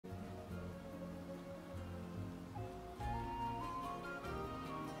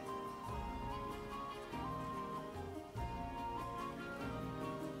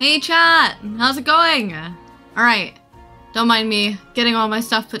Hey chat, how's it going? Alright, don't mind me getting all my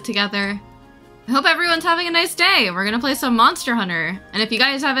stuff put together. I hope everyone's having a nice day. We're gonna play some Monster Hunter. And if you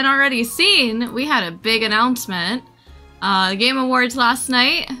guys haven't already seen, we had a big announcement. The Game Awards last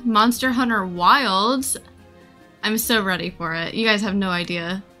night, Monster Hunter Wilds. I'm so ready for it. You guys have no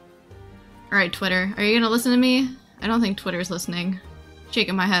idea. Alright, Twitter, are you gonna listen to me? I don't think Twitter's listening.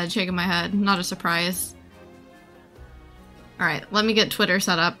 Shaking my head, not a surprise. Alright, let me get Twitter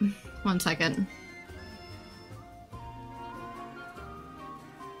set up. 1 second.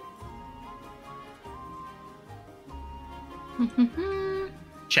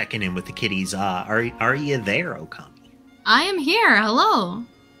 Checking in with the kitties. Are you there, Okami? I am here. Hello.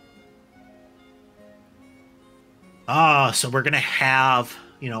 So we're gonna have,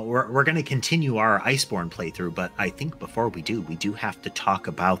 we're gonna continue our Iceborne playthrough, but I think before we do have to talk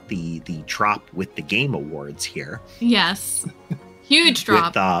about the drop with the Game Awards here. Yes, huge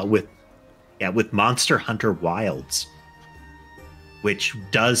drop. with Monster Hunter Wilds, which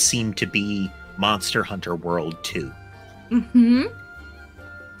does seem to be Monster Hunter World 2. Mm-hmm.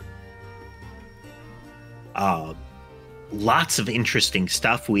 Lots of interesting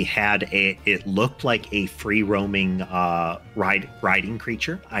stuff. We had it looked like a free roaming riding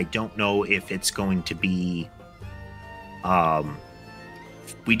creature. I don't know if it's going to be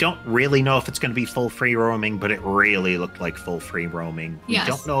we don't really know if it's going to be full free roaming, but it really looked like full free roaming. Yes.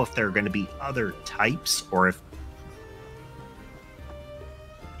 We don't know if there are going to be other types or if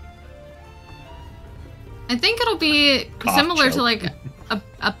I think it'll be similar to like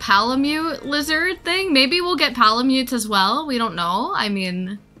a Palamute lizard thing. Maybe we'll get Palamutes as well. We don't know. I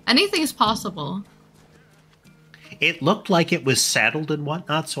mean, anything's possible. It looked like it was saddled and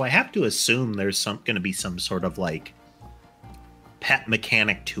whatnot, so I have to assume there's going to be some sort of like pet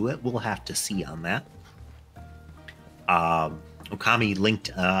mechanic to it. We'll have to see on that. Okami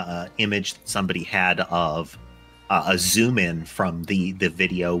linked an image that somebody had of a zoom in from the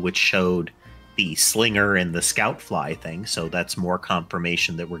video, which showed the slinger and the scout fly thing, so that's more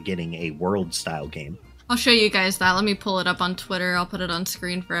confirmation that we're getting a world style game. I'll show you guys that. Let me pull it up on Twitter. I'll put it on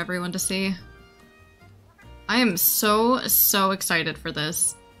screen for everyone to see. I am so excited for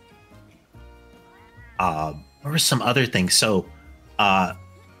this. There were some other things. So I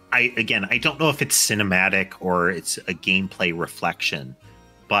don't know if it's cinematic or it's a gameplay reflection,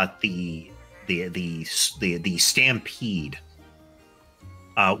 but the stampede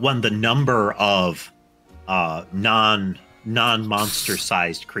the number of non-monster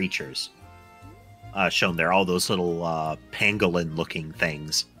sized creatures shown there, all those little pangolin looking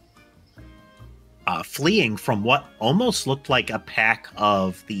things fleeing from what almost looked like a pack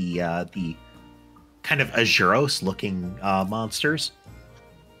of the kind of Azuros looking monsters,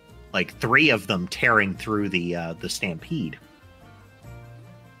 like 3 of them tearing through the stampede.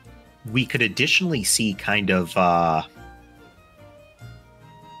 We could additionally see kind of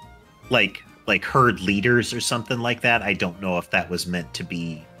like herd leaders or something like that. I don't know if that was meant to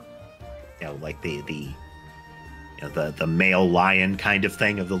be, like the male lion kind of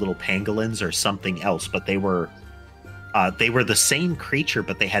thing of the little pangolins or something else. But they were the same creature,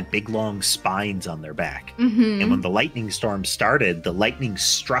 but they had big long spines on their back. Mm-hmm. And when the lightning storm started, the lightning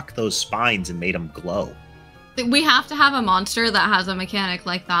struck those spines and made them glow. We have to have a monster that has a mechanic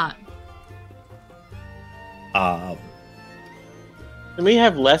like that. Can we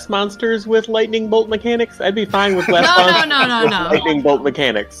have less monsters with lightning bolt mechanics? I'd be fine with less monsters with lightning bolt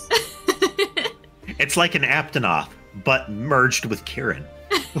mechanics. It's like an Aptonoth, but merged with Kirin.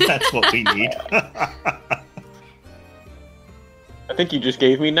 That's what we need. I think you just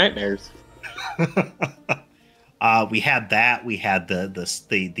gave me nightmares. We had that. We had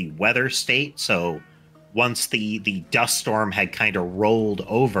the weather state. So once the dust storm had kind of rolled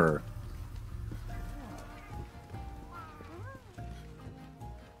over,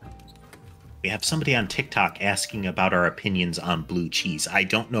 we have somebody on TikTok asking about our opinions on blue cheese. I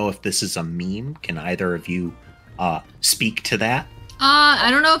don't know if this is a meme. Can either of you speak to that? I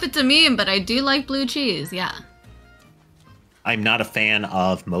don't know if it's a meme, but I do like blue cheese, yeah. I'm not a fan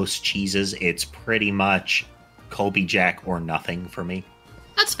of most cheeses. It's pretty much Colby Jack or nothing for me.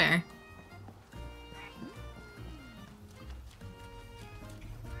 That's fair.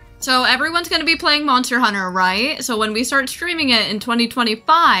 So everyone's going to be playing Monster Hunter, right? So when we start streaming it in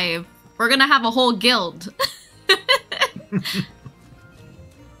 2025... we're gonna have a whole guild.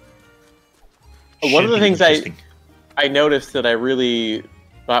 One of the things I noticed that I really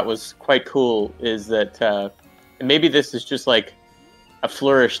thought was quite cool is that, and maybe this is just like a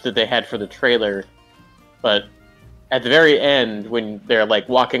flourish that they had for the trailer, but at the very end, when they're like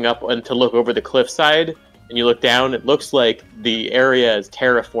walking up and to look over the cliffside, and you look down, it looks like the area is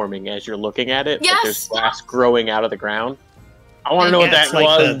terraforming as you're looking at it. Yes! Like there's grass growing out of the ground. I want to know what that it's like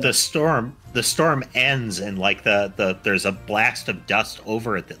was. the storm ends and like there's a blast of dust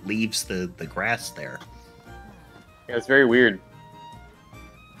over it that leaves the grass there. Yeah, it's very weird.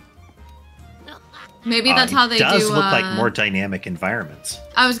 Maybe that's how they do... It does look like more dynamic environments.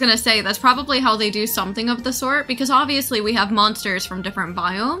 I was gonna say, that's probably how they do something of the sort, because obviously we have monsters from different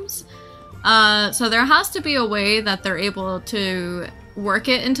biomes. So there has to be a way that they're able to work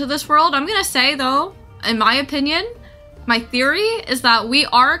it into this world. I'm gonna say, though, in my opinion, my theory is that we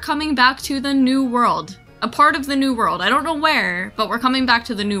are coming back to the new world. A part of the new world. I don't know where, but we're coming back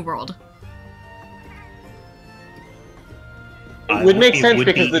to the new world. It would make sense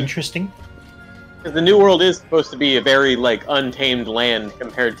because interesting. Because the new world is supposed to be a very, like, untamed land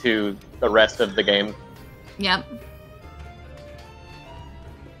compared to the rest of the game. Yep.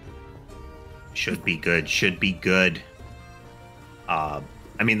 Should be good. Should be good. I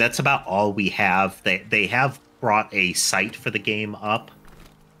mean, that's about all we have. They have brought a site for the game up,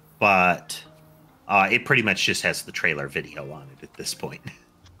 but it pretty much just has the trailer video on it at this point.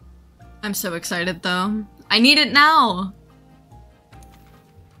 I'm so excited, though. I need it now!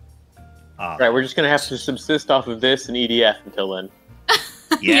 Right, we're just gonna have to subsist off of this and EDF until then.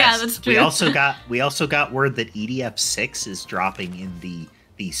 Yes. Yeah, that's true. We also got word that EDF 6 is dropping in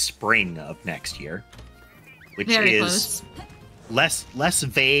the spring of next year, which Very is close. less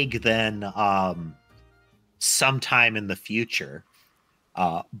vague than sometime in the future,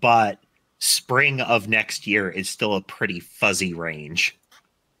 but spring of next year is still a pretty fuzzy range.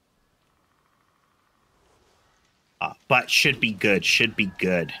 But should be good. Should be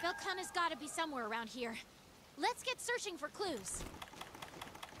good. Velkhana's got to be somewhere around here. Let's get searching for clues.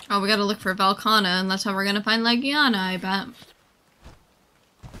 Oh, we gotta look for Velkhana, and that's how we're gonna find Legiana, I bet.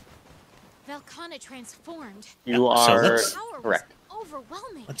 Velkhana transformed. You So are let's- correct.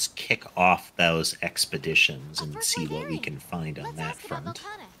 Overwhelming. Let's kick off those expeditions A and first see rate what we herring. can find on Let's that ask about front.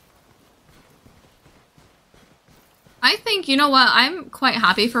 Velkhana. I think, you know what, I'm quite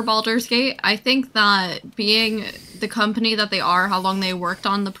happy for Baldur's Gate. I think that being the company that they are, how long they worked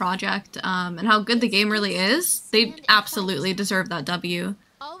on the project, and how good the game really is, they absolutely deserve that W.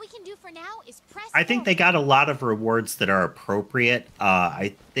 All we can do for now is press I think they got a lot of rewards that are appropriate.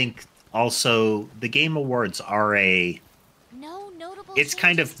 I think also the Game Awards are No notable it's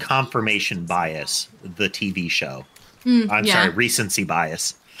kind of changes to confirmation ecosystem bias, style. the TV show. I'm yeah. sorry, recency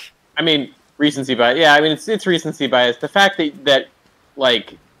bias. I mean, recency bias. Yeah, I mean, it's recency bias. The fact that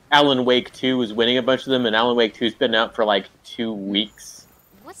like, Alan Wake 2 was winning a bunch of them, and Alan Wake 2's been out for, like, 2 weeks,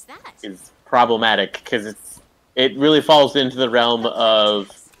 What's that? is problematic, because it really falls into the realm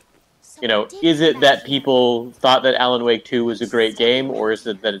of, you know, is it that people thought that Alan Wake 2 was a great game, or is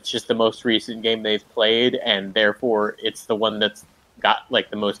it that it's just the most recent game they've played, and therefore it's the one that's got, like,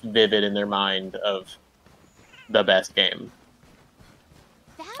 the most vivid in their mind of the best game?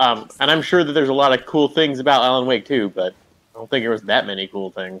 And I'm sure that there's a lot of cool things about Alan Wake 2, but I don't think there was that many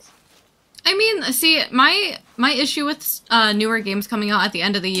cool things. I mean, see, my issue with newer games coming out at the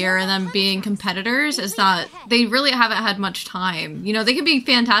end of the year and them being competitors is that they really haven't had much time. You know, they could be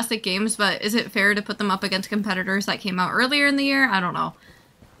fantastic games, but is it fair to put them up against competitors that came out earlier in the year? I don't know.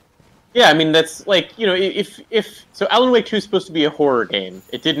 Yeah, I mean, that's, like, you know, if so Alan Wake 2 is supposed to be a horror game.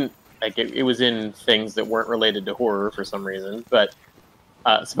 It didn't, like, it was in things that weren't related to horror for some reason, but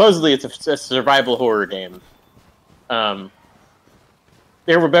supposedly it's a survival horror game.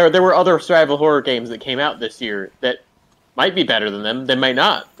 There were other survival horror games that came out this year that might be better than them. They might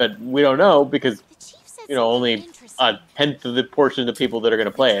not, but we don't know because, you know, only a tenth of the portion of the people that are going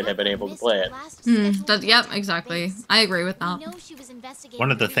to play it have been able to play it. Yep, exactly. I agree with that.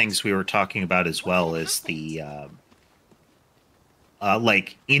 One of the things we were talking about as well is the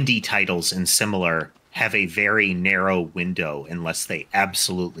like indie titles and similar have a very narrow window unless they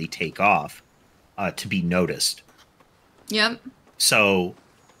absolutely take off to be noticed. Yep. So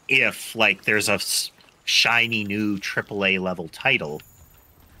if like there's a shiny new AAA level title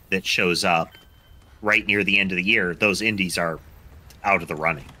that shows up right near the end of the year, those indies are out of the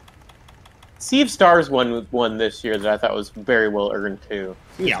running. Sea of Stars won this year that I thought was very well earned too.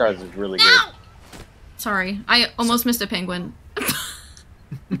 Sea of Stars is really good. Sorry, I almost missed a penguin.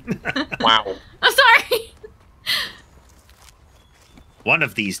 Wow. I'm sorry. One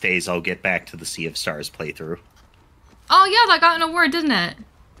of these days I'll get back to the Sea of Stars playthrough. Oh yeah, that got an award, didn't it?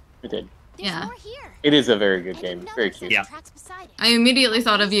 It did. Yeah. It is a very good game. Very cute. Yeah. I immediately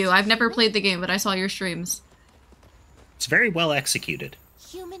thought of you. I've never played the game, but I saw your streams. It's very well executed.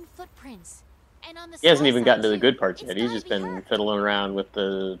 Human footprints. And on the He hasn't even sky gotten to side, the good parts it's yet. He's gotta just be been her. fiddling around with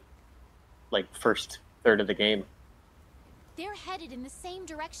the, like, first third of the game. They're headed in the same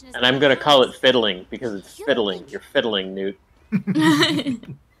direction as And I'm gonna call it fiddling, because it's fiddling. You're fiddling, Newt.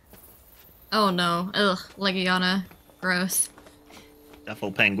 Oh no. Ugh, Legiana. Gross.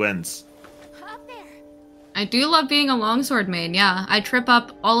 Duffel penguins. Up there. I do love being a longsword main, yeah. I trip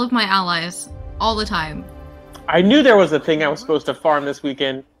up all of my allies. All the time. I knew there was a thing I was supposed to farm this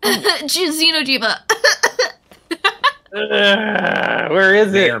weekend. Xenojiva. Where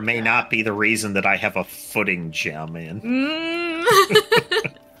is May it? or may not be the reason that I have a footing gem in.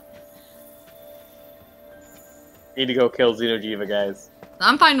 Need to go kill Xenojiva, guys.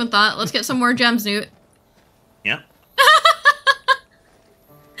 I'm fine with that. Let's get some more gems, Newt. Yeah.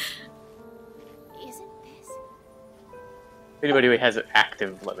 Isn't this? If anybody who has it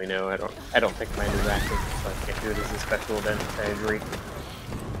active, let me know. I don't think mine is active, so I can't do it as a special event. I agree.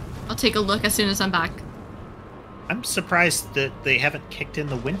 I'll take a look as soon as I'm back. I'm surprised that they haven't kicked in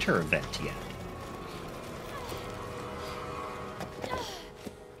the winter event yet.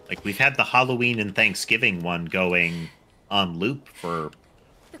 Like, we've had the Halloween and Thanksgiving one going on loop for,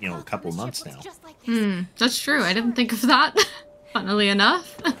 you know, a couple months now. That's true. I didn't think of that. Funnily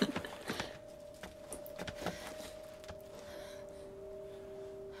enough.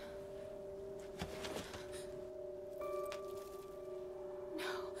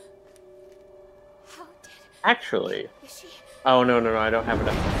 Actually, oh no, I don't have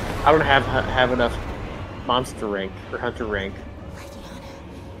enough. I don't have enough monster rank or hunter rank.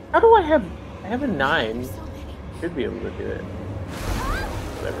 How do I have? I have a 9. Should be able to do it.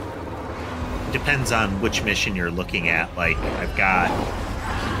 Whatever. Depends on which mission you're looking at. Like, I've got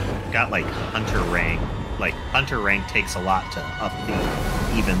like hunter rank. Like, hunter rank takes a lot to up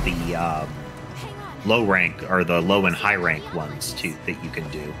even the low rank or the low and high rank ones too that you can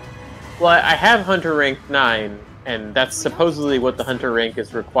do. Well, I have hunter rank 9, and that's supposedly what the hunter rank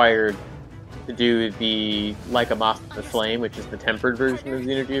is required to do the Like a Moth to the Flame, which is the tempered version of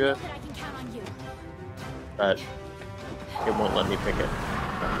Xenojiva. But it won't let me pick it.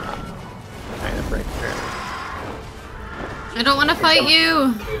 Kind of rank there. I don't want to fight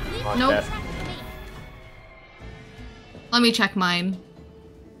you. Watch Nope. that. Let me check mine.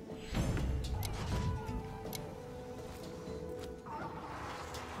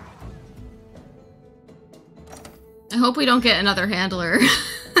 I hope we don't get another handler.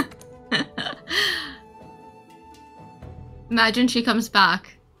 Imagine she comes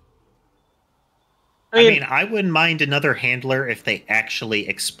back. I mean, I wouldn't mind another handler if they actually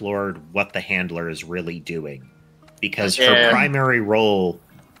explored what the handler is really doing. Because her primary role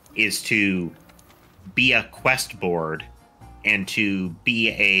is to be a quest board and to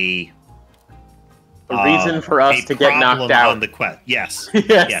be a reason for us to get knocked out on the quest. Yes.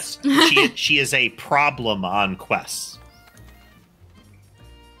 Yes. Yes. She is a problem on quests.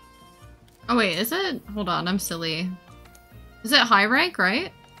 Oh wait, is it? Hold on, I'm silly. Is it high rank,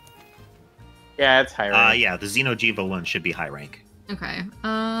 right? Yeah, it's high rank. Yeah, the Xenojiva one should be high rank. Okay.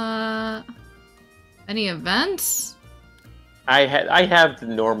 Any events? I have the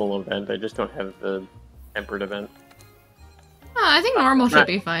normal event. I just don't have the tempered event. Oh, I think normal should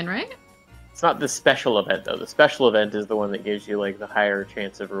be fine, right? It's not the special event though. The special event is the one that gives you like the higher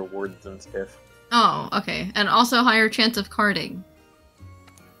chance of rewards and stuff. Oh, okay. And also higher chance of carding.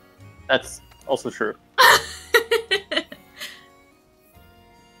 That's also true.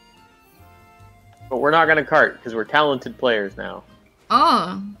 But we're not gonna cart because we're talented players now.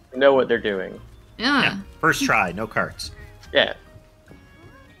 Oh. We know what they're doing. Yeah. First try, no carts. Yeah.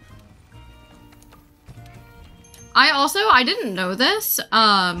 I didn't know this,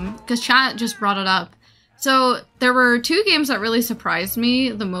 because chat just brought it up. So there were 2 games that really surprised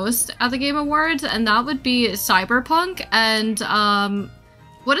me the most at the Game Awards, and that would be Cyberpunk and,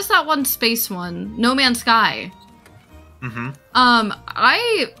 what is that one space one? No Man's Sky. Mm-hmm.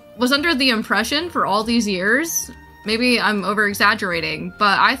 I was under the impression for all these years, maybe I'm over-exaggerating,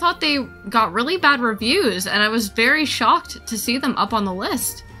 but I thought they got really bad reviews, and I was very shocked to see them up on the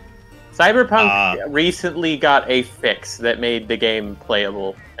list. Cyberpunk recently got a fix that made the game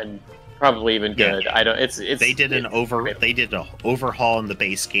playable and probably even good. Yeah. I don't. It's They did an overhaul in the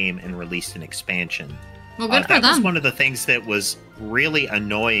base game and released an expansion. Well, good for that was them. one of the things that was really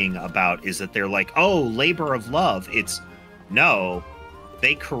annoying about is that they're like, oh, labor of love. No,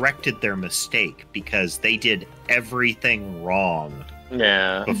 they corrected their mistake because they did everything wrong.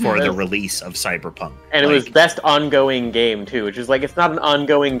 Yeah. Before the release of Cyberpunk. And it was best ongoing game too, which is like it's not an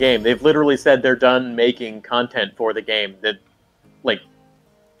ongoing game. They've literally said they're done making content for the game. That like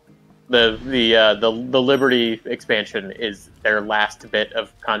the Liberty expansion is their last bit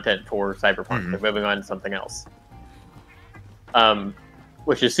of content for Cyberpunk. Mm-hmm. They're moving on to something else.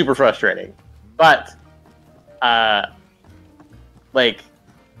 Which is super frustrating. But like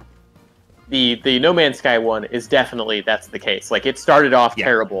the No Man's Sky one is definitely that's the case. Like it started off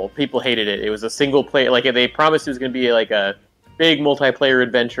terrible. People hated it. It was a single player. Like they promised it was going to be like a big multiplayer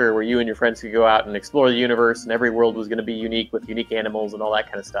adventure where you and your friends could go out and explore the universe, and every world was going to be unique with unique animals and all that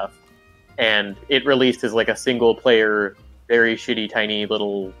kind of stuff. And it released as like a single player, very shitty, tiny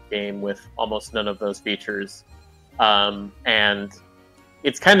little game with almost none of those features. And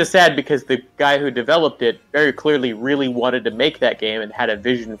it's kind of sad because the guy who developed it very clearly really wanted to make that game and had a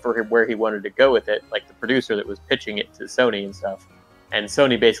vision for where he wanted to go with it, like the producer that was pitching it to Sony and stuff. And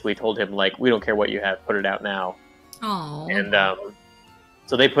Sony basically told him, like, we don't care what you have, put it out now. Oh. And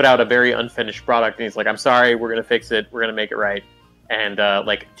so they put out a very unfinished product, and he's like, I'm sorry, we're going to fix it, we're going to make it right. And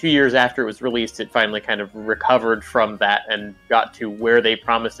like 2 years after it was released, it finally kind of recovered from that and got to where they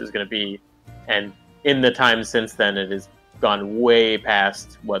promised it was going to be. And in the time since then, it has gone way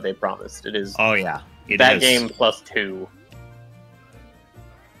past what they promised. It is. Oh yeah, that game plus 2.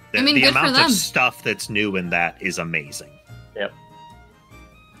 I mean, the good amount for them. of stuff that's new in that is amazing. Yep.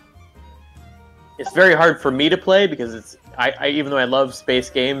 It's very hard for me to play because it's. I even though I love space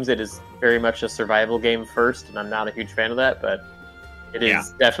games, it is very much a survival game first, and I'm not a huge fan of that. But it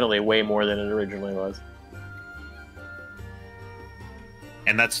is definitely way more than it originally was.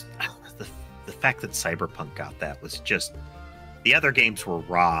 And that's the fact that Cyberpunk got that was just the other games were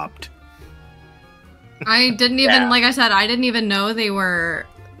robbed. I didn't even, like I said, I didn't even know they were,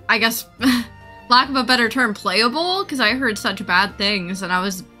 I guess, lack of a better term, playable, because I heard such bad things, and I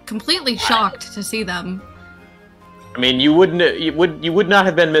was completely shocked to see them. I mean, you would not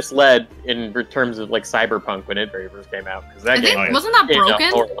have been misled in terms of like Cyberpunk when it very first came out, because that game wasn't that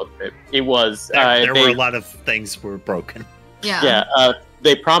broken? It was. There were a lot of things were broken. Yeah. Yeah.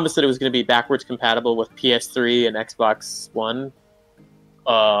 They promised that it was going to be backwards compatible with PS3 and Xbox One,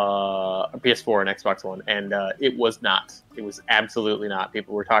 PS4 and Xbox One, and it was not. It was absolutely not.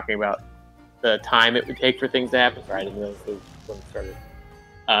 People were talking about the time it would take for things to happen. Sorry, I didn't realize when it started.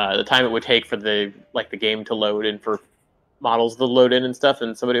 The time it would take for the game to load and for models to load in and stuff,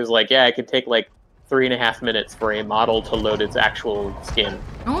 and somebody was like, "Yeah, it could take like 3.5 minutes for a model to load its actual skin."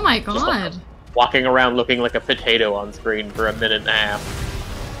 Oh my god! Walking around looking like a potato on screen for a minute and a half.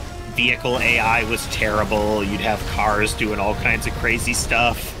 Vehicle AI was terrible. You'd have cars doing all kinds of crazy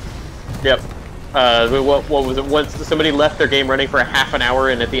stuff. Yep. What was it? Once somebody left their game running for a half an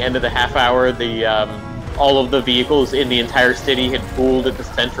hour, and at the end of the half hour, the all of the vehicles in the entire city had pooled at the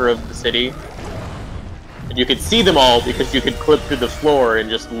center of the city. And you could see them all because you could clip through the floor and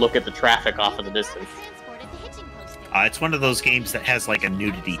just look at the traffic off in the distance. It's one of those games that has like a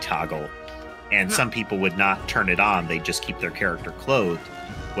nudity toggle, and some people would not turn it on. They just keep their character clothed.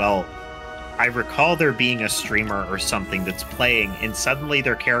 Well, I recall there being a streamer or something that's playing, and suddenly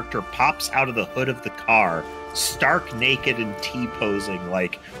their character pops out of the hood of the car, stark naked and T-posing,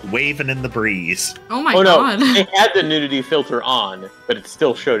 like waving in the breeze. Oh my god. No, they had the nudity filter on, but it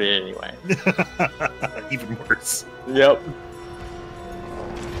still showed it anyway. Even worse. Yep.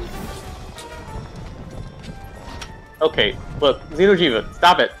 Okay, look, Xenojiva,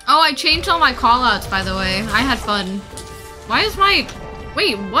 stop it. Oh, I changed all my callouts, by the way. I had fun. Why is my...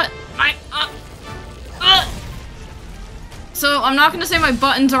 Wait, what? So, I'm not gonna say my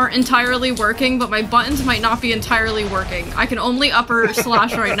buttons aren't entirely working, but my buttons might not be entirely working. I can only upper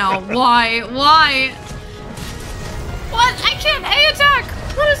slash right now. Why? Why? What? I can't A-attack!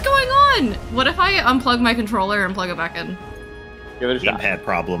 What is going on? What if I unplug my controller and plug it back in? Give it a shot. Gamepad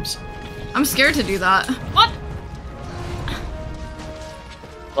problems. I'm scared to do that. What?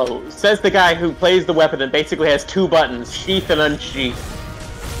 Oh, says the guy who plays the weapon and basically has 2 buttons, sheath and unsheath.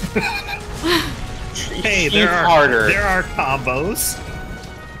 Hey, there are combos.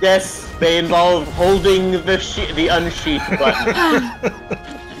 Yes, they involve holding the unsheath button.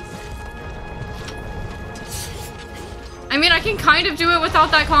 I mean, I can kind of do it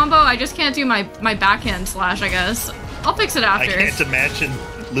without that combo. I just can't do my backhand slash, I guess. I'll fix it after. I can't imagine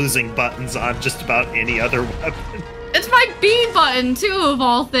losing buttons on just about any other weapon. It's my B button, too, of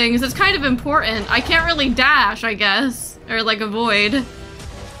all things. It's kind of important. I can't really dash, I guess. Or, like, avoid.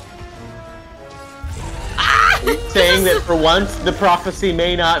 Saying that for once, the prophecy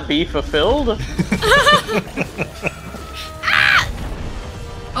may not be fulfilled?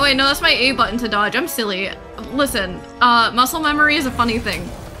 Oh wait, no, that's my A button to dodge. I'm silly. Listen, muscle memory is a funny thing.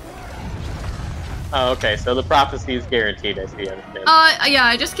 Oh, okay, so the prophecy is guaranteed, I see, I understand. Yeah,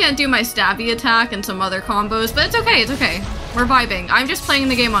 I just can't do my stabby attack and some other combos, but it's okay, it's okay. We're vibing. I'm just playing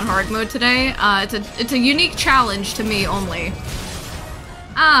the game on hard mode today. It's a unique challenge to me only.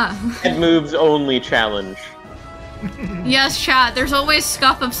 Head moves only challenge. Yes, chat, there's always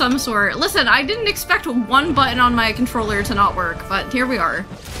scuff of some sort. Listen, I didn't expect one button on my controller to not work, but here we are.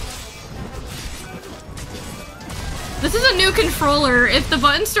 This is a new controller. If the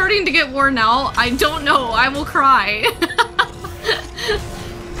button's starting to get worn out, I don't know, I will cry.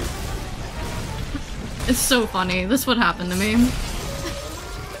 It's so funny. This would happen to me.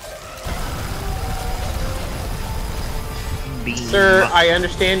 Sir, I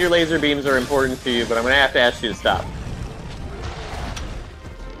understand your laser beams are important to you, but I'm gonna have to ask you to stop.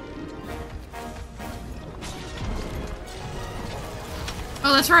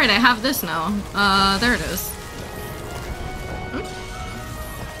 Oh, that's right, I have this now. There it is.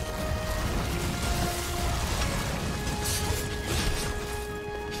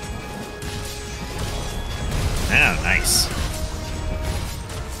 Oh, nice.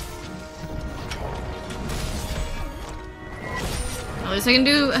 At least I can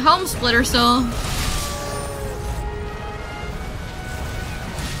do a helm splitter still.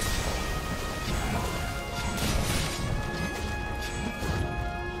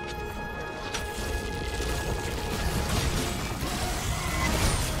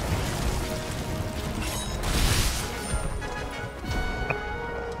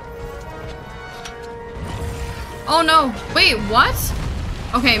 Oh no, wait, what?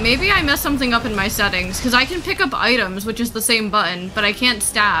 Okay, maybe I messed something up in my settings, because I can pick up items, which is the same button, but I can't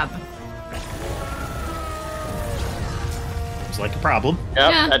stab. Seems like a problem.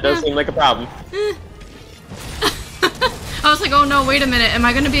 Yep, Yeah, that does seem like a problem. I was like, oh no, wait a minute, am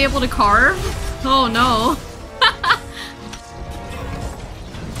I gonna be able to carve? Oh no.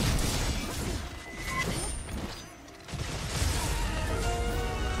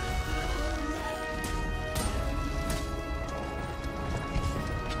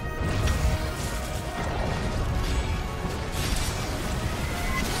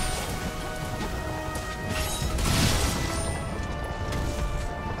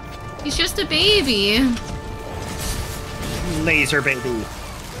 He's just a baby. Laser baby.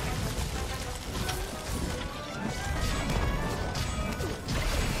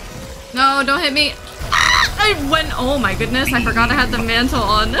 No, don't hit me. Ah! I went, oh my goodness, I forgot I had the mantle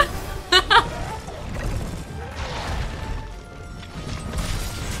on.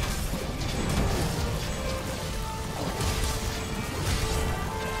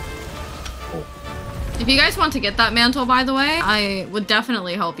 If you guys want to get that mantle, by the way, I would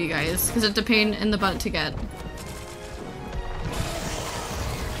definitely help you guys, because it's a pain in the butt to get.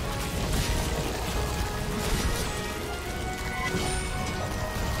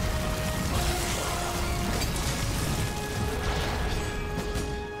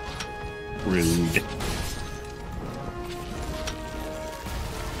 Rude.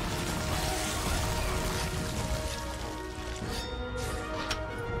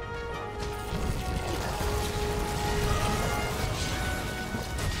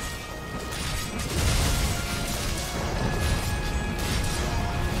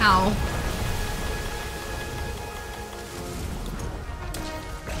 Ow.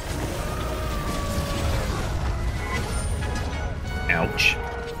 Ouch.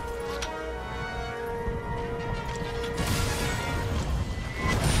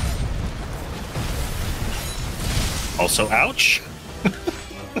 Also, ouch.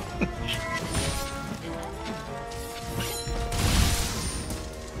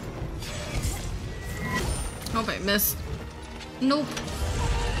 Hope I missed. Nope.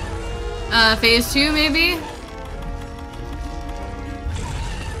 Phase 2, maybe?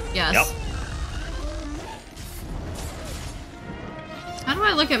 Yes. Yep. How do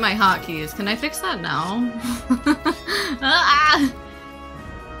I look at my hotkeys? Can I fix that now?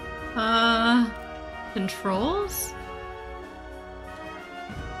 Controls?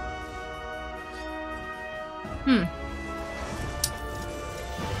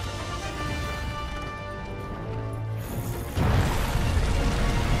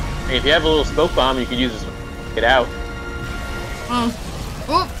 If you have a little smoke bomb, you can use this to get out. Oh.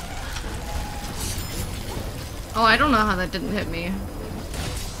 Oh! Oh, I don't know how that didn't hit me.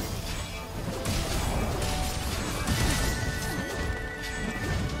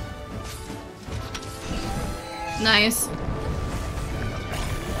 Nice.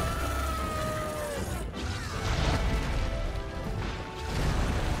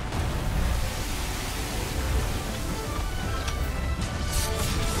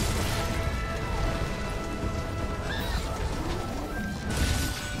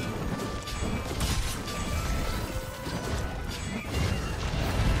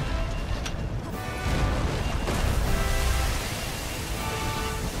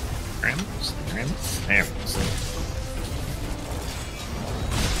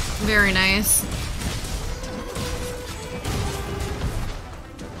 Very nice.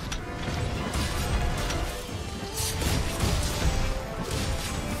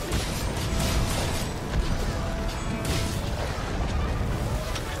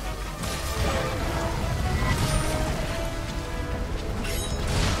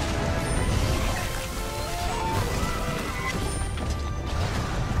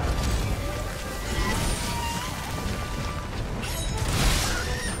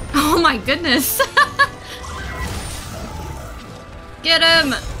 Oh my goodness. Get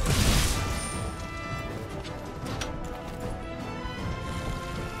him!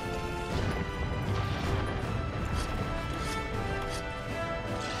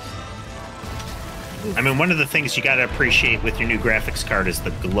 I mean, one of the things you gotta appreciate with your new graphics card is the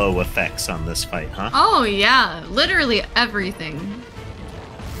glow effects on this fight, huh? Oh yeah, literally everything.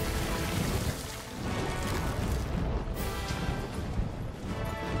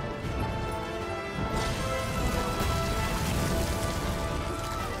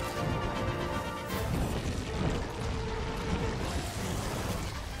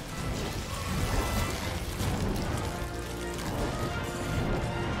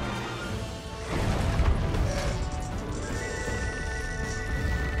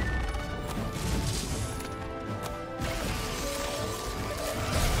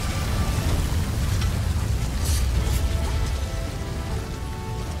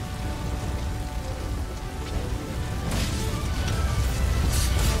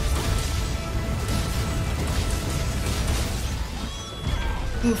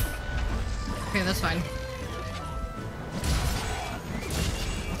 Oof. Okay, that's fine.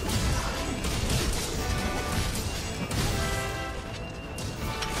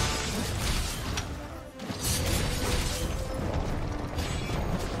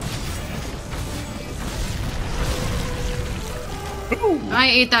 Ooh. I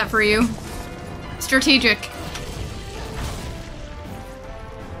ate that for you. Strategic.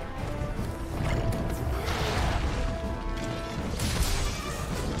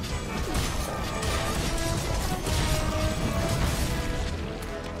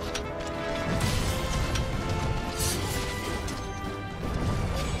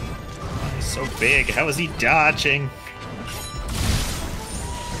 So big. How is he dodging?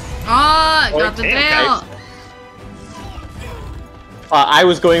 Ah, got the Okay, tail. I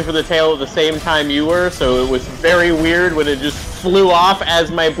was going for the tail at the same time you were, so it was very weird when it just flew off as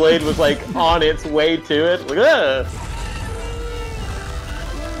my blade was like on its way to it. Like, ugh.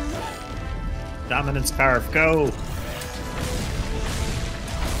 Dominant Scarf, go!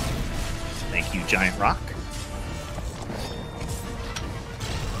 Thank you, Giant Rock.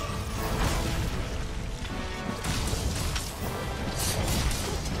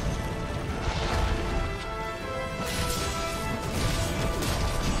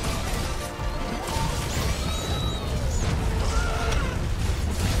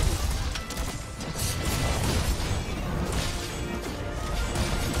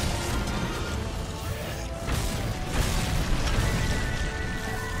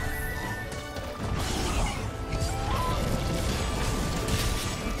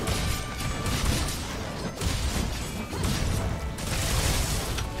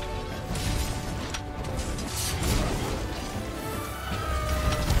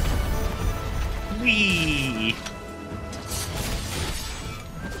 Whee!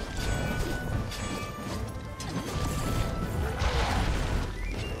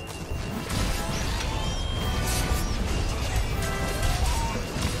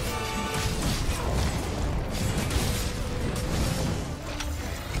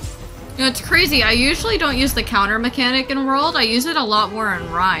 You know, it's crazy. I usually don't use the counter mechanic in World. I use it a lot more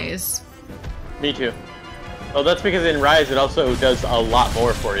in Rise. Me too. Well, that's because in Rise it also does a lot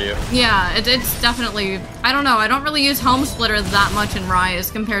more for you. Yeah, it's definitely... I don't know. I don't really use Helm Splitter that much in Rise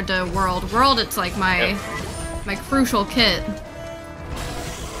compared to World. World, it's like my crucial kit.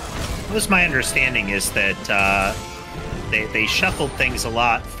 What was my understanding is that they shuffled things a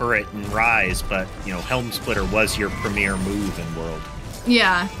lot for it in Rise, but, you know, Helm Splitter was your premier move in World.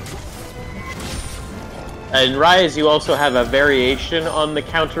 Yeah. In Rise, you also have a variation on the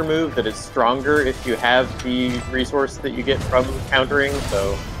counter move that is stronger if you have the resource that you get from countering,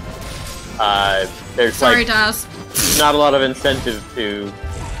 so there's Sorry, like Das. not a lot of incentive to...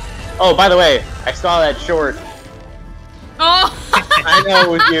 Oh, by the way, I saw that short. Oh! I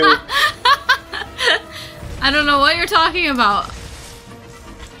know it was you. I don't know what you're talking about.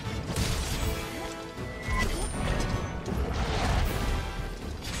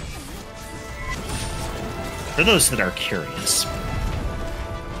 For those that are curious,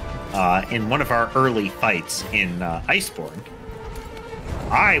 in one of our early fights in Iceborne,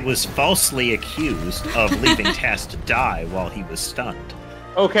 I was falsely accused of leaving Tass to die while he was stunned.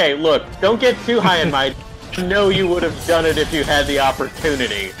 Okay, look, don't get too high in mind. I know you would have done it if you had the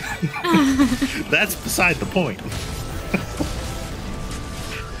opportunity. That's beside the point.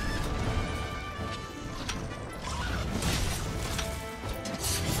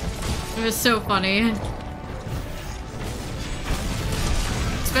 It was so funny.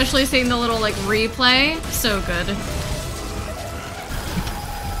 Especially seeing the little, like, replay. So good.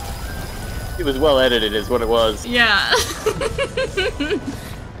 It was well edited, is what it was. Yeah. I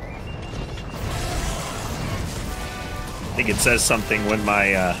think it says something when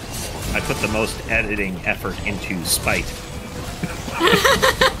I put the most editing effort into spite.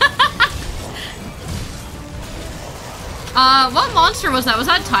 What monster was that? Was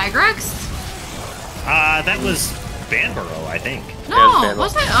that Tigrex? That was Banborough, I think. No, Yeah,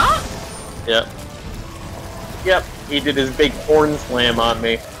 was it? Yep. Yep, he did his big horn slam on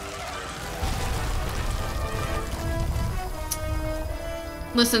me.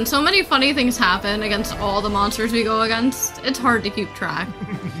 Listen, so many funny things happen against all the monsters we go against. It's hard to keep track.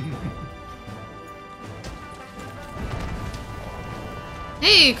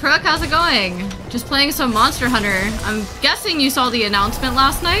 Hey, Crook, how's it going? Just playing some Monster Hunter. I'm guessing you saw the announcement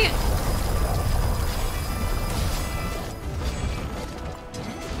last night?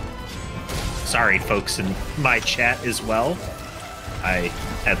 Sorry, folks in my chat as well. I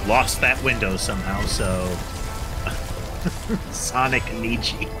had lost that window somehow, so... Sonic and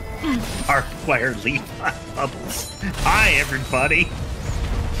Nietzsche. Hardwire Levi Bubbles. Hi, everybody.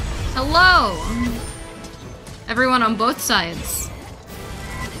 Hello! Everyone on both sides.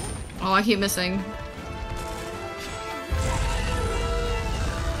 Oh, I keep missing.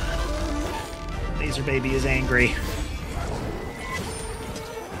 Laser Baby is angry.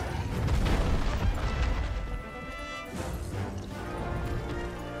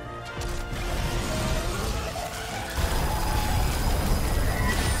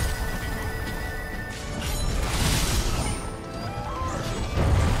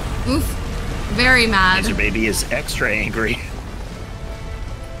 Oof. Very mad. Laser Baby is extra angry.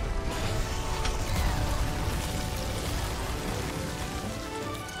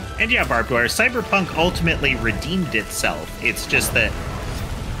 And yeah, Barbed Wire, Cyberpunk ultimately redeemed itself. It's just that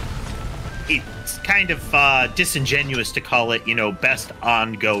it's kind of disingenuous to call it, you know, best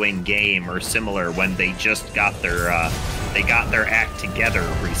ongoing game or similar when they just got their act together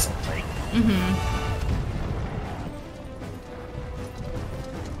recently. Mm-hmm.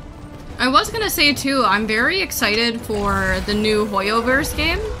 I was gonna say too, I'm very excited for the new Hoyoverse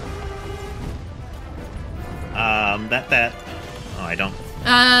game. Oh, I don't.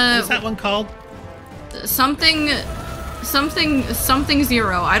 What's that one called? Something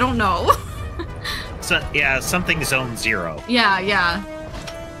zero. I don't know. So yeah, something Zone Zero. Yeah.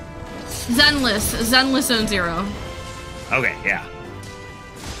 Zenless Zone Zero. Okay, yeah.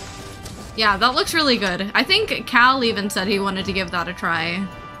 Yeah, that looks really good. I think Cal even said he wanted to give that a try.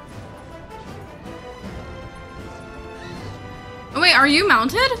 Oh wait, are you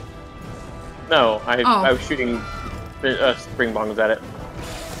mounted? No, I was shooting spring bongs at it.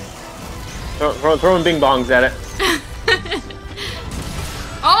 Throwing bing bongs at it.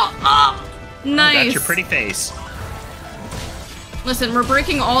 Oh! Nice! Oh, that's your pretty face. Listen, we're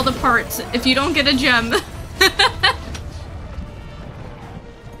breaking all the parts. If you don't get a gem...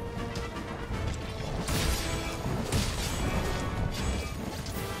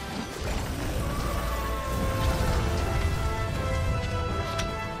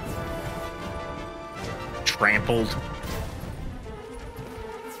 Trampled.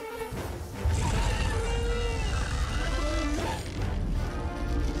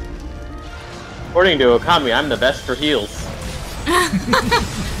 According to Okami, I'm the best for heals.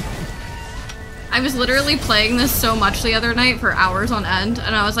 I was literally playing this so much the other night for hours on end,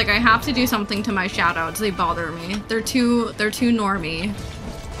 and I was like, I have to do something to my shoutouts. They bother me. They're too normie.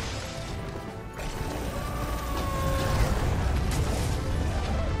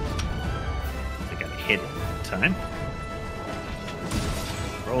 I got hit in time.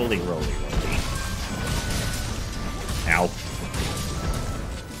 Roly. Ow.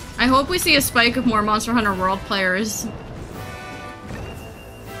 I hope we see a spike of more Monster Hunter World players.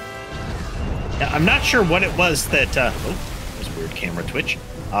 Yeah, I'm not sure what it was that, oh, there's a weird camera twitch.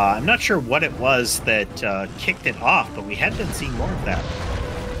 I'm not sure what it was that kicked it off, but we had been seeing more of that.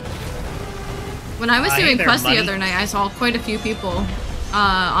 When I was doing Hey there, quests Money. the other night, I saw quite a few people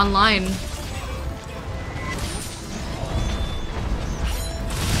online.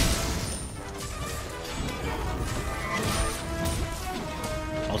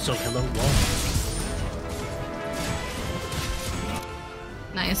 Also, hello, wall.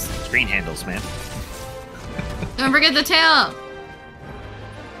 Nice. Screen handles, man. Don't forget the tail!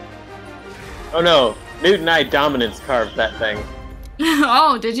 Oh no, Newton I dominance carved that thing.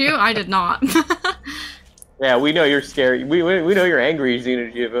 Oh, did you? I did not. Yeah, we know you're scary. We know you're angry,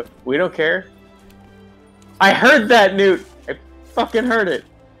 Xenojiva. We don't care. I heard that, Newt! I fucking heard it.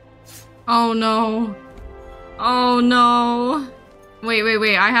 Oh no. Oh no.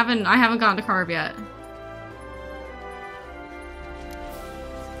 Wait. I haven't gotten to carve yet.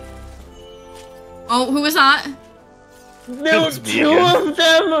 Oh, who was that? There was were me two again. of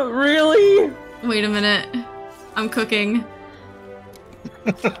them? Really? Wait a minute. I'm cooking.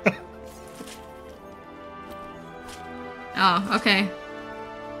 Oh, okay.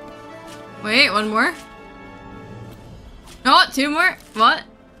 Wait, one more? Oh, two more? What?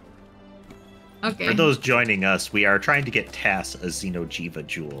 Okay. For those joining us, we are trying to get Tass a Xenojiva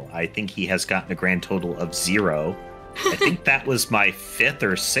jewel. I think he has gotten a grand total of 0. I think that was my 5th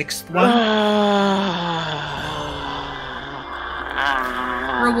or 6th one.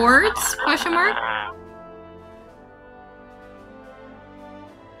 Rewards? Question mark?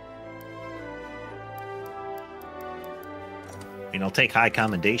 I mean, I'll take high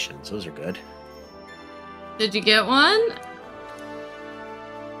commendations. Those are good. Did you get one?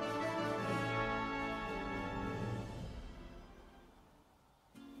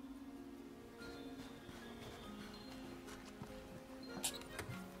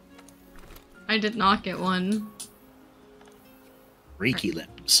 I did not get one. Reiki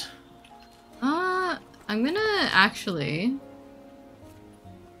limbs. I'm gonna actually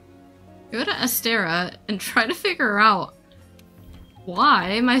go to Astera and try to figure out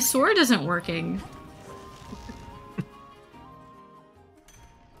why my sword isn't working.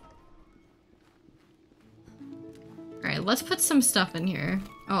 Alright, let's put some stuff in here.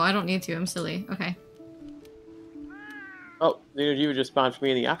 Oh, I don't need to, I'm silly. Okay. Oh, you just spawned for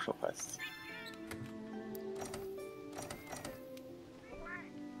me in the actual quest.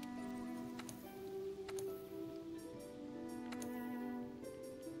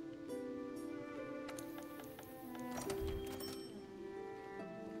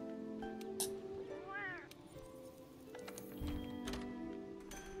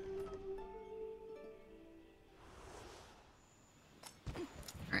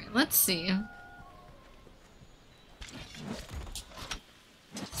 Alright, let's see.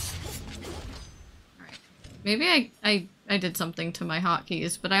 Alright. Maybe I did something to my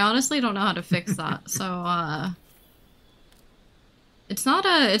hotkeys, but I honestly don't know how to fix that, so, it's not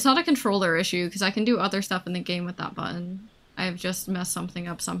a controller issue, because I can do other stuff in the game with that button. I've just messed something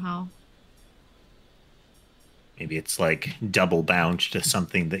up somehow. Maybe it's like double bound to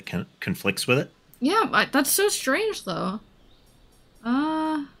something that conflicts with it. Yeah, but that's so strange, though.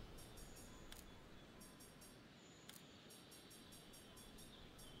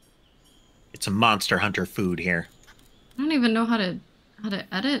 It's a Monster Hunter food here. I don't even know how to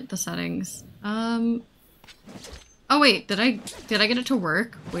edit the settings. Oh wait, did I get it to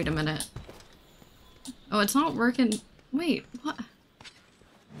work? Wait a minute. Oh, it's not working. Wait, what?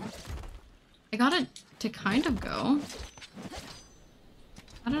 I got it to kind of go.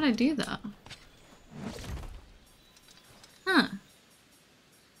 How did I do that? Huh.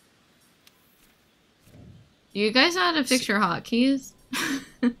 You guys know how to fix your hotkeys?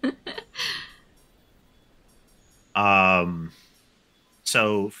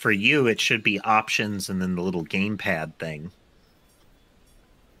 So for you, it should be options and then the little gamepad thing.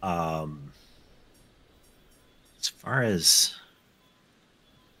 As far as...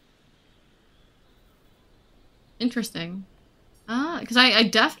 Interesting. Because I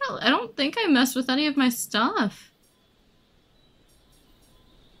definitely, I don't think I messed with any of my stuff.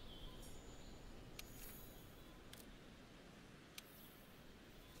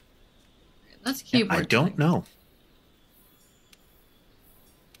 That's keyboard. I don't know.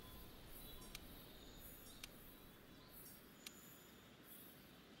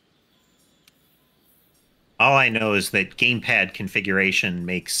 All I know is that gamepad configuration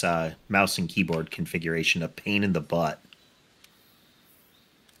makes mouse and keyboard configuration a pain in the butt.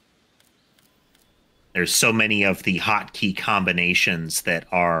 There's so many of the hotkey combinations that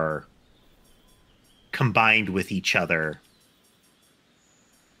are combined with each other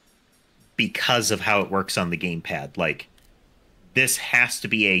because of how it works on the gamepad. Like, this has to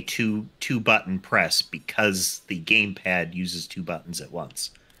be a two button press because the gamepad uses 2 buttons at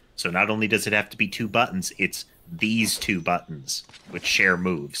once. So not only does it have to be 2 buttons, it's these 2 buttons which share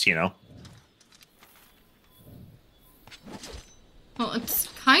moves, you know? Well, it's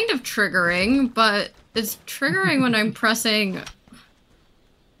kind of triggering, but it's triggering when I'm pressing...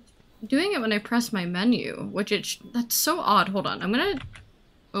 doing it when I press my menu, which that's so odd. Hold on, I'm gonna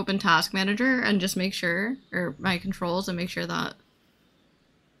open Task Manager and just make sure, or my controls, and make sure that...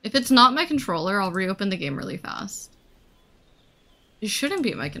 if it's not my controller, I'll reopen the game really fast. It shouldn't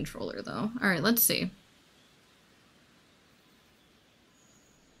be my controller, though. Alright, let's see.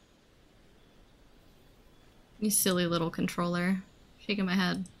 You silly little controller. Shaking my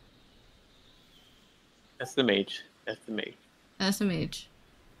head. SMH. SMH. SMH.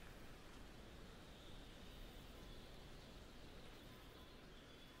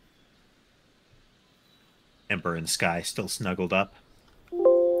 Ember and Sky still snuggled up.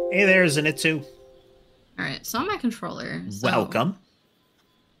 Hey there, Zenitsu. Alright, so on my controller. So Welcome.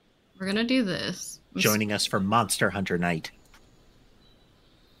 We're gonna do this. Joining us for Monster Hunter Night.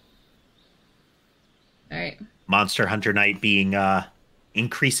 Alright. Monster Hunter Night being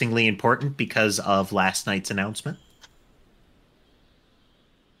increasingly important because of last night's announcement.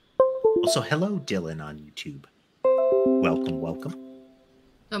 Also, hello, Dylan on YouTube. Welcome, welcome.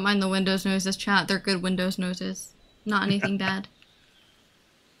 Don't mind the Windows noises, chat. They're good Windows noises. Not anything bad.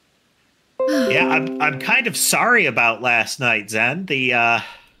 Yeah, I'm kind of sorry about last night, Zen. That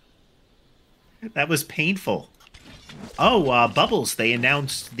was painful. Oh, Bubbles, they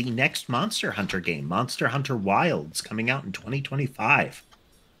announced the next Monster Hunter game, Monster Hunter Wilds, coming out in 2025.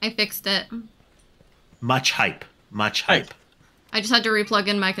 I fixed it. Much hype. Much hype. I just had to replug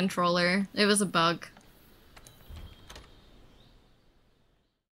in my controller. It was a bug.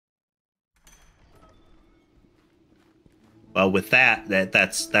 Well, with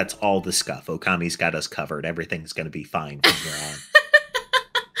that's all the scuff. Okami's got us covered. Everything's going to be fine from here on.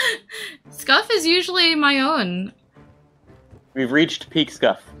 Scuff is usually my own. We've reached peak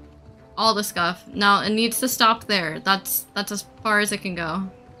scuff. All the scuff. Now, it needs to stop there. That's as far as it can go.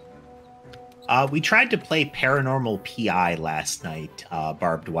 We tried to play Paranormal PI last night,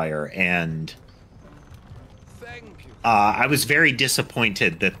 Barbed Wire, and I was very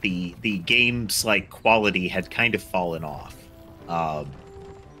disappointed that the game's quality had kind of fallen off.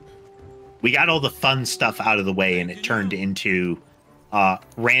 We got all the fun stuff out of the way, and it turned into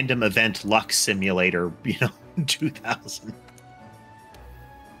random event luck simulator, 2000.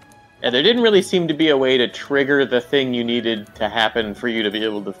 Yeah, there didn't really seem to be a way to trigger the thing you needed to happen for you to be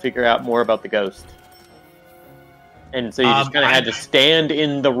able to figure out more about the ghost. And so you just kind of had to stand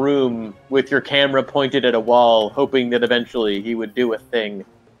in the room with your camera pointed at a wall, hoping that eventually he would do a thing.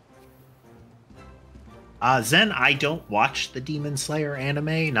 Zen, I don't watch the Demon Slayer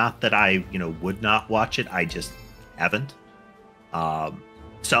anime. Not that I, would not watch it. I just haven't.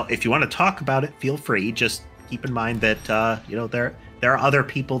 So if you want to talk about it, feel free. Just keep in mind that, there are other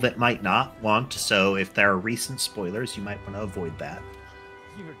people that might not want. So if there are recent spoilers, you might want to avoid that.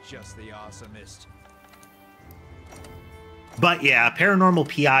 You're just the awesomest. But yeah, Paranormal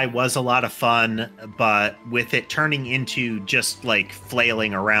PI was a lot of fun, but with it turning into just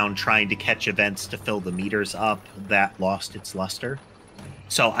flailing around trying to catch events to fill the meters up, that lost its luster.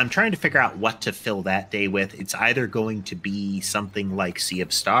 So I'm trying to figure out what to fill that day with. It's either going to be something like Sea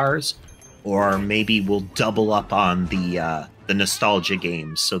of Stars, or maybe we'll double up on the nostalgia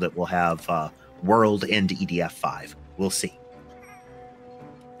games so that we'll have World and EDF 5. We'll see.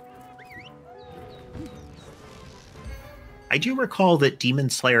 I do recall that Demon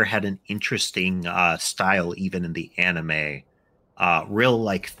Slayer had an interesting style even in the anime.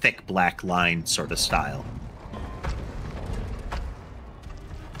 Real, thick black line sort of style.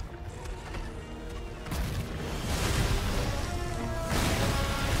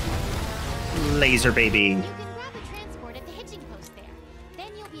 Laser baby. You can grab a transport at the hitching post there.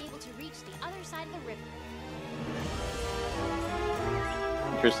 Then you'll be able to reach the other side of the river.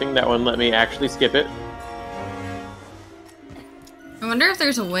 Interesting, that one let me actually skip it. I wonder if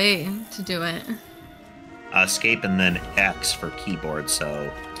there's a way to do it. Escape and then X for keyboard,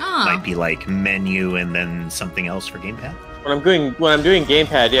 so Oh. might be menu and then something else for gamepad. When I'm doing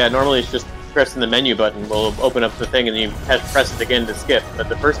gamepad, yeah, normally it's just pressing the menu button will open up the thing and you press it again to skip. But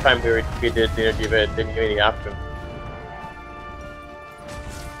the first time we did the interview, it didn't give me the option.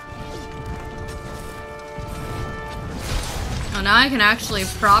 Oh, now I can actually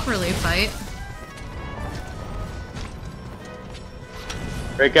properly fight.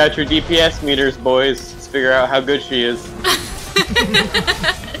 Break out your DPS meters, boys. Let's figure out how good she is.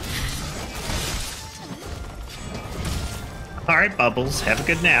 All right, Bubbles, have a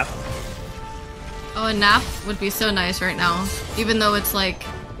good nap. Oh, a nap would be so nice right now. Even though it's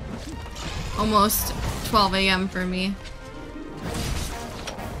almost 12 a.m. for me.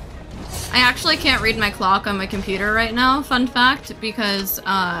 I actually can't read my clock on my computer right now, fun fact, because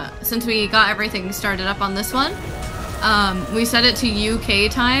since we got everything started up on this one, we set it to UK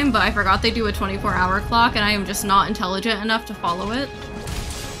time, but I forgot they do a 24-hour clock, and I am just not intelligent enough to follow it.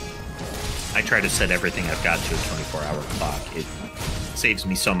 I try to set everything I've got to a 24-hour clock. It saves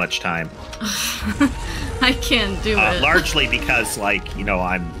me so much time. I can't do it. Largely because, I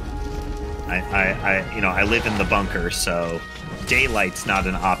live in the bunker, so daylight's not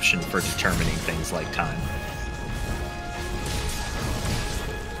an option for determining things like time.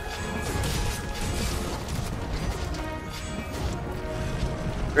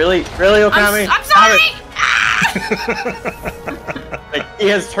 Really, Okami? I'm sorry! He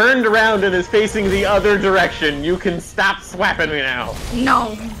has turned around and is facing the other direction. You can stop slapping me now.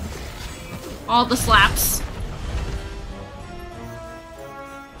 No. All the slaps.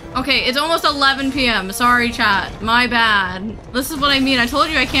 Okay, it's almost 11 p.m. Sorry, chat. My bad. This is what I mean. I told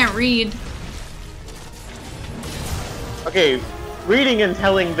you I can't read. Okay, reading and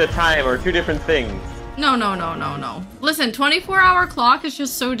telling the time are two different things. No. Listen, 24-hour clock is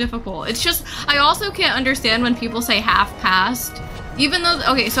just so difficult. It's just, I also can't understand when people say half past. Even though,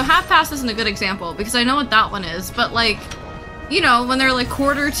 okay, so half past isn't a good example because I know what that one is, but like, you know, when they're like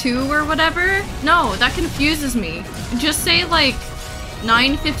 1:45 or whatever, no, that confuses me. Just say like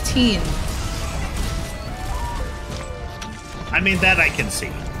 9:15. I mean, that I can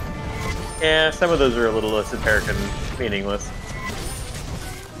see. Yeah, some of those are a little esoteric and meaningless.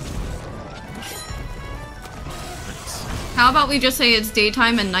 How about we just say it's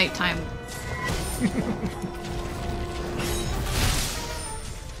daytime and nighttime?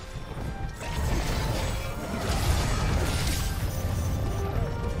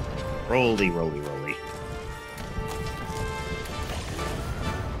 Roly.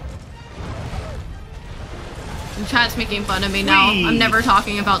 And chat's making fun of me now. Whee! I'm never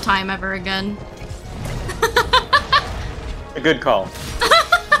talking about time ever again. A good call.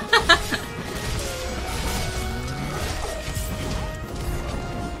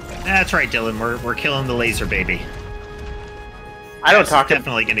 That's right, Dylan. We're killing the laser baby. I don't talk to...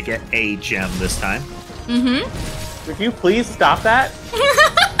 Definitely gonna get a gem this time. Mm-hmm. Would you please stop that?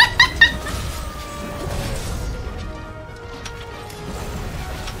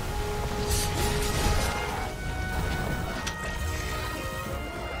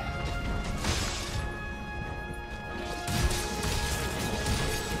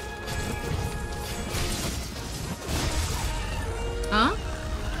 Huh?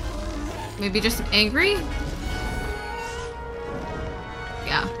 Maybe just angry?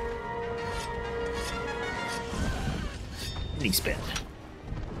 Yeah. Knee spin.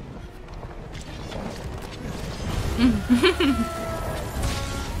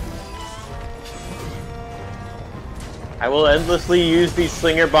 I will endlessly use these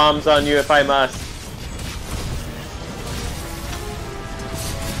slinger bombs on you if I must.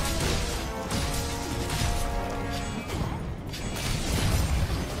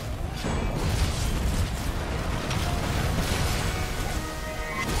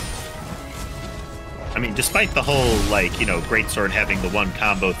 I mean, despite the whole, like, you know, greatsword having the one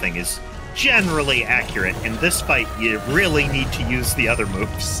combo thing is generally accurate, in this fight you really need to use the other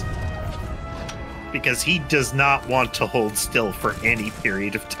moves. Because he does not want to hold still for any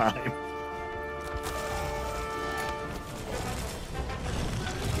period of time.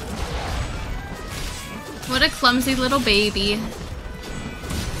 What a clumsy little baby.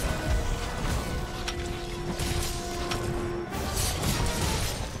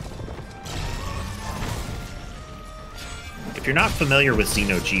 If you're not familiar with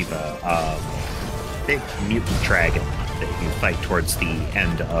Xeno'jiiva, big mutant dragon that you fight towards the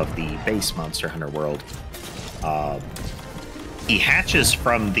end of the base Monster Hunter world, he hatches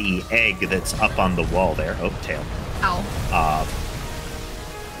from the egg that's up on the wall there. Oh, tail. Ow.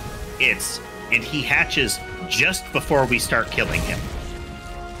 And he hatches just before we start killing him.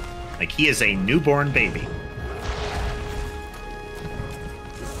 Like, he is a newborn baby.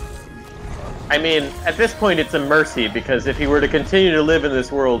 I mean, at this point it's a mercy, because if he were to continue to live in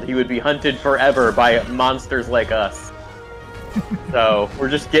this world, he would be hunted forever by monsters like us. So, we're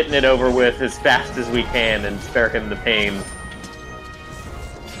just getting it over with as fast as we can and spare him the pain.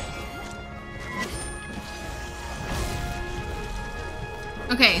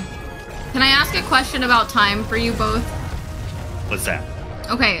 Okay. Can I ask a question about time for you both? What's that?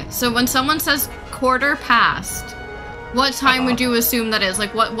 Okay, so when someone says quarter past, what time would you assume that is?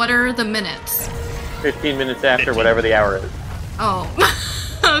 Like, what are the minutes? 15 minutes after 15. whatever the hour is. Oh.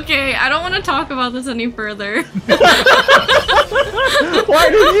 Okay, I don't want to talk about this any further. Why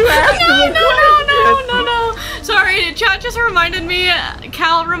did you ask No. Sorry, chat just reminded me,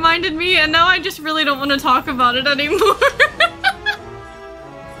 Cal reminded me, and now I just really don't want to talk about it anymore.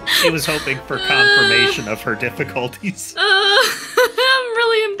 She was hoping for confirmation of her difficulties. I'm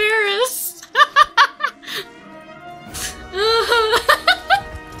really embarrassed.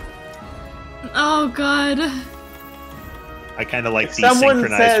 Oh god. I kind of like If these someone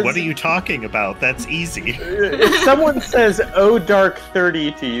synchronized. says- What are you talking about? That's easy. If someone says, "Oh, dark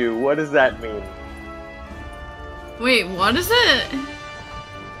 30" to you, what does that mean? Wait, what is it?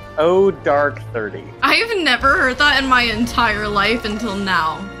 Oh, dark 30. I've never heard that in my entire life until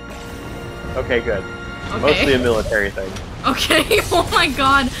now. Okay, good. Okay. Mostly a military thing. Okay, oh my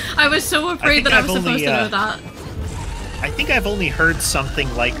god. I was so afraid think that I I've was supposed only, to know that. I think I've only heard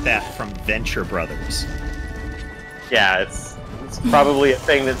something like that from Venture Brothers. Yeah, it's probably a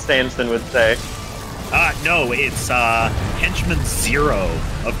thing that Stanson would say. No, it's Henchman Zero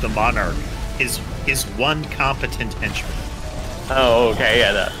of the Monarch. His one competent henchman. Oh, okay,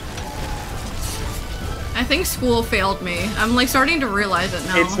 yeah, that. I think school failed me. I'm like starting to realize it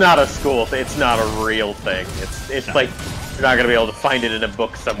now. It's not a school thing. It's not a real thing. It's No. like you're not gonna be able to find it in a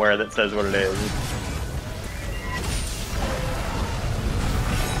book somewhere that says what it is.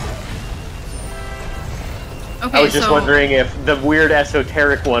 Okay, I was just so wondering if the weird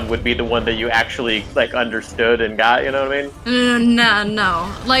esoteric one would be the one that you actually like understood and got. You know what I mean?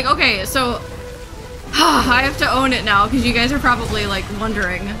 no. Like, okay, so I have to own it now because you guys are probably like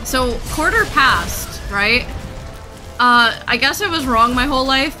wondering. So quarter past, right? I guess I was wrong my whole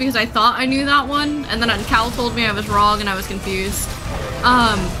life because I thought I knew that one, and then Cal told me I was wrong and I was confused.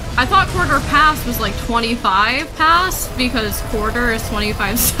 I thought quarter past was like 25 past because quarter is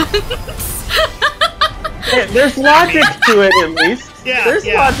 25 cents. Yeah, there's logic to it, at least. Yeah, there's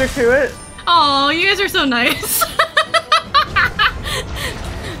yeah. logic to it. Oh, you guys are so nice.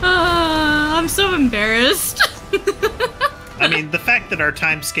 I'm so embarrassed. I mean, the fact that our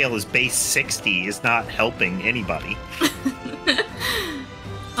time scale is base 60 is not helping anybody.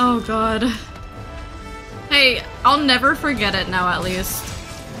 Oh god. Hey, I'll never forget it now at least.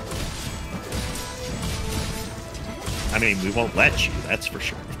 I mean, we won't let you, that's for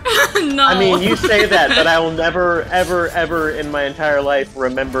sure. No. I mean, you say that, but I will never, ever, ever in my entire life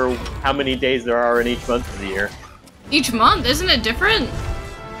remember how many days there are in each month of the year. Each month, isn't it different?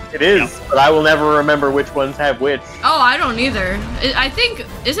 It is, Yeah. but I will never remember which ones have which. Oh, I don't either. I think,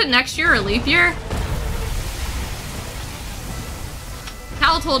 is it next year or leap year?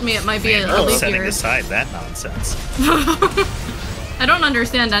 Cal told me it might be a leap Setting year. aside that nonsense. I don't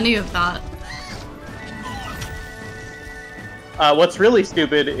understand any of that. What's really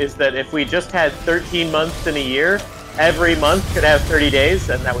stupid is that if we just had 13 months in a year, every month could have 30 days,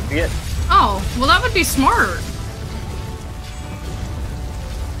 and that would be it. Oh, well that would be smart.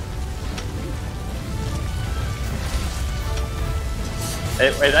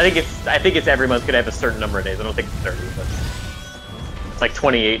 I think it's every month could have a certain number of days. I don't think it's 30, but it's like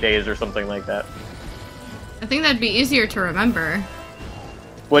 28 days or something like that. I think that'd be easier to remember.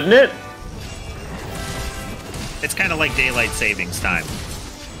 Wouldn't it? It's kind of like daylight savings time.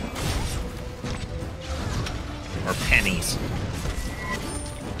 Or pennies.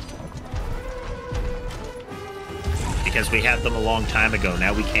 Because we had them a long time ago,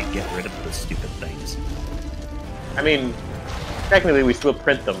 now we can't get rid of the stupid things. I mean, technically we still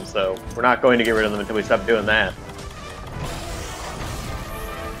print them, so we're not going to get rid of them until we stop doing that.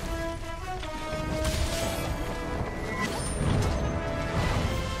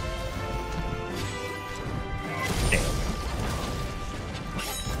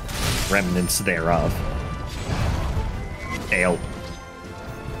 Remnants thereof. Ale.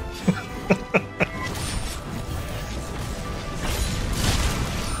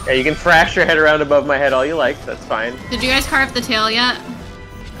 Yeah, you can thrash your head around above my head all you like, that's fine. Did you guys carve the tail yet?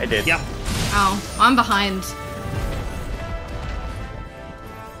 I did. Yep. Oh, well, I'm behind.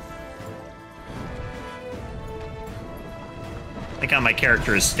 I think how my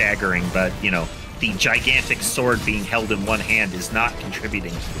character is staggering, but, you know, the gigantic sword being held in one hand is not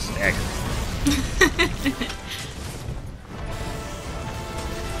contributing to the staggering.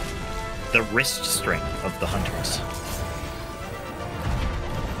 The wrist strength of the hunters.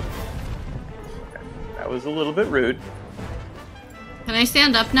 That was a little bit rude. Can I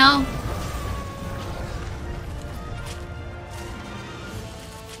stand up now?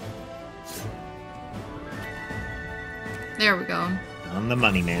 There we go. On the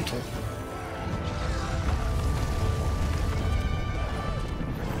money mantle.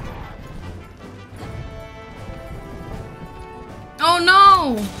 Oh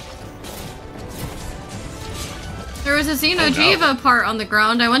no! There was a Xeno'jiva part on the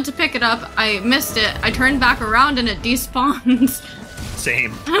ground. I went to pick it up. I missed it. I turned back around and it despawned.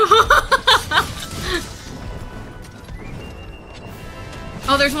 Same.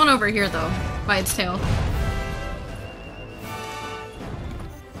 Oh, there's one over here though, by its tail.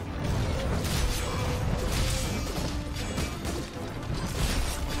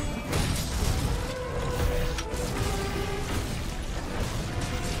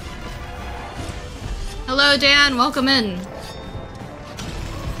 Hello, Dan. Welcome in.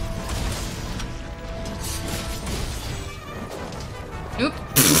 Oop.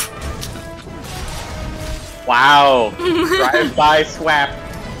 Wow. Drive-by swap.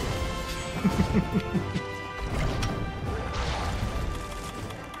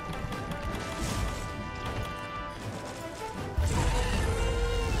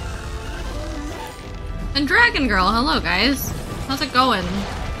 And Dragon Girl, hello guys. How's it going?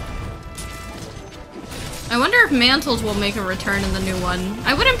 I wonder if mantles will make a return in the new one.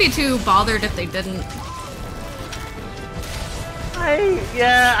 I wouldn't be too bothered if they didn't.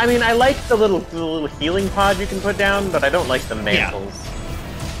 Yeah, I mean, I like the little healing pod you can put down, but I don't like the mantles. Yeah.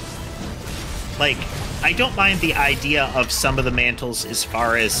 Like, I don't mind the idea of some of the mantles as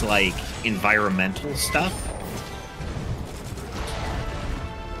far as, like, environmental stuff.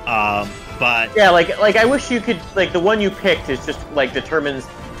 But... Yeah, like I wish you could, like, the one you picked is just, like, determines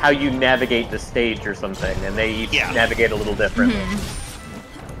how you navigate the stage or something, and they each navigate a little differently. Mm-hmm.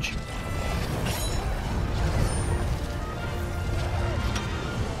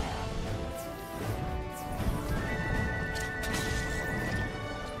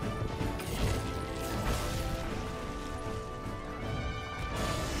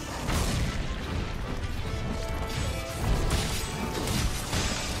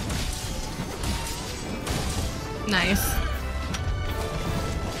 Nice.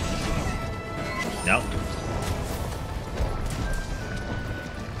 No.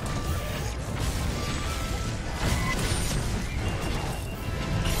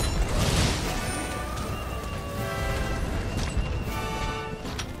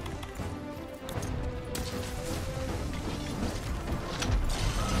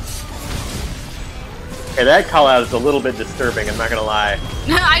 Okay, that call out is a little bit disturbing, I'm not gonna lie.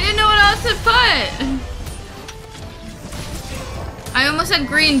 I didn't know what else to put! I almost said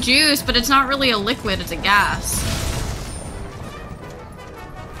green juice, but it's not really a liquid, it's a gas.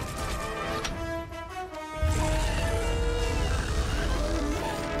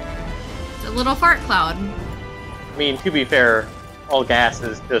 It's a little fart cloud. I mean, to be fair, all gas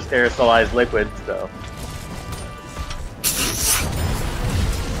is just aerosolized liquids, so...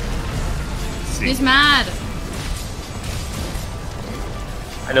 He's mad.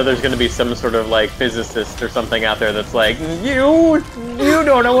 I know there's gonna be some sort of, like, physicist or something out there that's like, You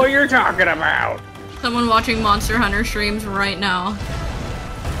don't know what you're talking about! Someone watching Monster Hunter streams right now.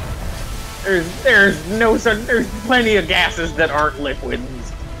 There's plenty of gases that aren't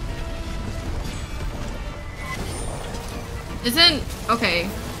liquids. Okay.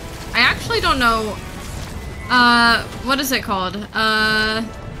 I actually don't know, what is it called? I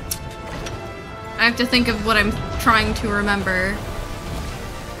have to think of what I'm trying to remember.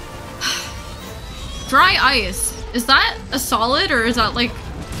 Dry ice. Is that a solid or is that like...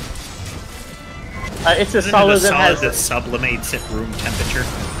 It's a solid that sublimates at room temperature.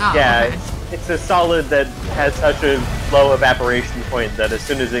 Oh, yeah, okay. it's a solid that has such a low evaporation point that as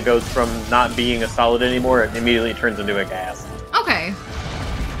soon as it goes from not being a solid anymore, it immediately turns into a gas. Okay.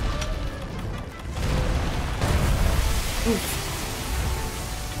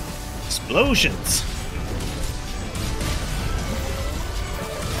 Explosions.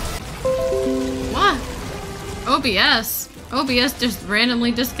 What? OBS. OBS just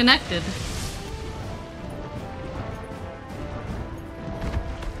randomly disconnected.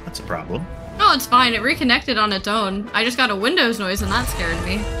 That's a problem. No, it's fine. It reconnected on its own. I just got a Windows noise and that scared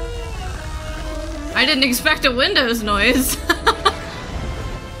me. I didn't expect a Windows noise.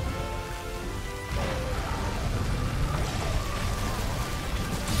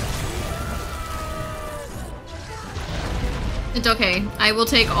 It's okay. I will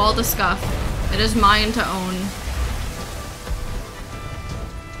take all the scuff. It is mine to own.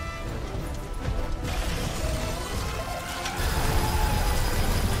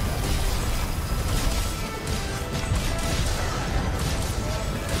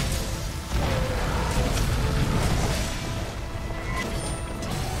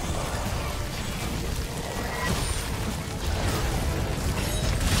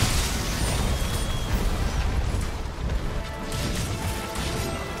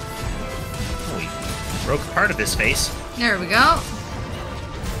 Broke part of his face. There we go.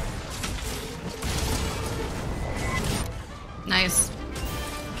 Nice.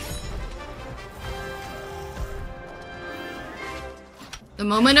 The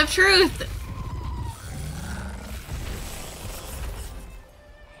moment of truth.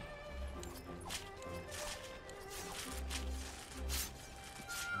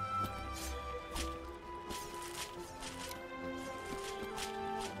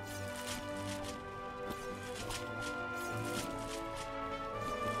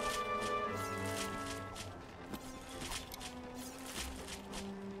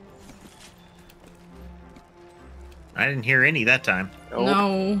 I didn't hear any that time. Nope.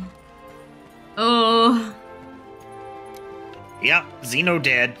 No. Oh. Yep, Xeno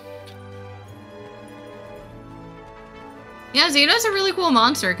dead. Yeah, Xeno's a really cool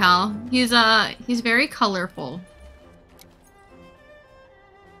monster, Cal. He's very colorful.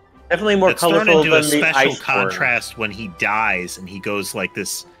 Definitely more It's thrown colorful into a than the special ice form. contrast when he dies and he goes like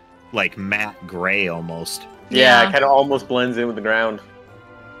this, like matte gray almost. Yeah, Yeah. it kind of almost blends in with the ground.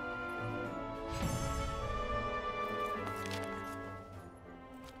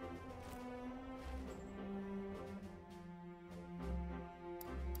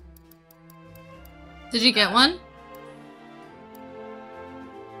 Did you get one?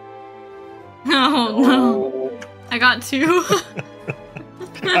 Oh no. I got 2.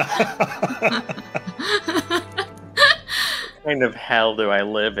 What kind of hell do I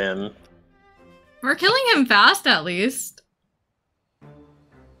live in? We're killing him fast, at least.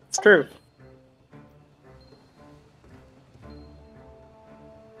 It's true.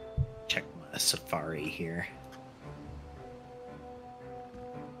 Check my Safari here.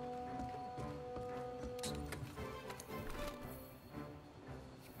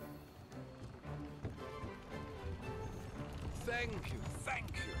 Thank you, thank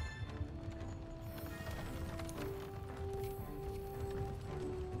you.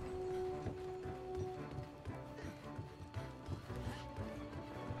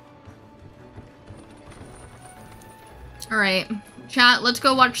 Alright. Chat, let's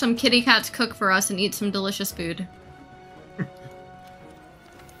go watch some kitty cats cook for us and eat some delicious food.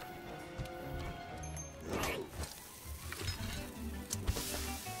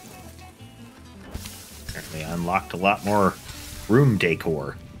 Apparently I unlocked a lot more room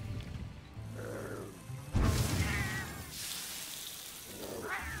decor.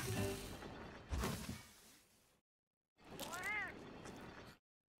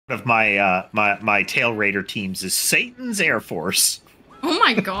 One of my my Tail Raider teams is Satan's Air Force. Oh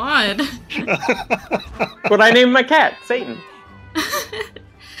my god. What I named my cat, Satan.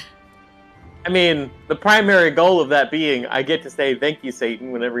 I mean, the primary goal of that being I get to say thank you,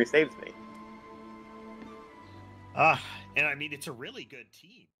 Satan, whenever he saves me. And I mean, it's a really good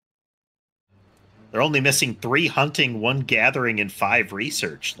team. They're only missing 3 hunting, 1 gathering, and 5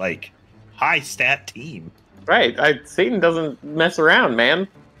 research. Like, high stat team. Right, Satan doesn't mess around, man.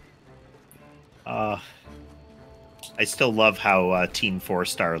 I still love how Team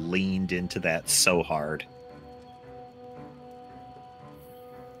 4-Star leaned into that so hard.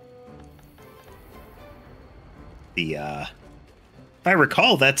 If I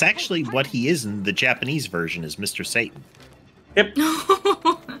recall, that's actually what he is in the Japanese version, is Mr. Satan. Yep.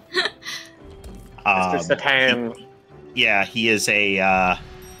 Mr. Satan. Yeah, he is a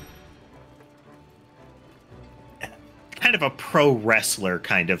kind of a pro wrestler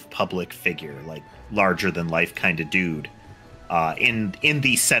kind of public figure, like larger than life kind of dude, in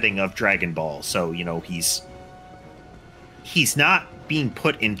the setting of Dragon Ball. So, you know, he's not being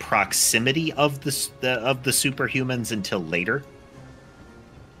put in proximity of the superhumans until later.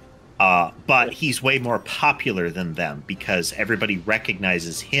 But he's way more popular than them because everybody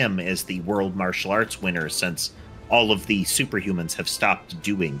recognizes him as the World Martial Arts winner since all of the superhumans have stopped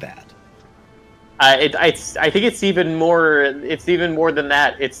doing that. I think it's even more. It's even more than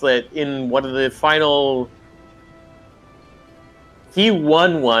that. It's that in one of the final, he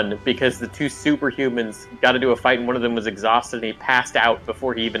won one because the 2 superhumans got to do a fight, and one of them was exhausted, and he passed out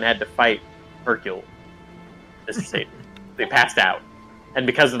before he even had to fight Hercule. Mr. Satan. They passed out, and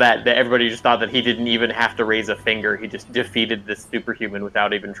because of that, everybody just thought that he didn't even have to raise a finger. He just defeated this superhuman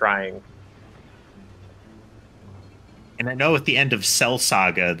without even trying. And I know at the end of Cell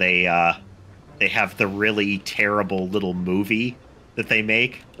Saga, they have the really terrible little movie that they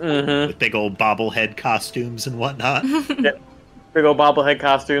make with big old bobblehead costumes and whatnot. Yep. Big old bobblehead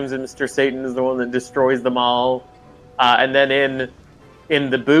costumes, and Mr. Satan is the one that destroys them all. And then in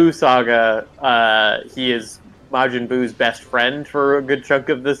the Buu saga, he is Majin Buu's best friend for a good chunk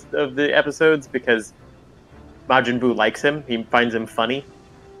of the episodes because Majin Buu likes him. He finds him funny.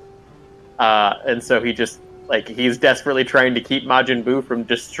 And so he just, like, he's desperately trying to keep Majin Buu from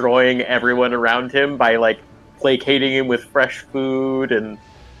destroying everyone around him by, like, placating him with fresh food and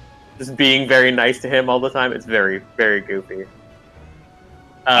just being very nice to him all the time. It's very, very goofy.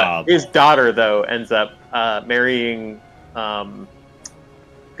 His daughter, though, ends up marrying Gohan,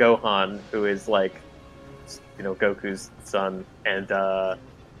 who is, like, you know, Goku's son, and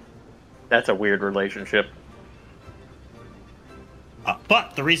that's a weird relationship.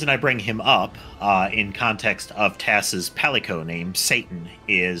 But the reason I bring him up in context of Tass's Palico name, Satan,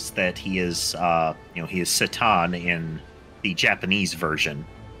 is that he is, he is Satan in the Japanese version.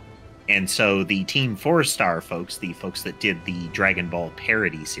 And so the Team 4-Star folks, the folks that did the Dragon Ball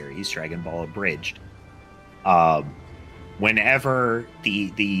parody series, Dragon Ball Abridged, whenever the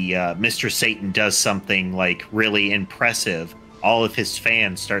Mr. Satan does something, like, really impressive, all of his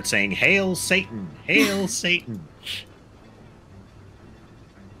fans start saying, "Hail Satan! Hail Satan!"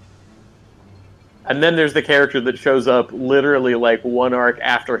 And then there's the character that shows up literally like one arc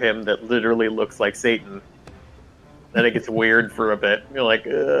after him that literally looks like Satan. Then it gets weird for a bit. You're like,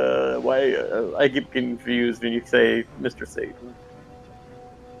 why? I get confused when you say Mr. Satan.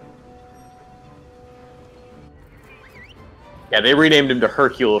 Yeah, they renamed him to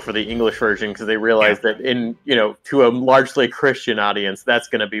Hercule for the English version because they realized that in, to a largely Christian audience, that's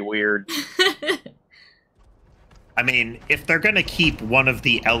going to be weird. I mean, if they're going to keep one of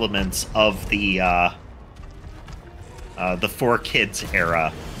the elements of the 4Kids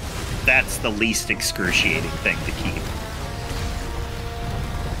era, that's the least excruciating thing to keep.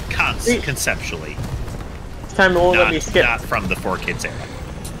 Conceptually. This time it won't let me skip. Not from the 4Kids era.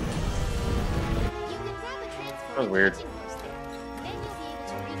 That was weird.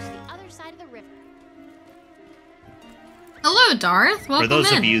 Hello, Darth. Welcome For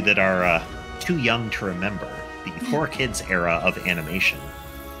those in. of you that are too young to remember, the 4Kids era of animation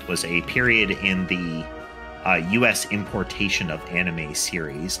was a period in the U.S. importation of anime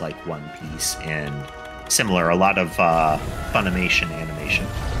series like One Piece and similar, a lot of Funimation animation,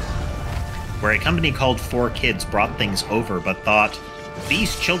 where a company called 4Kids brought things over but thought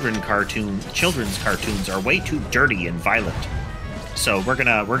these children's cartoons are way too dirty and violent, so we're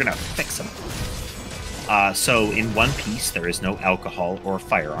gonna fix them. So in One Piece, there is no alcohol or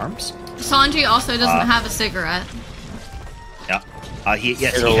firearms. Sanji also doesn't have a cigarette. Yeah. He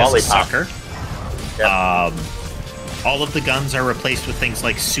has lollipop. a sucker. Yep. All of the guns are replaced with things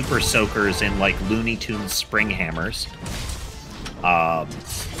like super soakers and like Looney Tunes spring hammers.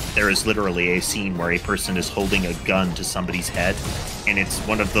 There is literally a scene where a person is holding a gun to somebody's head, and it's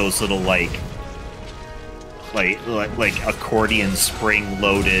one of those little like accordion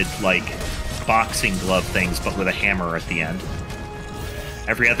spring-loaded like boxing glove things, but with a hammer at the end.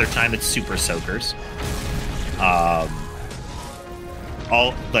 Every other time, it's super soakers. All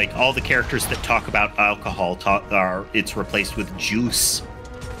the characters that talk about alcohol it's replaced with juice.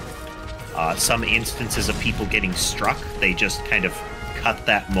 Some instances of people getting struck, they just kind of cut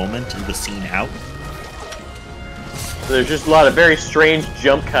that moment in the scene out. So there's just a lot of very strange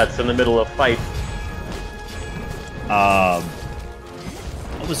jump cuts in the middle of fights.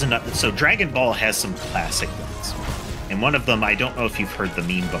 What was another? So Dragon Ball has some classic ones, and one of them, I don't know if you've heard the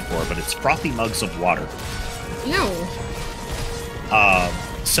meme before, but it's frothy mugs of water. Ew.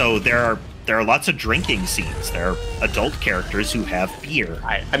 So there are lots of drinking scenes. There are adult characters who have beer.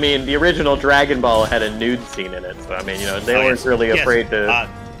 I mean, the original Dragon Ball had a nude scene in it, so I mean, they weren't really afraid to.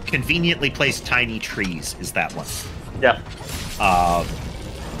 Conveniently placed tiny trees is that one. Yeah.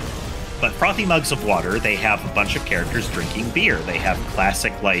 But Frothy Mugs of Water, they have a bunch of characters drinking beer. They have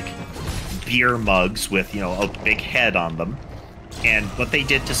classic, like, beer mugs with, a big head on them. And what they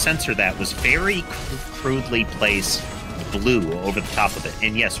did to censor that was very crudely place blue over the top of it.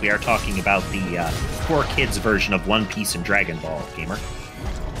 And yes, we are talking about the 4Kids version of One Piece and Dragon Ball, gamer.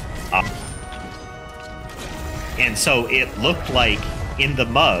 And so it looked like, in the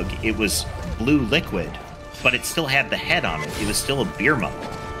mug, it was blue liquid, but it still had the head on it. It was still a beer mug.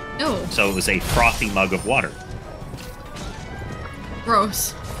 Ew. So it was a frothy mug of water.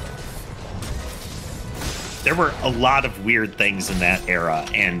 Gross. There were a lot of weird things in that era,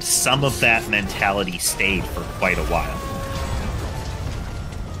 and some of that mentality stayed for quite a while.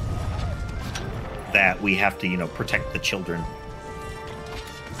 That we have to, protect the children.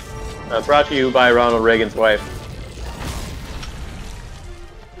 Brought to you by Ronald Reagan's wife.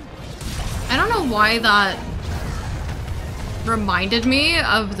 I don't know why that reminded me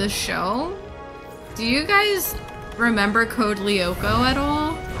of the show. Do you guys remember Code Lyoko at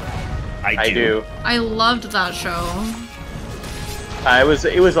all? I do. I loved that show.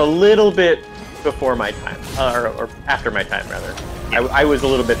 It was a little bit before my time, or after my time, rather. Yeah. I was a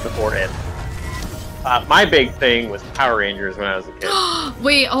little bit before it. My big thing was Power Rangers when I was a kid.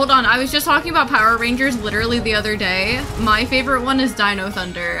 Wait, hold on. I was just talking about Power Rangers literally the other day. My favorite one is Dino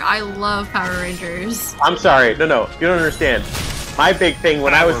Thunder. I love Power Rangers. I'm sorry. No. You don't understand. My big thing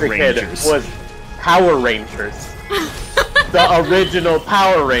when I was a kid was Power Rangers. The original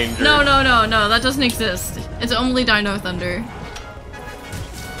Power Rangers. No. That doesn't exist. It's only Dino Thunder.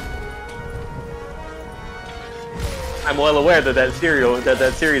 I'm well aware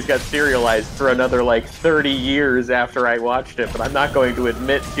that series got serialized for another like 30 years after I watched it, but I'm not going to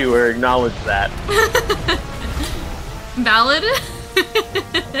admit to or acknowledge that. Valid?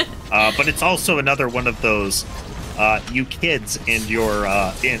 But it's also another one of those you kids and your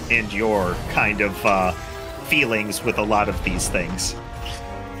kind of feelings with a lot of these things.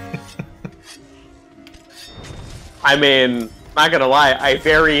 I mean, not gonna lie, I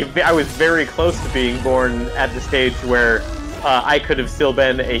was very close to being born at the stage where I could have still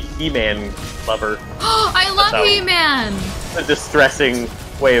been a He-Man lover. I love So- He-Man! A distressing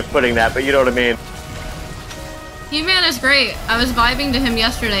way of putting that, but you know what I mean. He-Man is great. I was vibing to him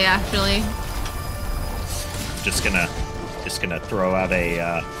yesterday, actually. Just gonna throw out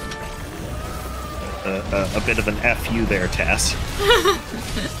a bit of an FU there, Tess.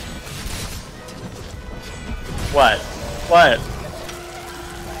 What? What?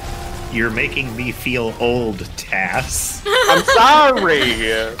 You're making me feel old, Tass. I'm sorry!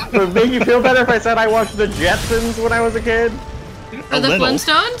 Would it make you feel better if I said I watched the Jetsons when I was a kid? Or the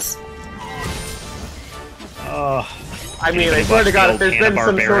Flintstones? Oh. I mean, I Anybody swear watch to the God, if old there's been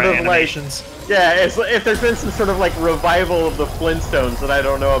some Hanna-Barbera sort of animations? like... Yeah, if there's been some sort of like revival of the Flintstones that I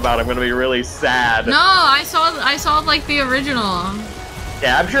don't know about, I'm gonna be really sad. No, I saw like the original.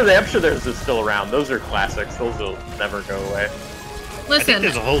 Yeah, I'm sure theirs is still around. Those are classics. Those will never go away. I think Listen,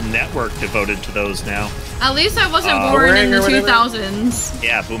 there's a whole network devoted to those now. at least I wasn't born in Boomerang the or whatever? 2000s.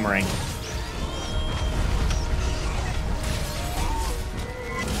 Yeah, Boomerang.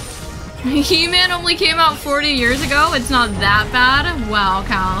 He-Man only came out 40 years ago? It's not that bad? Wow,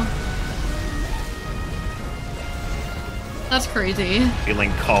 Cal. That's crazy.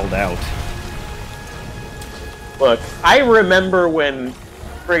 Feeling called out. Look, I remember when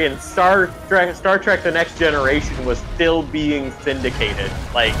friggin' Star Trek The Next Generation was still being syndicated.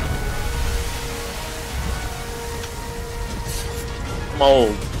 Like, I'm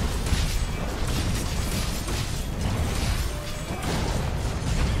old.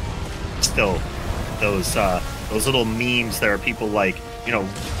 Still, those little memes. There are people like, you know,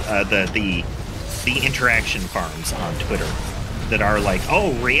 the interaction farms on Twitter that are like,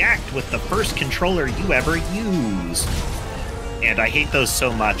 oh, react with the first controller you ever used. And I hate those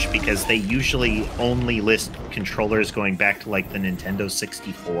so much because they usually only list controllers going back to like the Nintendo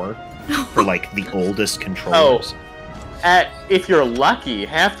 64 for like the oldest controllers. If you're lucky,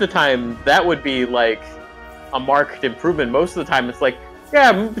 half the time that would be like a marked improvement. Most of the time it's like,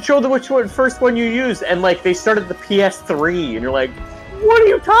 yeah, show them which one, first one you used, and like they started the PS3, and you're like, what are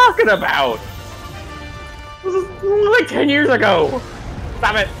you talking about? This is like 10 years ago.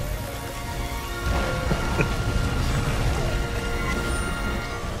 Stop it.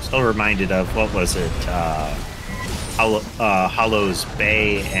 Still reminded of, what was it, Hollow's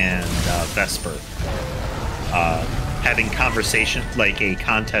Bay and Vesper having conversation, like a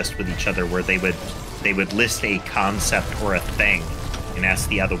contest with each other where they would list a concept or a thing and ask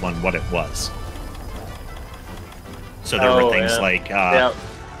the other one what it was. So there were things like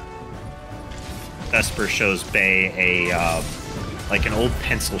Vesper shows Bay a like an old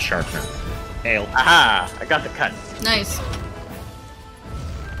pencil sharpener. Ale. Aha! I got the cut. Nice.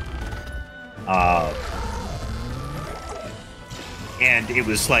 And it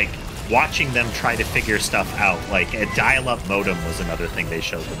was like watching them try to figure stuff out. Like a dial-up modem was another thing they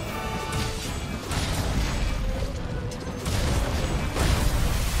showed them.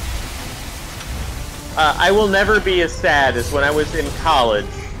 I will never be as sad as when I was in college.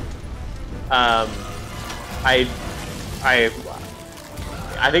 I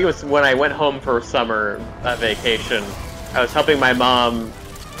think it was when I went home for summer vacation. I was helping my mom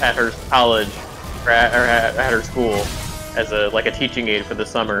at her college, or at her school, as a teaching aide for the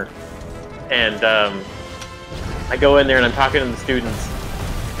summer. And I go in there and I'm talking to the students.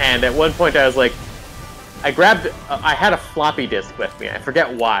 And at one point I was like, I had a floppy disk with me. I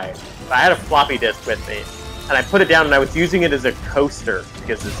forget why. But I had a floppy disk with me. And I put it down and I was using it as a coaster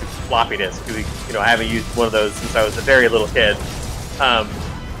because it's a floppy disk. You know, I haven't used one of those since I was a very little kid.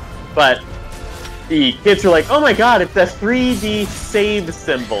 But the kids were like, oh my god, it's a 3D save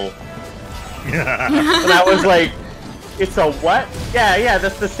symbol. And I was like, it's a what? Yeah,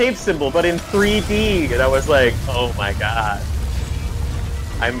 that's the save symbol, but in 3D. And I was like, oh my god.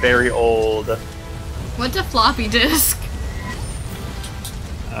 I'm very old. What's a floppy disk?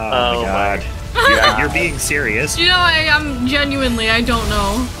 Oh my god. You're being serious. You know, I'm genuinely, I don't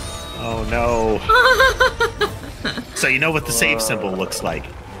know. Oh no. So you know what the save symbol looks like?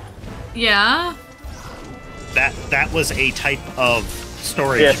 Yeah? That was a type of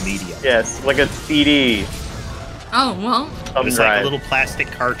storage medium. Yes, like a CD. Oh, well. It was like a little plastic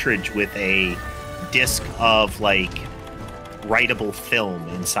cartridge with a disc of like writable film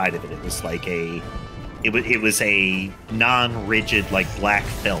inside of it. It was like it was a non-rigid like black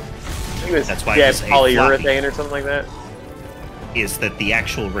film. That's why it's polyurethane or something like that. Is that the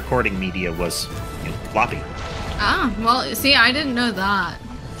actual recording media was floppy? Ah, well, see, I didn't know that.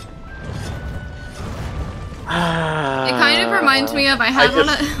 It kind of reminds me of, I had one.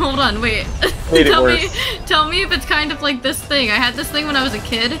 Hold on, wait. Tell me if it's kind of like this thing. I had this thing when I was a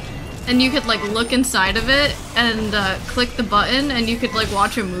kid, and you could like look inside of it and click the button, and you could like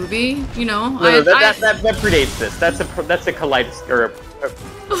watch a movie. You know, No, that predates this. That's a kaleidoscope. Or a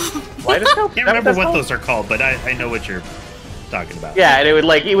kaleidoscope? I can't remember what those are called, but I know what you're talking about. Yeah, and it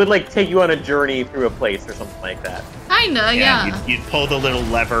would take you on a journey through a place or something like that. Kinda, yeah. You'd pull the little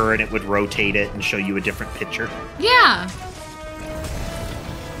lever and it would rotate it and show you a different picture. Yeah.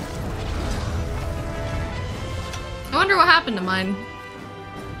 I wonder what happened to mine.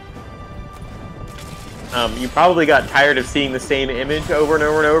 You probably got tired of seeing the same image over and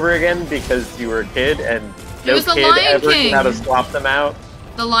over and over again because you were a kid and no was the kid Lion ever King. knew how to swap them out.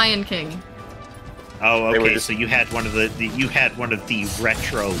 The Lion King. Oh, They were okay. just- So you had one of the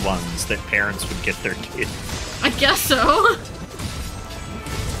retro ones that parents would get their kids. I guess so.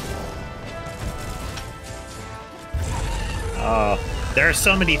 There are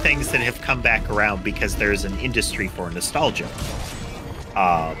so many things that have come back around because there's an industry for nostalgia.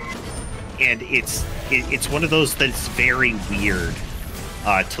 And it's one of those that's very weird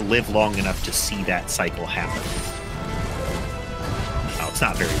to live long enough to see that cycle happen. No, it's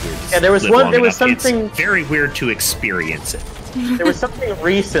not very weird. Yeah, there was something. It's very weird to experience it. There was something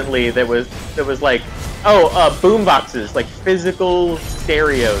recently that was like, boomboxes, like physical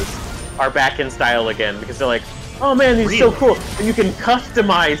stereos, are back in style again because they're like, oh man, these are so cool, and you can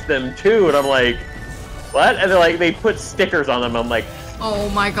customize them too. And I'm like, what? And they're like, they put stickers on them. I'm like, Oh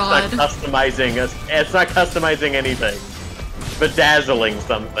my god. it's not customizing anything, bedazzling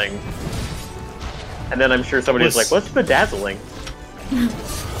something. And then I'm sure somebody was like, what's bedazzling?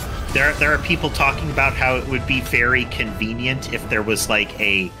 There are people talking about how it would be very convenient if there was like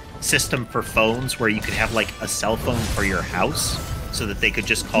a system for phones where you could have like a cell phone for your house so that they could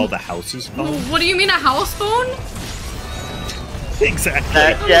just call the house's phone. What do you mean, a house phone?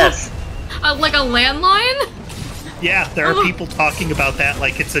 Exactly. Yes. Like a landline? Yeah, there are people talking about that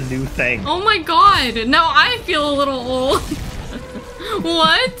like it's a new thing. Oh my god. Now I feel a little old.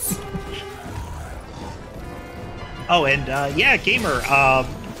 What? Oh, and gamer.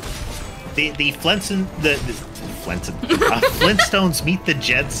 The Flintstones meet the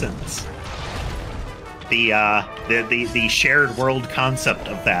Jetsons. The shared world concept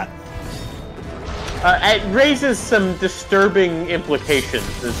of that. It raises some disturbing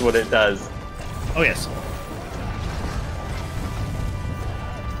implications, is what it does. Oh yes.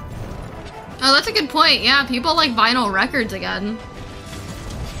 Oh, that's a good point. Yeah, people like vinyl records again.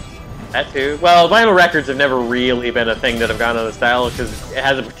 That too. Well, vinyl records have never really been a thing that have gone out of style because it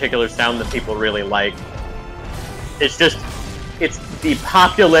has a particular sound that people really like. It's the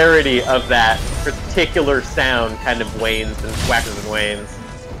popularity of that particular sound kind of wanes and waxes and wanes.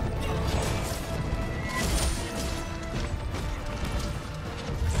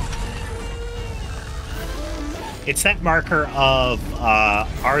 It's that marker of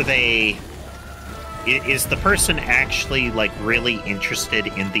is the person actually like really interested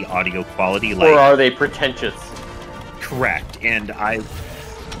in the audio quality, like, or are they pretentious? Correct. And I'm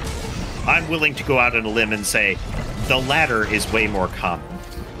willing to go out on a limb and say the latter is way more common.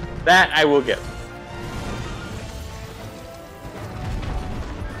 That I will give.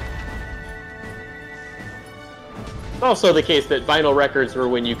 It's also the case that vinyl records were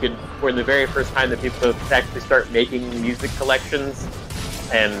when the very first time that people could actually start making music collections,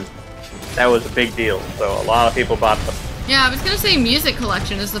 and that was a big deal, so a lot of people bought them. Yeah, I was gonna say music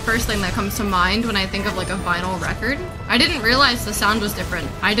collection is the first thing that comes to mind when I think of like a vinyl record. I didn't realize the sound was different.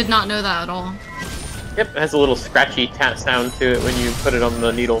 I did not know that at all. Yep, it has a little scratchy sound to it when you put it on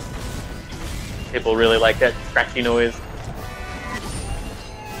the needle. People really like that scratchy noise.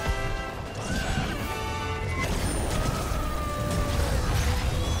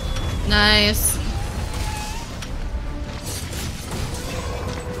 Nice.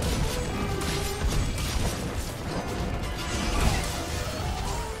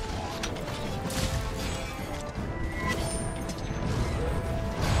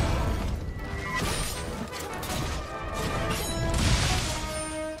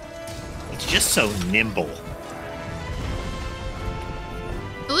 Just so nimble.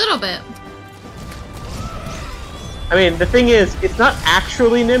 A little bit. I mean, the thing is, it's not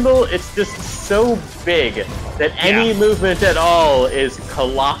actually nimble, it's just so big that any movement at all is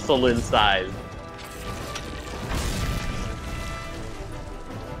colossal in size.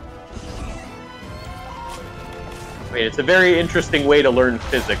 I mean, it's a very interesting way to learn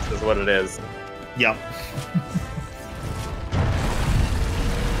physics, is what it is. Yep.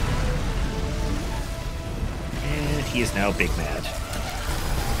 And he is now big mad.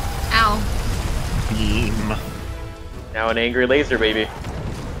 Ow. Beam. Now an angry laser baby.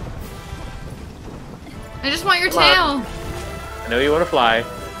 I just want your Come on. tail. I know you want to fly.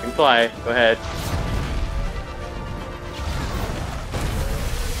 You can fly. Go ahead.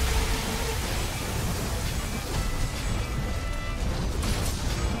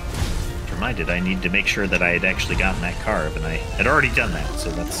 Reminded I need to make sure that I had actually gotten that carb, and I had already done that,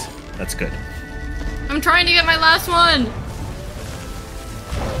 so that's good. I'm trying to get my last one!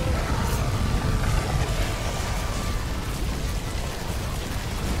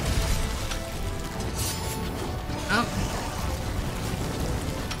 Oh.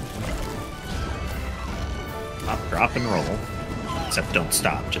 Stop, drop, and roll. Except don't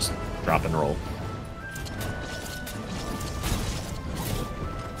stop, just drop and roll.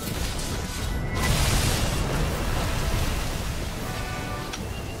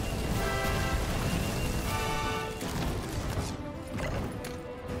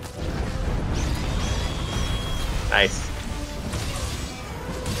 Nice.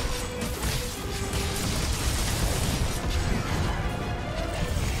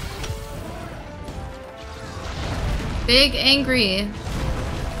 Big angry.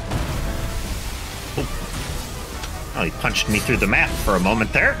 Oh, he punched me through the map for a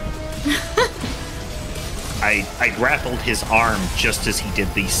moment there. I grappled his arm just as he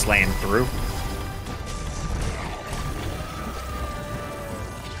did the slam through.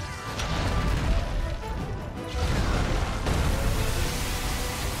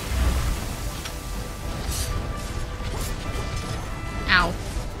 Ow.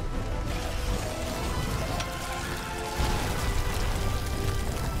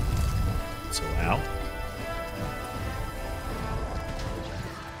 So, ow.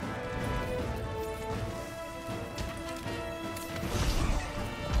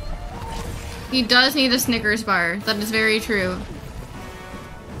 He does need a Snickers bar. That is very true.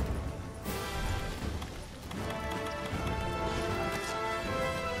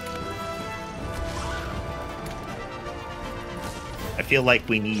 I feel like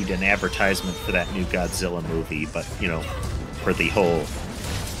we need an advertisement for that new Godzilla movie, but, you know, for the whole,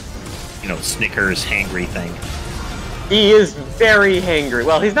 you know, Snickers hangry thing. He is very hangry.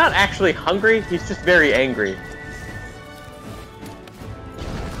 Well, he's not actually hungry, he's just very angry.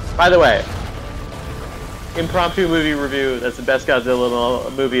 By the way, impromptu movie review, that's the best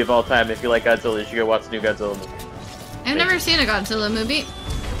Godzilla movie of all time. If you like Godzilla, you should go watch the new Godzilla movie. I've never seen a Godzilla movie.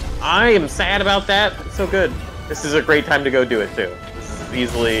 I am sad about that. It's so good. This is a great time to go do it, too. This is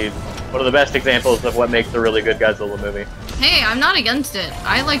easily one of the best examples of what makes a really good Godzilla movie. Hey, I'm not against it.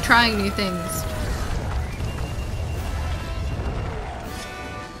 I like trying new things.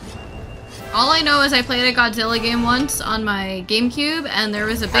 All I know is I played a Godzilla game once on my GameCube, and there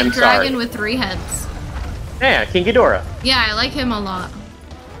was a big dragon with 3 heads. Yeah, King Ghidorah. Yeah, I like him a lot.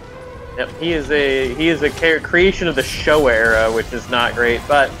 Yep, he is a creation of the Showa era, which is not great,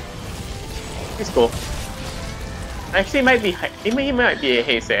 but he's cool. Actually, he might be a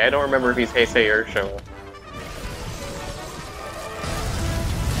Heisei. I don't remember if he's Heisei or Showa.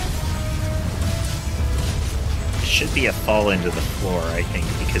 Should be a fall into the floor, I think,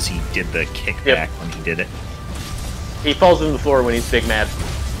 because he did the kickback when he did it. He falls into the floor when he's big mad.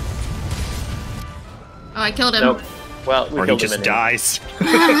 Oh, I killed him. Nope. Well, we Or he killed him just anyway. dies.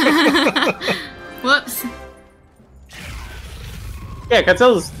 Whoops. Yeah,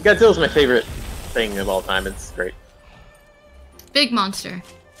 Godzilla's my favorite thing of all time. It's great. Big monster.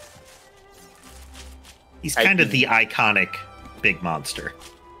 He's kind of the iconic big monster.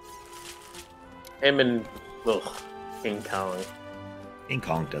 Him and King Kong. King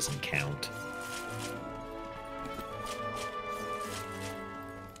Kong doesn't count.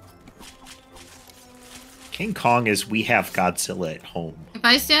 King Kong is we have Godzilla at home. If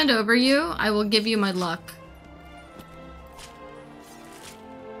I stand over you, I will give you my luck.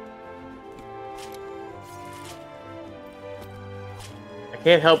 I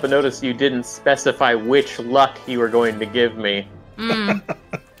can't help but notice you didn't specify which luck you were going to give me.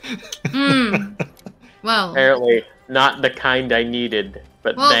 Well. Apparently, not the kind I needed,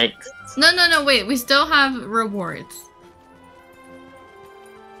 but Well, thanks. No, wait. We still have rewards.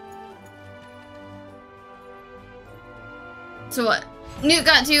 So what? Newt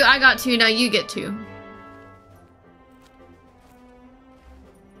got 2, I got 2, now you get 2.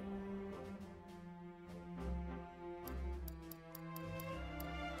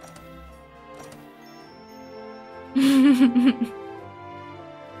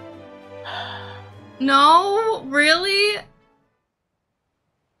 No? Really?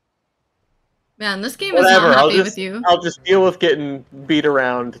 Man, this game is Whatever, not happy with you. I'll just deal with getting beat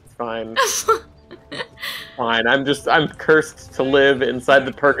around. It's fine. Fine. I'm cursed to live inside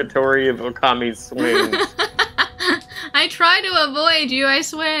the purgatory of Okami's swing. I try to avoid you, I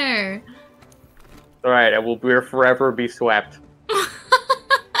swear. Alright, I will forever be swept.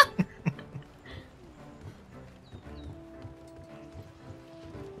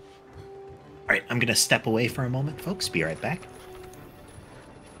 right, I'm gonna step away for a moment, folks. Be right back.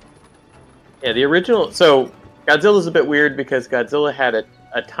 Yeah, the original. So Godzilla's a bit weird because Godzilla had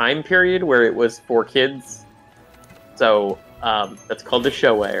a time period where it was for kids. So that's called the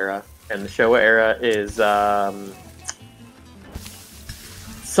Showa era, and the Showa era is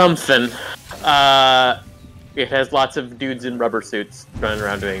something. It has lots of dudes in rubber suits running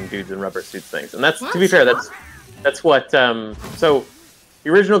around doing dudes in rubber suits things, and that's, to be fair, that's what. So the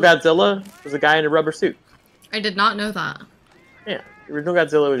original Godzilla was a guy in a rubber suit. I did not know that. Yeah, the original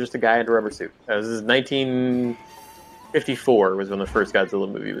Godzilla was just a guy in a rubber suit. This is 1954 was when the first Godzilla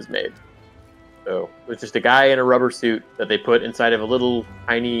movie was made. So it was just a guy in a rubber suit that they put inside of a little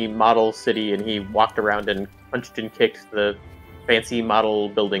tiny model city, and he walked around and punched and kicked the fancy model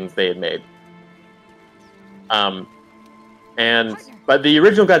buildings they had made. But the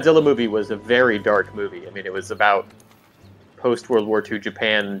original Godzilla movie was a very dark movie. I mean, it was about post-World War II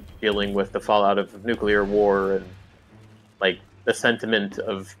Japan dealing with the fallout of nuclear war and, like, the sentiment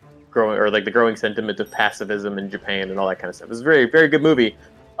of the growing sentiment of pacifism in Japan and all that kind of stuff. It was a very, very good movie.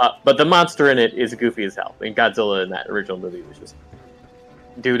 But the monster in it is goofy as hell. I mean, Godzilla in that original movie was just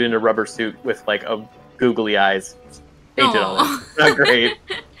dude in a rubber suit with, like, a googly eyes painted on it. Not great.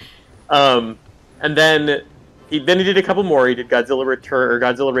 And then he did a couple more. He did Godzilla Return, or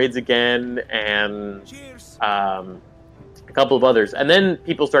Godzilla Raids Again, and a couple of others. And then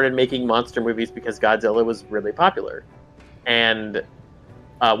people started making monster movies because Godzilla was really popular. And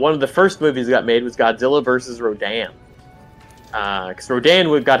one of the first movies that got made was Godzilla versus Rodan. Because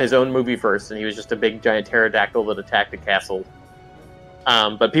Rodan got his own movie first, and he was just a big giant pterodactyl that attacked a castle.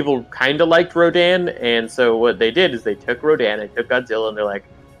 But people kind of liked Rodan, and so what they did is they took Rodan and took Godzilla, and they're like,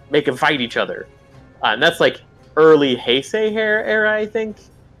 make them fight each other. And that's like early Heisei era, I think.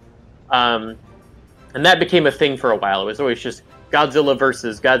 And that became a thing for a while. It was always just Godzilla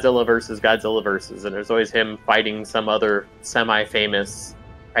versus Godzilla versus Godzilla versus, and there's always him fighting some other semi-famous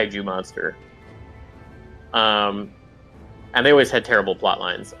kaiju monster. And they always had terrible plot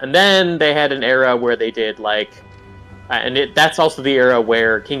lines. And then they had an era where they did like, that's also the era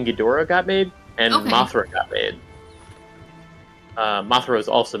where King Ghidorah got made and Mothra got made. Mothra was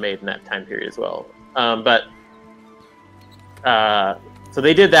also made in that time period as well. So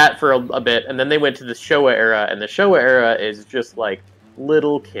they did that for a bit, and then they went to the Showa era, and the Showa era is just like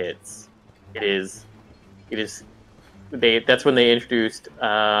little kids. That's when they introduced,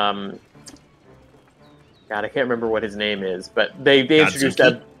 God, I can't remember what his name is, but they introduced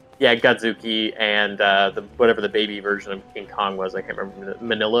Godzuki and whatever the baby version of King Kong was. I can't remember,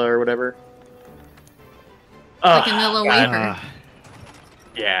 Manila or whatever. Like Manila Waver.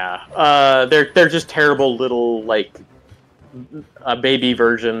 Yeah, they're just terrible little like baby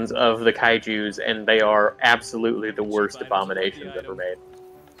versions of the kaijus, and they are absolutely the worst abominations ever made.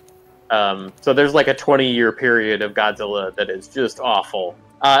 So there's like a 20-year period of Godzilla that is just awful,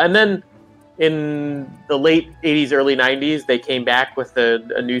 and then in the late 80s, early 90s, they came back with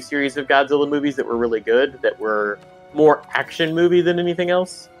a new series of Godzilla movies that were really good, that were more action movie than anything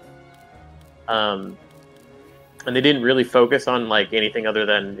else. And they didn't really focus on like anything other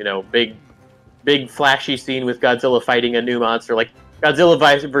than, you know, big flashy scene with Godzilla fighting a new monster. Like Godzilla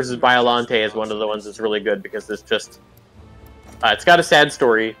versus Biollante is one of the ones that's really good because it's just it's got a sad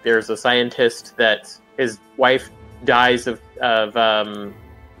story. There's a scientist that his wife dies of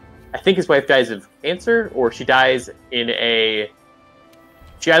I think his wife dies of cancer, or she dies she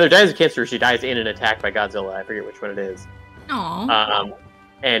either dies of cancer or she dies in an attack by Godzilla. I forget which one it is. Aww.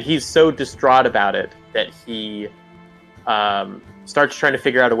 And he's so distraught about it that he starts trying to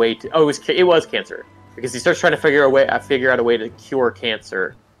figure out a way to... Oh, it was cancer. Because he starts trying to figure out a way to cure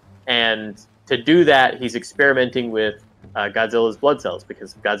cancer. And to do that, he's experimenting with Godzilla's blood cells,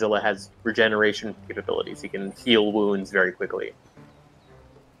 because Godzilla has regeneration capabilities. He can heal wounds very quickly.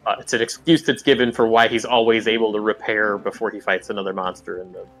 It's an excuse that's given for why he's always able to repair before he fights another monster.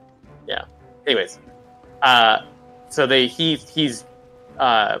 Anyways. So he's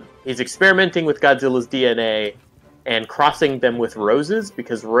experimenting with Godzilla's DNA and crossing them with roses,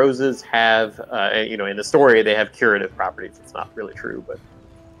 because roses have, in the story, they have curative properties. It's not really true, but,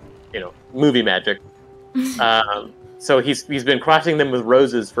 movie magic. So he's been crossing them with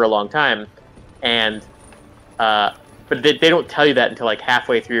roses for a long time, and but they don't tell you that until like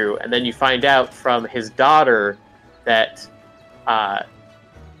halfway through, and then you find out from his daughter that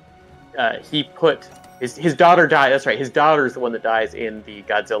he put his daughter died. That's right, his daughter is the one that dies in the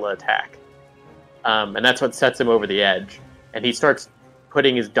Godzilla attack, and that's what sets him over the edge. And he starts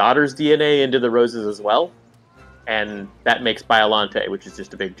putting his daughter's DNA into the roses as well, and that makes Biollante, which is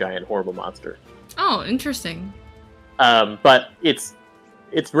just a big, giant, horrible monster. Oh, interesting. But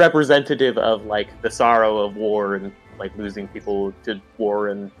it's representative of like the sorrow of war and like losing people to war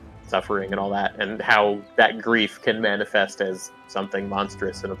and suffering and all that, and how that grief can manifest as something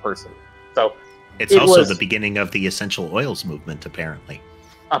monstrous in a person. So it's also the beginning of the essential oils movement, apparently.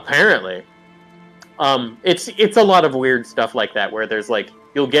 Apparently. It's a lot of weird stuff like that, where there's like,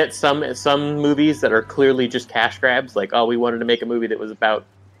 you'll get some movies that are clearly just cash grabs, like, oh, we wanted to make a movie that was about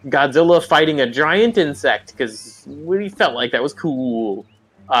Godzilla fighting a giant insect because we felt like that was cool.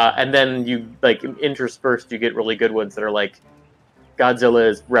 And then you, like, interspersed, you get really good ones that are like, Godzilla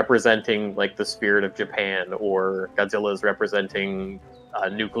is representing like the spirit of Japan, or Godzilla is representing a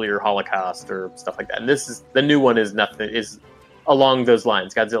nuclear holocaust, or stuff like that. And the new one is along those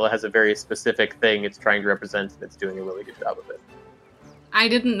lines. Godzilla has a very specific thing it's trying to represent, and it's doing a really good job of it. I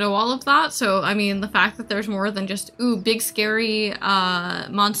didn't know all of that, so I mean, the fact that there's more than just, ooh, big scary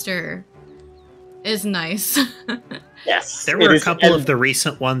monster is nice. Yes. There were a couple of the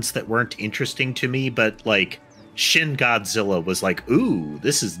recent ones that weren't interesting to me, but like Shin Godzilla was like, ooh,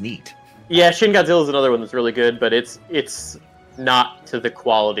 this is neat. Yeah, Shin Godzilla is another one that's really good, but it's not to the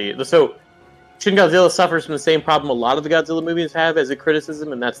quality. So Shin Godzilla suffers from the same problem a lot of the Godzilla movies have as a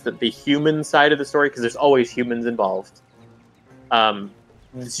criticism, and that's the human side of the story, because there's always humans involved.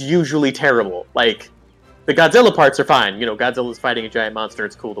 It's usually terrible. Like, the Godzilla parts are fine. You know, Godzilla's fighting a giant monster,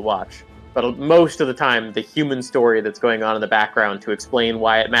 it's cool to watch. But most of the time, the human story that's going on in the background to explain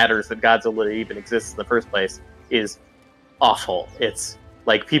why it matters that Godzilla even exists in the first place is awful. It's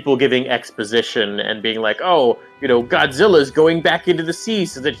like people giving exposition and being like, oh, you know, Godzilla's going back into the sea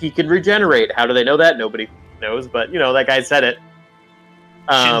so that he can regenerate. How do they know that? Nobody knows, but, you know, that guy said it.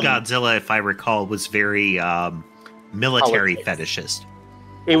 Shin Godzilla, if I recall, was very military fetishist.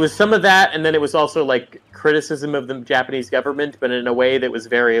 It was some of that, and then it was also, like, criticism of the Japanese government, but in a way that was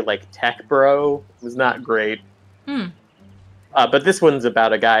very, like, tech bro. It was not great. But this one's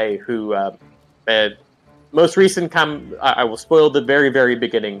about a guy who... most recent I will spoil the very, very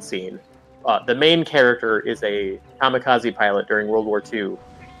beginning scene. The main character is a kamikaze pilot during World War II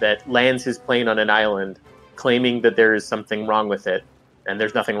that lands his plane on an island claiming that there is something wrong with it, and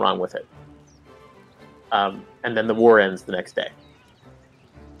there's nothing wrong with it. And then the war ends the next day.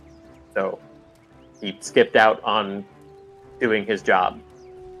 So he skipped out on doing his job.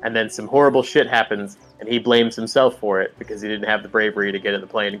 And then some horrible shit happens, and he blames himself for it because he didn't have the bravery to get in the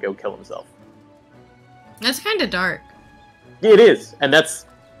plane and go kill himself. That's kind of dark. It is, and that's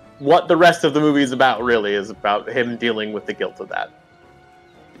what the rest of the movie is about, really, is about him dealing with the guilt of that.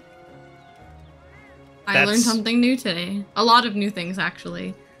 I learned something new today. A lot of new things,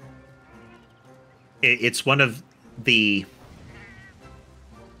 actually. It's one of the...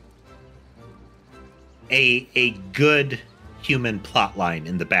 A good human plotline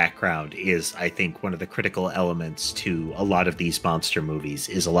in the background is, I think, one of the critical elements to a lot of these monster movies.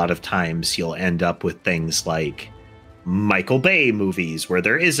 Is a lot of times you'll end up with things like Michael Bay movies where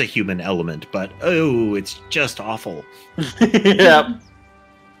there is a human element, but oh, it's just awful. Yeah.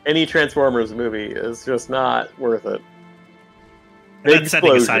 Any Transformers movie is just not worth it. And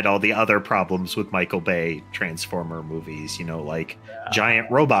setting aside all the other problems with Michael Bay Transformer movies, you know, like giant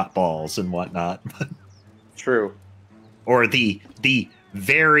robot balls and whatnot. True. Or the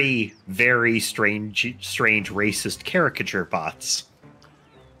very, very strange racist caricature bots.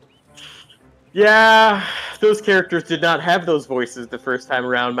 Yeah, those characters did not have those voices the first time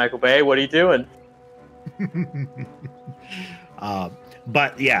around, Michael Bay. What are you doing?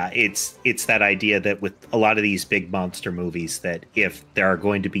 But yeah, it's that idea that with a lot of these big monster movies, that if there are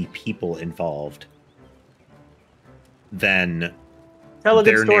going to be people involved, then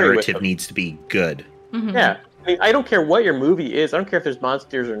their narrative needs to be good. Mm-hmm. Yeah. I mean, I don't care what your movie is. I don't care if there's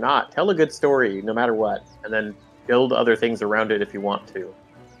monsters or not. Tell a good story, no matter what, and then build other things around it if you want to.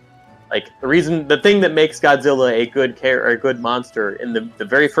 Like, the thing that makes Godzilla a good monster in the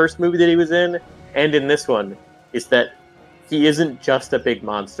very first movie that he was in, and in this one, is that he isn't just a big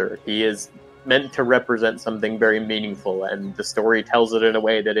monster. He is meant to represent something very meaningful, and the story tells it in a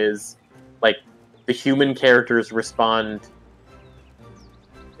way that is, like, the human characters respond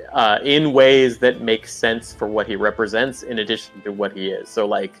in ways that make sense for what he represents in addition to what he is. So,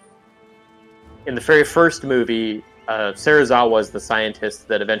 like, in the very first movie, Serizawa is the scientist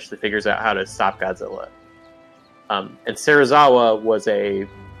that eventually figures out how to stop Godzilla. And Serizawa was a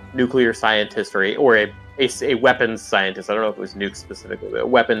nuclear scientist or a weapons scientist. I don't know if it was nukes specifically, but a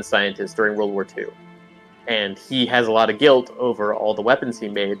weapons scientist during World War II. And he has a lot of guilt over all the weapons he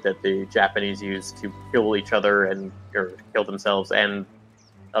made that the Japanese used to kill each other or kill themselves and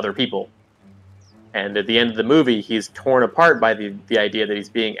other people. And at the end of the movie, he's torn apart by the idea that he's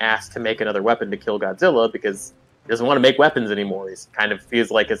being asked to make another weapon to kill Godzilla because He doesn't want to make weapons anymore. He's kind of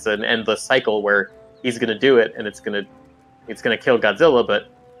feels like it's an endless cycle where he's going to do it, and it's going to kill Godzilla, but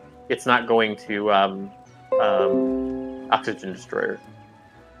it's not going to oxygen destroyer.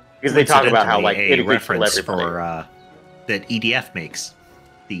 Because they talk about how like a it reference for that EDF makes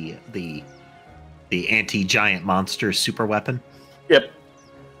the anti-giant monster super weapon. Yep.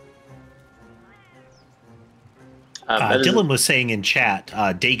 Dylan was saying in chat,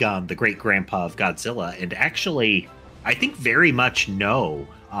 Dagon, the great grandpa of Godzilla, and actually, I think very much no,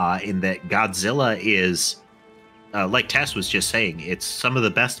 in that Godzilla is, like Tess was just saying, it's some of the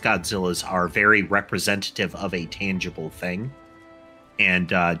best Godzillas are very representative of a tangible thing. And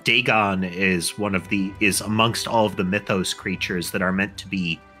Dagon is amongst all of the mythos creatures that are meant to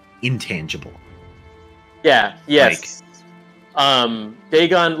be intangible. Yeah. Yes.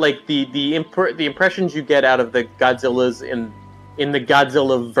 Dagon, like the impressions you get out of the Godzillas in the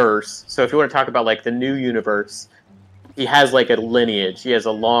Godzilla verse. So if you want to talk about like the new universe, he has like a lineage. He has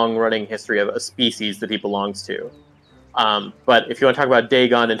a long running history of a species that he belongs to. But if you want to talk about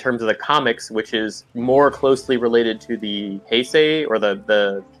Dagon in terms of the comics, which is more closely related to the Heisei or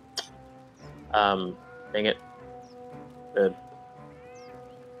the dang it, I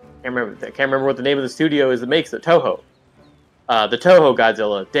can't remember what the name of the studio is that makes it. Toho. The Toho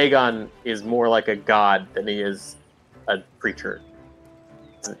Godzilla. Dagon is more like a god than he is a creature.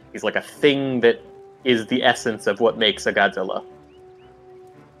 He's like a thing that is the essence of what makes a Godzilla.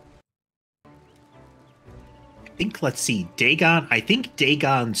 Let's see, Dagon. I think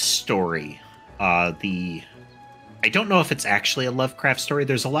Dagon's story, I don't know if it's actually a Lovecraft story.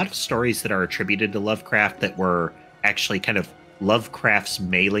 There's a lot of stories that are attributed to Lovecraft that were actually kind of Lovecraft's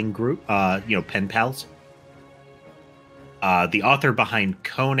mailing group, pen pals. The author behind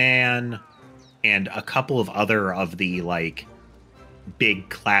Conan and a couple of other of the like big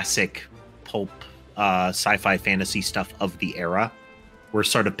classic pulp sci-fi fantasy stuff of the era were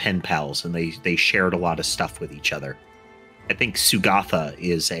sort of pen pals, and they shared a lot of stuff with each other. I think Sugatha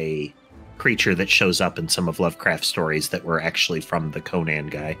is a creature that shows up in some of Lovecraft's stories that were actually from the Conan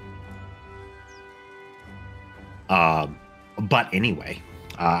guy. But anyway,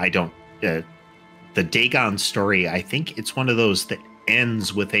 I don't... the Dagon story, I think it's one of those that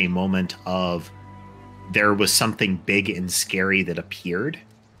ends with a moment of there was something big and scary that appeared.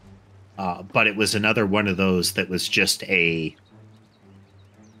 But it was another one of those that was just an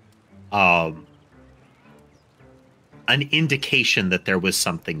indication that there was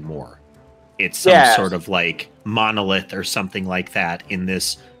something more. It's some sort of like monolith or something like that, in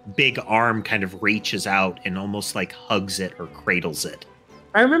this big arm kind of reaches out and almost like hugs it or cradles it.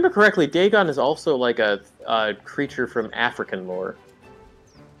 I remember correctly, Dagon is also like a creature from African lore.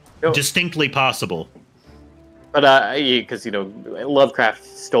 Distinctly possible. But because Lovecraft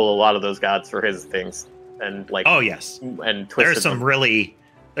stole a lot of those gods for his things, and like yes, and there's some really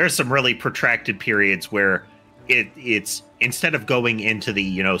protracted periods where it's instead of going into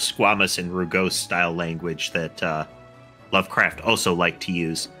the Squamous and Rugose style language that Lovecraft also liked to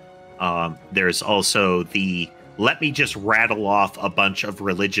use, there's also the let me just rattle off a bunch of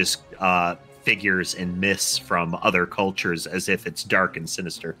religious figures and myths from other cultures as if it's dark and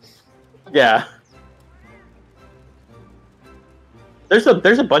sinister. Yeah. There's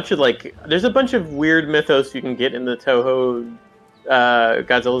a bunch of weird mythos you can get in the Toho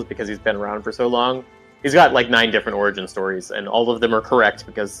Godzillas because he's been around for so long. He's got like 9 different origin stories, and all of them are correct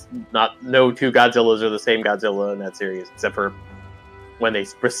because no 2 Godzillas are the same Godzilla in that series, except for when they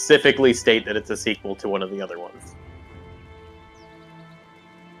specifically state that it's a sequel to one of the other ones.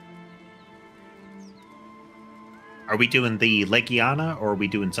 Are we doing the Legiana or are we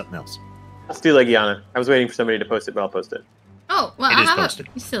doing something else? Let's do Legiana. I was waiting for somebody to post it, but I'll post it. Oh, well, it I is have posted.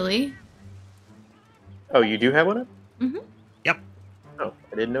 Silly. Oh, you do have one up? Mm-hmm. Yep. Oh,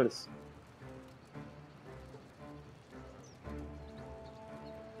 I didn't notice.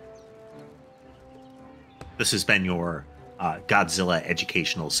 This has been your Godzilla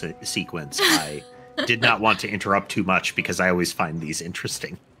educational sequence. I did not want to interrupt too much because I always find these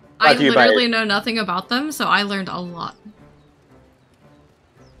interesting. I literally know nothing about them, so I learned a lot.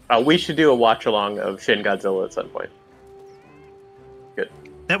 We should do a watch-along of Shin Godzilla at some point. Good.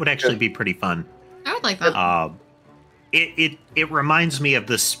 That would actually be pretty fun. I would like that. It reminds me of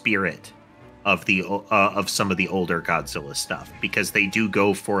the spirit of the of some of the older Godzilla stuff, because they do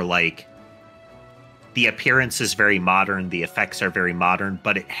go for like the appearance is very modern, the effects are very modern,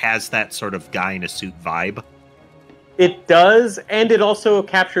 but it has that sort of guy in a suit vibe. It does, and it also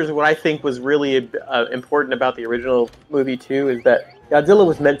captures what I think was really important about the original movie too, is that Godzilla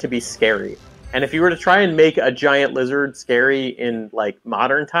was meant to be scary. And if you were to try and make a giant lizard scary in like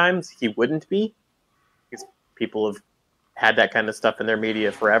modern times, he wouldn't be. Because People have had that kind of stuff in their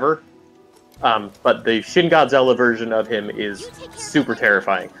media forever. But the Shin Godzilla version of him is super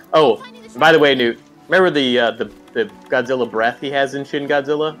terrifying. Oh, by the way, Newt, remember the Godzilla breath he has in Shin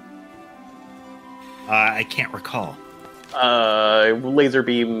Godzilla? I can't recall. Laser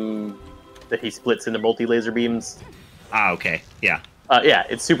beam that he splits into multi-laser beams. Ah, okay. Yeah. Yeah,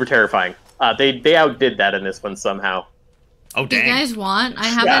 it's super terrifying. They outdid that in this one somehow. Oh, Do you dang. guys want? I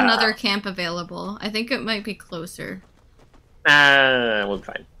have Yeah. another camp available. I think it might be closer. We'll be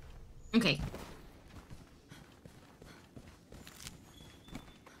fine. Okay.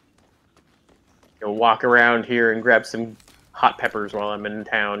 Go walk around here and grab some hot peppers while I'm in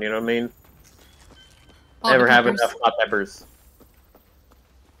town, you know what I mean? All Never the have peppers. enough hot peppers.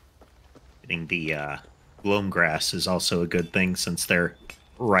 Getting the loam grass is also a good thing since they're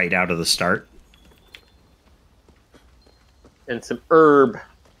right out of the start. And some herb.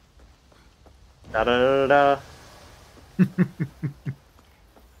 Da da da da.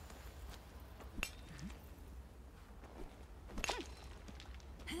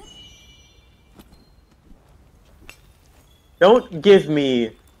 Don't give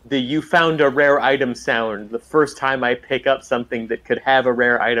me the "you found a rare item" sound the first time I pick up something that could have a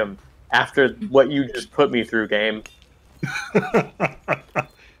rare item after what you just put me through, game.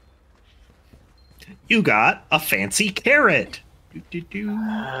 You got a fancy carrot. Do-do-do.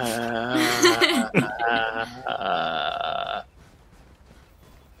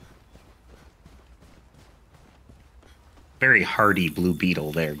 Very hardy blue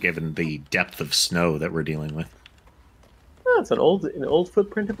beetle there, given the depth of snow that we're dealing with. Oh, it's an old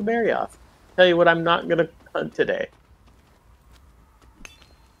footprint of a Marioth. Tell you what, I'm not gonna hunt today.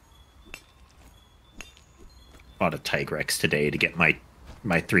 Bought a Tigrex today to get my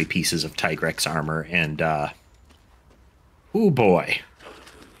 3 pieces of Tigrex armor, and oh boy,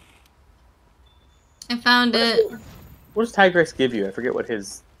 I found it. What does Tigrex give you? I forget what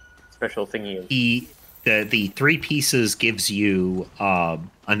his special thingy is. the 3 pieces gives you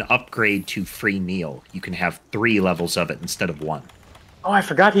an upgrade to free meal. You can have 3 levels of it instead of 1. Oh, I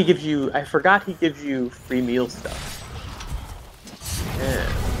forgot he gives you free meal stuff. Yeah.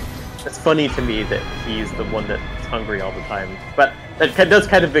 It's funny to me that he's the one that's hungry all the time. But that does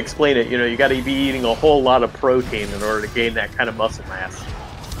kind of explain it. You know, you got to be eating a whole lot of protein in order to gain that kind of muscle mass.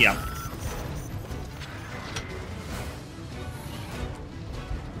 Yeah.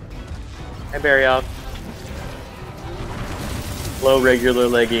 Hi, Barryoff. Low regular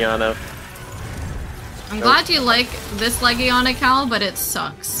Legiana. I'm glad you like this Legiana, Cal, but it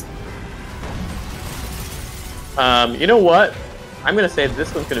sucks. You know what? I'm gonna say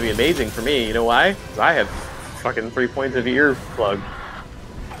this one's gonna be amazing for me. You know why? Because I have fucking 3 points of ear plug.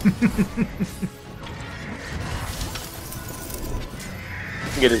 You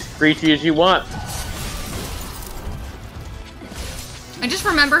can get as screechy as you want. I just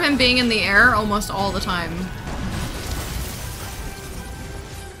remember him being in the air almost all the time.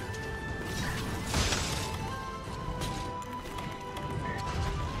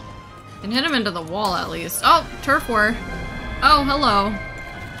 Can hit him into the wall at least. Oh, turf war. Oh, hello.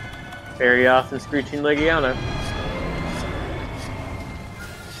 Very often screeching Legiana.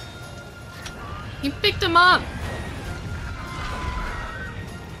 You picked him up.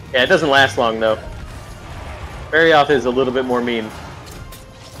 Yeah, it doesn't last long though. Very often is a little bit more mean.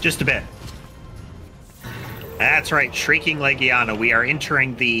 Just a bit. That's right, Shrieking Legiana. We are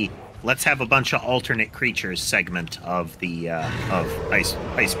entering the let's have a bunch of alternate creatures segment of the of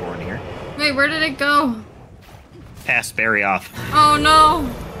Iceborne here. Wait, where did it go? Past Barryoth. Oh no.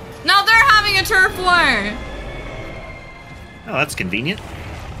 Now they're having a turf war. Oh, that's convenient.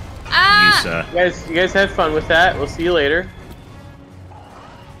 Ah! Use, You guys have fun with that. We'll see you later.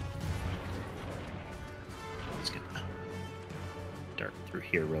 let's get dart through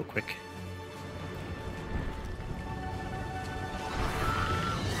here real quick.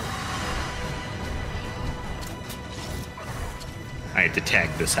 I had to tag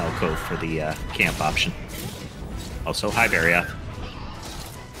this alcove for the camp option. Also, hi Barryoth.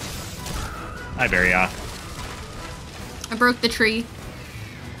 Hi Barryoth. I broke the tree.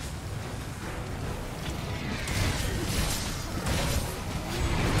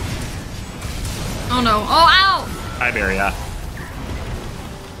 Oh no. Oh, ow! Hi Barryoth.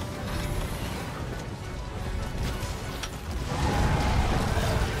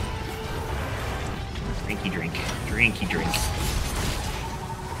 Drinky drink. Drinky drink.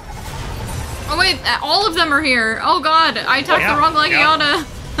 Oh wait, all of them are here. Oh god, I attacked Yeah, the wrong yeah. Legiana.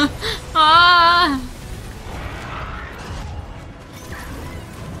 Ah!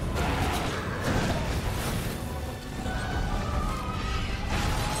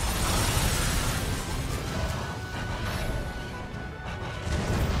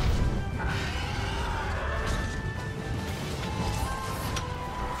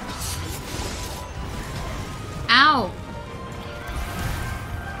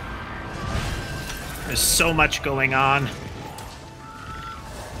 There's so much going on.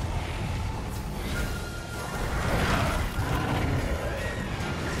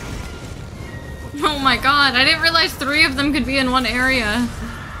 Oh my god, I didn't realize 3 of them could be in one area.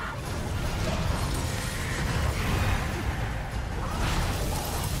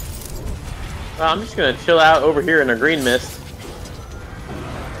 Well, I'm just gonna chill out over here in a green mist.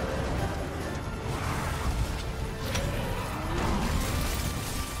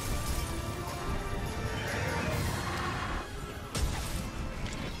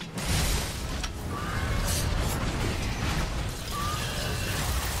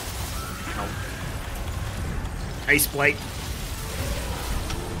 Ice blight.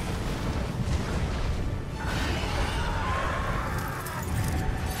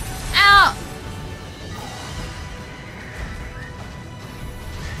 Ow!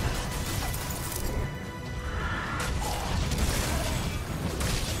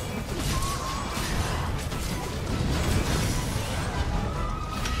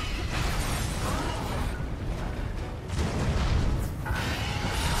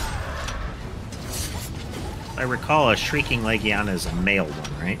 I recall a Shrieking Legiana is a male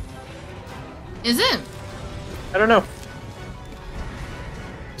one, right? Is it? I don't know.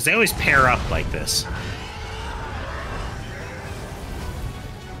 Because they always pair up like this.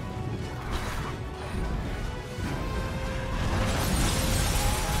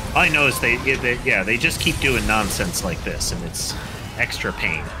 All I know is they just keep doing nonsense like this, and it's extra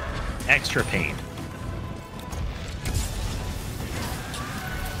pain. Extra pain.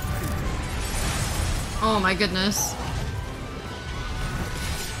 Oh my goodness.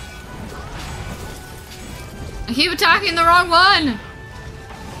 I keep attacking the wrong one!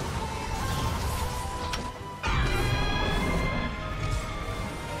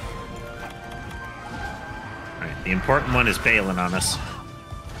 Alright, the important one is bailing on us.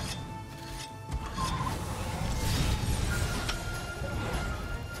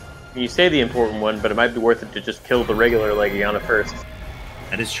 You say the important one, but it might be worth it to just kill the regular Legiana first.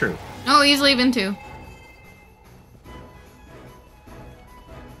 That is true. Oh, he's leaving too.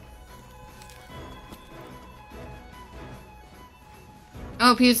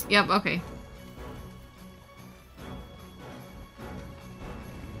 Oh, he's... Yep, okay.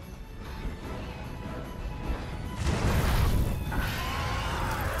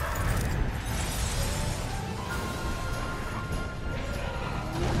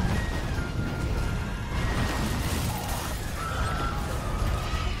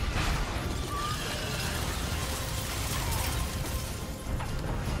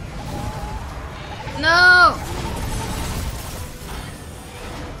 No!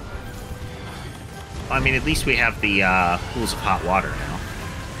 I mean, at least we have the pools of hot water now.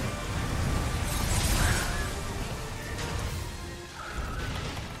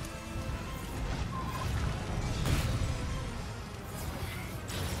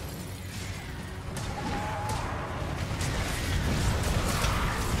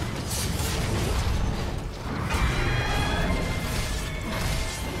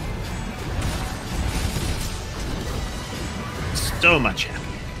 So much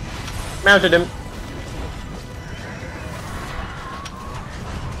happening. Mounted him.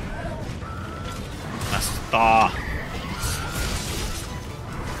 Must thaw.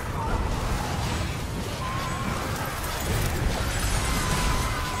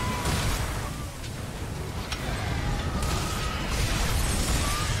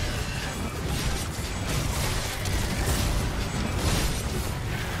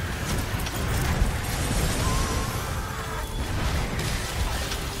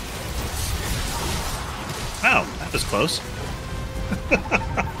 Wow, that was close.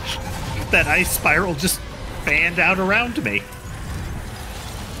 That ice spiral just fanned out around me.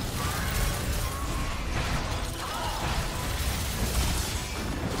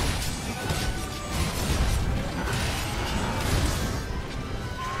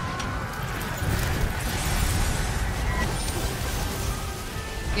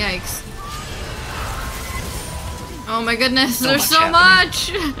 Yikes. Oh my goodness, So there's much so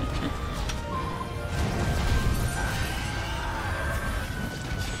happening. much!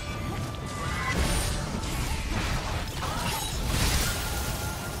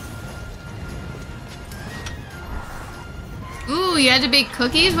 Ooh, you had to bake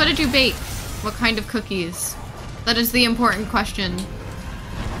cookies? What did you bake? What kind of cookies? That is the important question.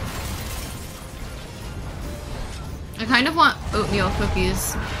 I kind of want oatmeal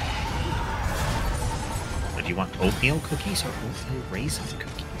cookies. Do you want oatmeal cookies or oatmeal raisin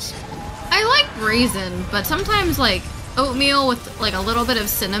cookies? I like raisin, but sometimes like oatmeal with like a little bit of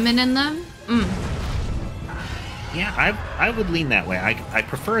cinnamon in them. Mmm. Yeah, I would lean that way. I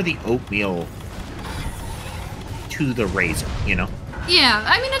prefer the oatmeal to the raisin, you know? Yeah,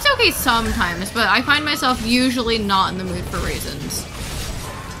 I mean, it's okay sometimes, but I find myself usually not in the mood for raisins.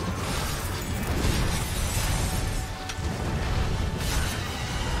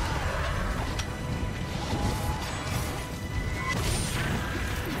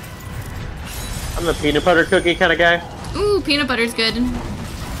 I'm a peanut butter cookie kind of guy. Ooh, peanut butter's good.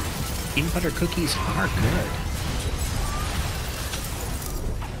 Peanut butter cookies are good.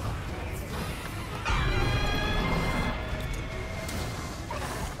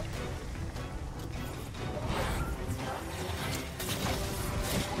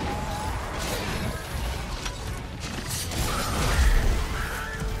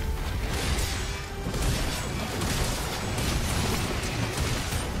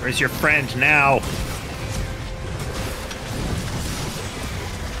 Where's your friend now?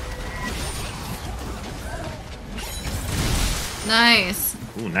 Nice.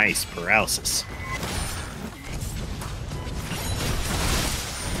 Ooh, nice. Paralysis.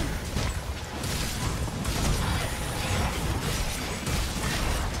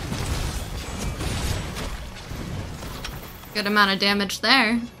 Good amount of damage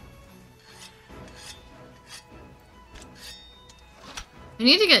there. I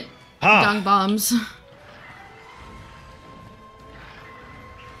need to get dung bombs.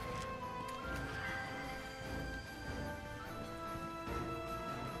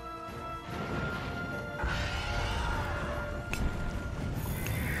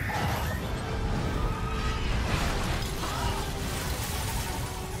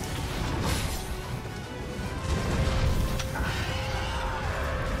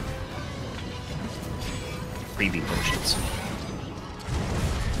 Freebie potions.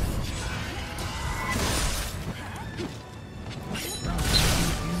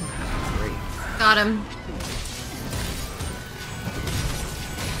 Got him.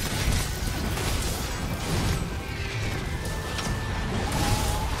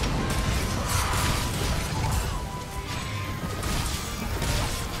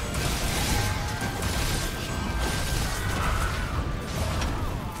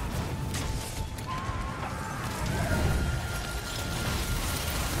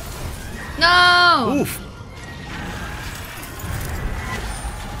 No! Oof.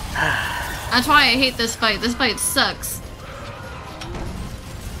 That's why I hate this fight. This fight sucks.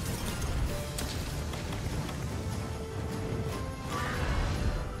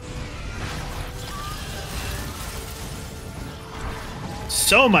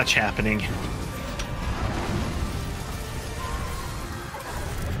 So much happening.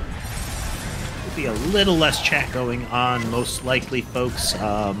 There'll be a little less chat going on, most likely, folks.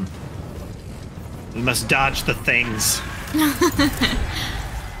 We must dodge the things.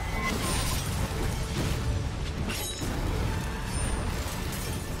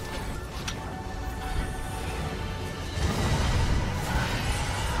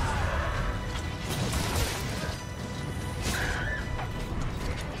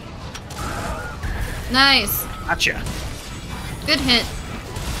 Nice. Gotcha. Good hit.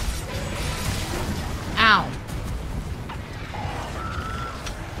 Ow.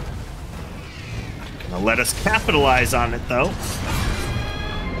 Gonna let us capitalize on it, though.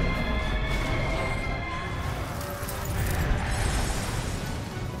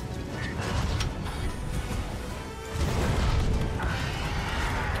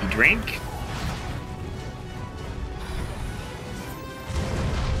 You drink?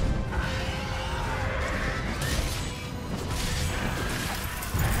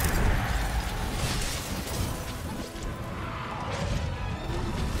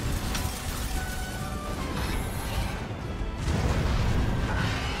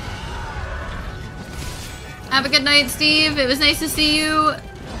 Have a good night, Steve. It was nice to see you.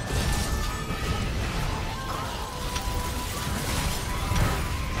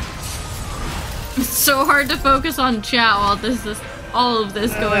 It's so hard to focus on chat while this is all of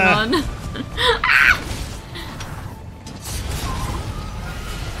this going on.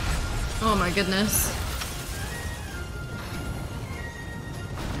 Oh my goodness.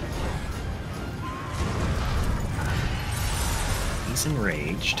 He's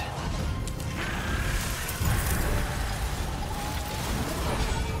enraged.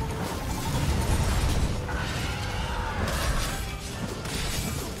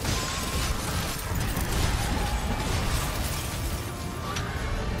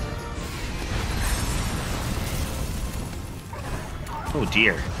 Oh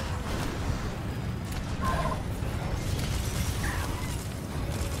dear.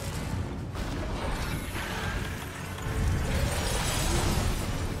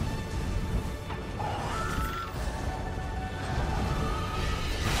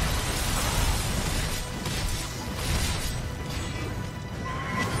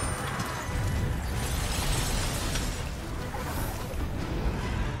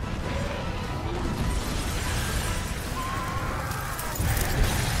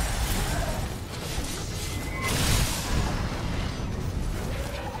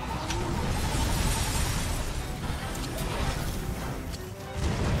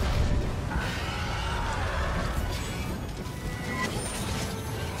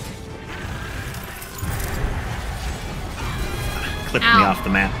 took me Ow. off the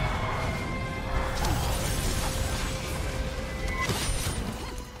map.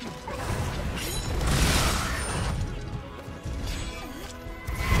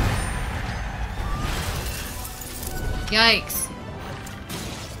 Yikes.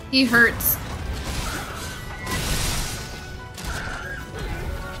 He hurts.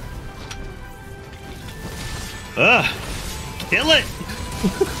 Ugh! Kill it!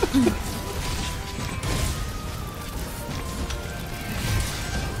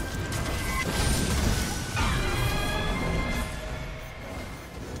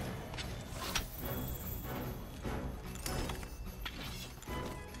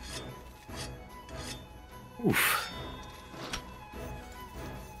 Oof.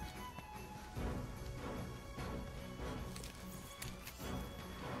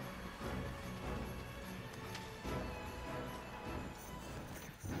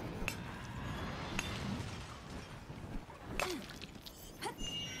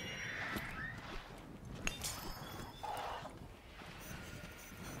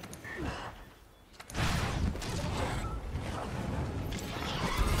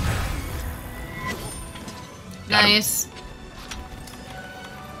 Got him. Nice.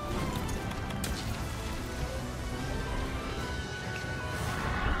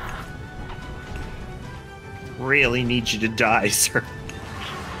 Really need you to die, sir.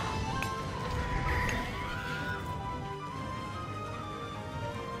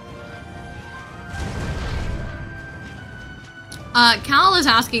 Cal is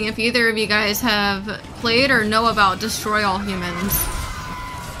asking if either of you guys have played or know about Destroy All Humans.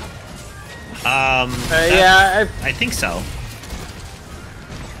 Yeah, I think so.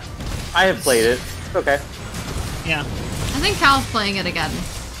 I have played it. Okay. Yeah. I think Cal's playing it again.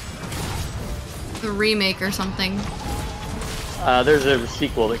 The remake or something. There's a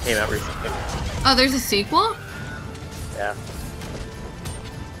sequel that came out recently. Oh, there's a sequel? Yeah.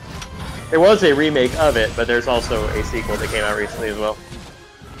 There was a remake of it, but there's also a sequel that came out recently as well.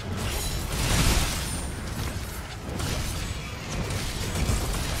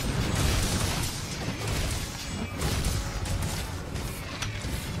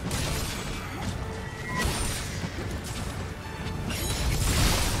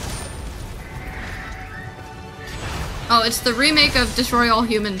 Oh, it's the remake of Destroy All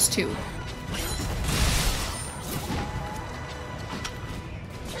Humans 2.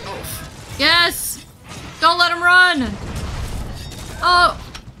 Yes! Don't let him run! Oh!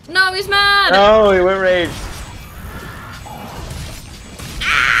 No, he's mad! Oh, he went rage.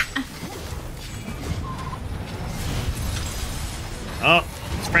 Oh,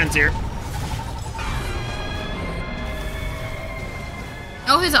 his friend's here.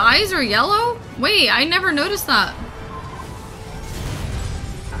 Oh, his eyes are yellow? Wait, I never noticed that.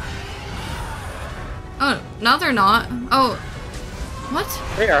 Oh, no they're not. Oh,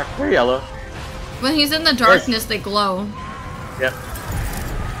 what? They are. They're yellow. When he's in the darkness, they glow. Yep.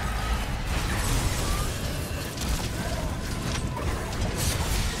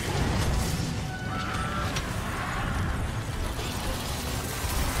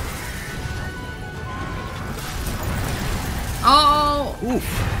 Oh!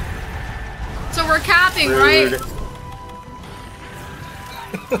 Oof. So we're capping, Rude. right?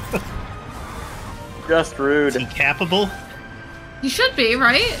 Just rude. Is he capable? He should be,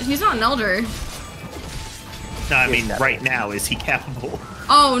 right? He's not an elder. No, I mean, right now, is he capable?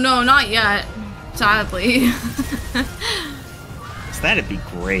 Oh, no, not yet. Sadly. So that'd be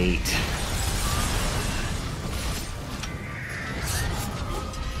great.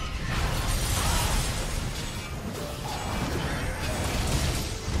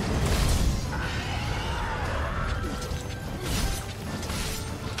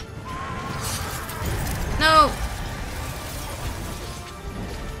 No.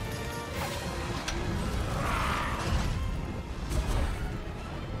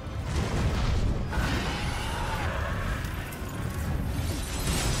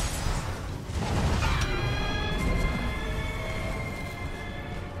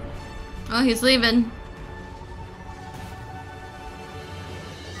 Oh, he's leaving.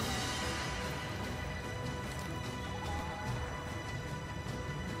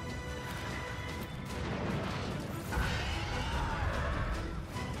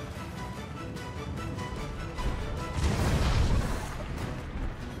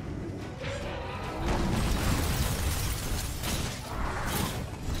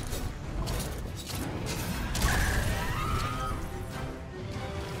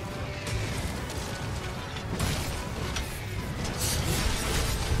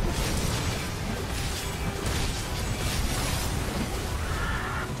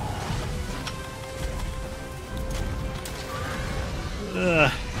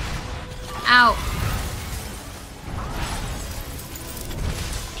 Ow.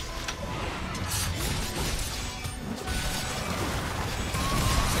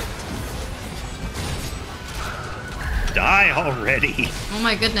 Die already. Oh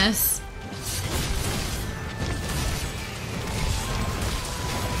my goodness.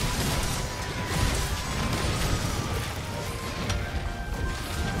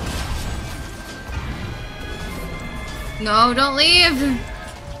 No, don't leave.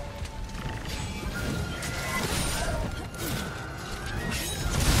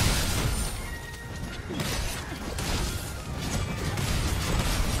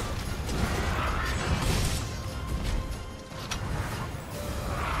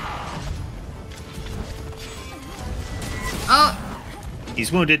 Oh.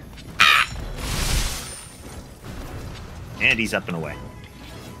 He's wounded. And he's up and away.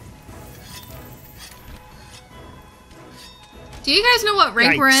 Do you guys know what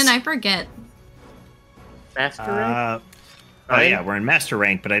rank we're in? Yikes. I forget. Master rank? Oh yeah, we're in master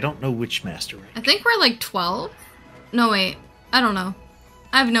rank, but I don't know which master rank. I think we're like 12. No, wait. I don't know.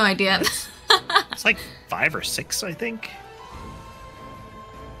 I have no idea. It's like 5 or 6, I think.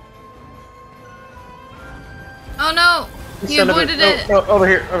 Oh no! He Son of a- avoided it. Oh, over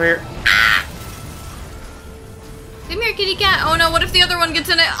here, over here. Come here, kitty cat. Oh no, what if the other one gets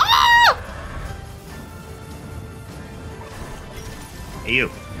in it? Oh! Hey,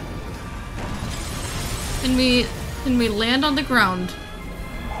 you. Can we land on the ground?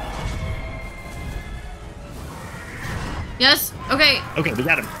 Yes? Okay. Okay, we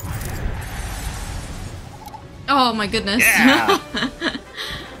got him. Oh my goodness. Yeah.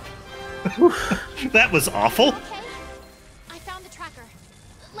 That was awful. Okay. I found the tracker.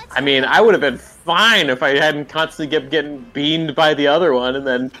 Let's I mean, I would have been fine if I hadn't constantly kept getting beamed by the other one and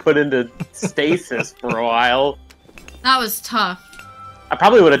then put into stasis for a while. That was tough. I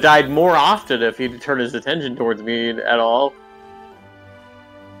probably would have died more often if he'd turned his attention towards me at all.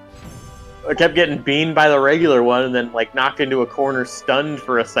 I kept getting beamed by the regular one and then, like, knocked into a corner stunned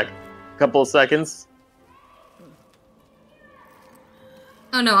for a couple of seconds.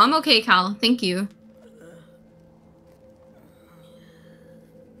 Oh no, I'm okay, Cal. Thank you.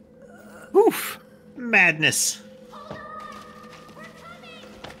 Oof. Madness.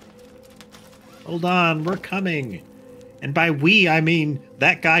 Hold on, we're coming. And by we, I mean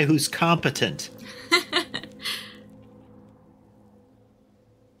that guy who's competent.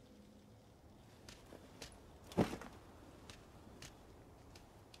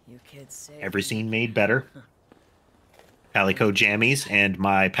 You kids say Every scene made better. Palico jammies, and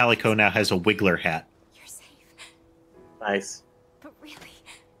my Palico now has a Wiggler hat. You're safe. Nice. But really,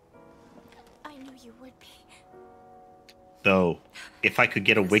 I knew you would be. Though, if I could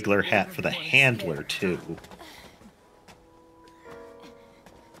get a Wiggler hat for the handler, too.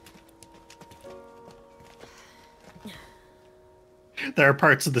 There are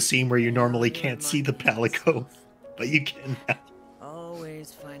parts of the scene where you normally can't see the Palico, but you can now.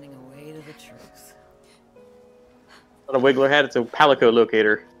 always finding a way to the truth. Not a Wiggler hat, it's a Palico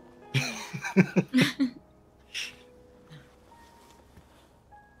locator. You're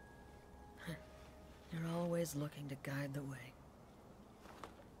always looking to guide the way.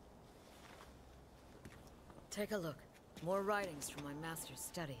 Take a look. More writings from my master's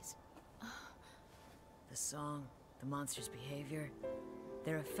studies. The song, the monster's behavior,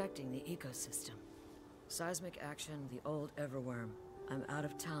 they're affecting the ecosystem. Seismic action, the old everworm. I'm out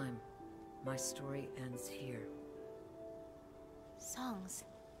of time. My story ends here. Songs,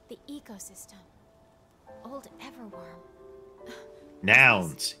 the ecosystem, old everworm.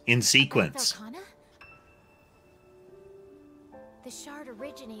 Nouns, in sequence. Velkhana? The shard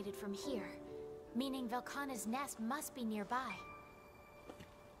originated from here, meaning Velkhana's nest must be nearby.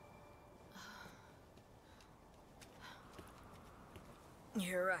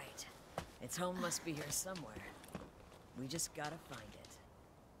 You're right. Its home must be here somewhere. We just gotta find it.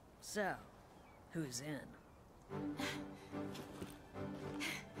 So, who's in?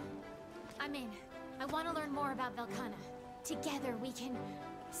 I'm in. I want to learn more about Velkhana. Together we can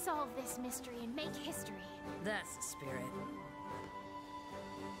solve this mystery and make history. That's the spirit.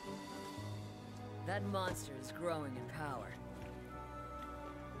 That monster is growing in power.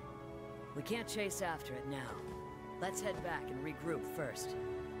 We can't chase after it now. Let's head back and regroup first.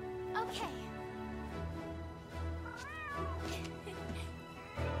 Okay.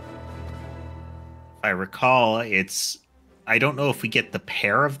 If I recall, it's... I don't know if we get the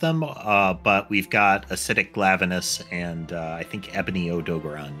pair of them, but we've got Acidic Glavenus and I think Ebony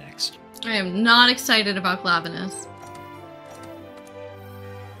Odogaron next. I am not excited about Glavenus.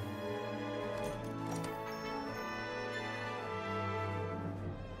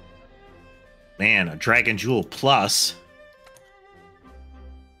 Man, a Dragon Jewel Plus.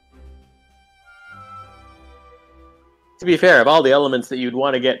 To be fair, of all the elements that you'd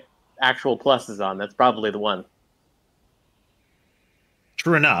want to get actual pluses on, that's probably the one.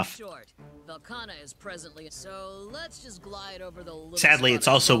 True enough. Short. Velkhana is presently, so let's just glide over the little Sadly, it's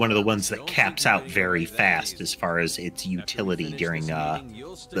spot of also one of the smoke. ones that caps out very fast as far as its utility during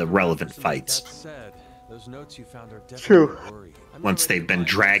the relevant fights. True. Once they've been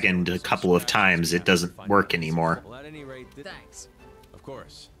dragoned a couple of times, it doesn't work anymore. Thanks. Of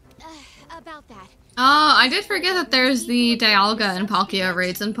course. About that. Oh, I did forget that there's the Dialga and Palkia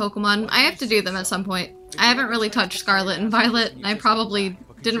raids in Pokemon. I have to do them at some point. I haven't really touched Scarlet and Violet, and I probably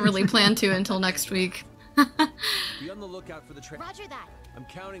didn't really plan to until next week. Be on the lookout for the Roger that. I'm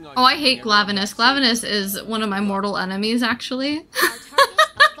counting on Oh, I hate Glavenus. Glavenus is one of my mortal enemies, actually. Our target,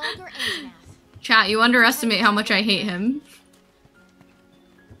 a vulgar Anjanath. Chat, you underestimate how much I hate him.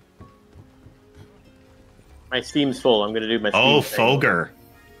 My Steam's full. I'm gonna do my Steam Oh, thing. Foger.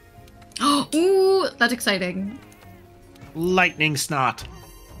 Ooh, that's exciting. Lightning Snot.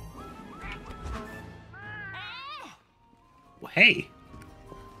 Well, hey.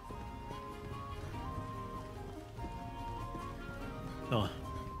 Oh,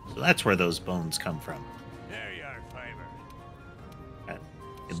 so that's where those bones come from. There you are, Fiber.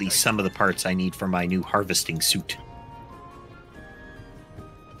 At least some of the parts I need for my new harvesting suit.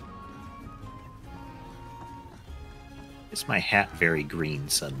 Is my hat very green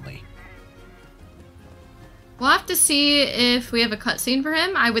suddenly? We'll have to see if we have a cutscene for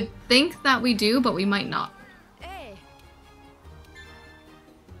him. I would think that we do, but we might not. Hey.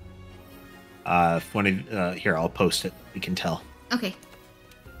 If one of here, I'll post it. We can tell. Okay.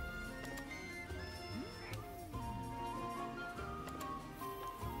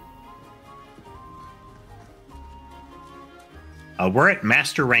 We're at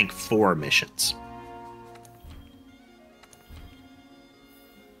Master Rank 4 missions.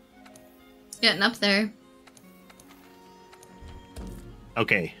 Getting up there.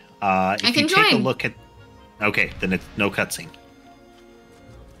 Okay. If I can you take a join. look at... Okay, then it's no cutscene.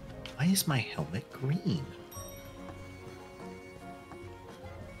 Why is my helmet green?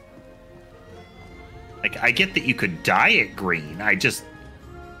 Like, I get that you could dye it green. I just...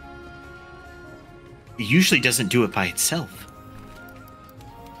 It usually doesn't do it by itself.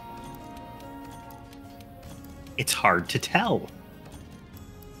 It's hard to tell.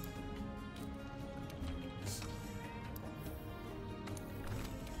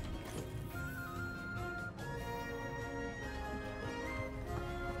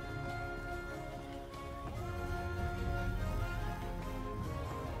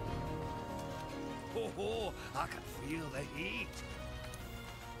 Oh, I can feel the heat.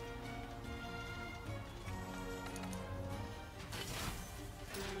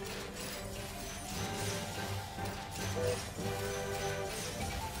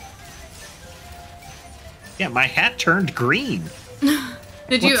 Yeah, my hat turned green.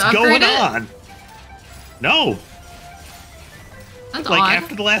 Did you What's upgrade going it? on? No. That's Like odd.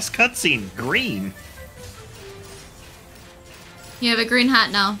 after the last cutscene, green. You have a green hat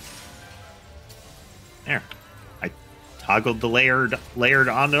now. There. I toggled the layered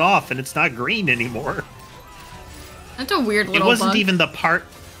on and off, and it's not green anymore. That's a weird little It wasn't bug. even the part.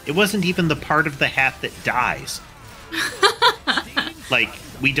 It wasn't even the part of the hat that dies. Like,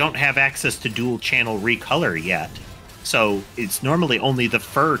 we don't have access to dual channel recolor yet. So it's normally only the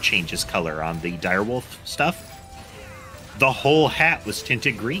fur changes color on the direwolf stuff. The whole hat was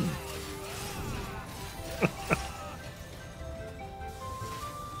tinted green.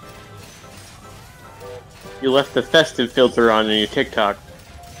 You left the festive filter on in your TikTok.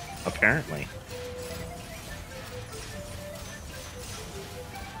 Apparently.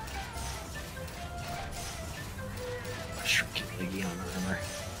 Shrinking Legion armor.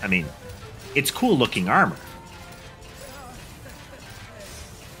 I mean, it's cool looking armor.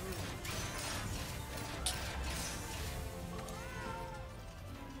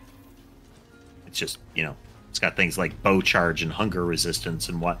 It's just, you know, it's got things like bow charge and hunger resistance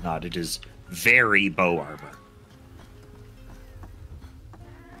and whatnot. It is very bow armor.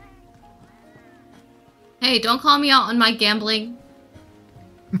 Hey, don't call me out on my gambling.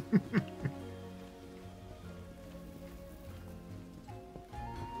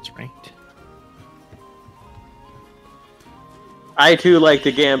 That's right. I too like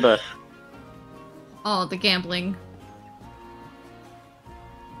the Gamba. Oh, the gambling.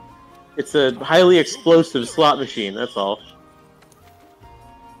 It's a highly explosive slot machine, that's all.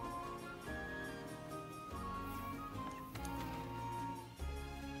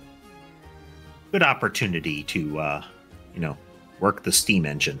 Good opportunity to, you know, work the steam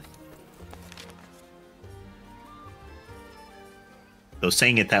engine. Though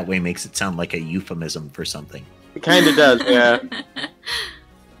saying it that way makes it sound like a euphemism for something. It kind of does, yeah.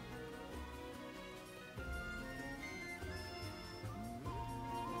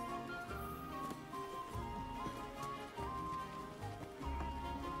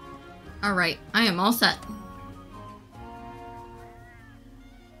 Alright, I am all set.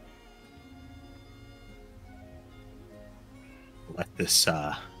 Let this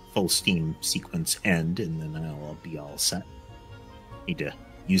full steam sequence end, and then I'll be all set. Need to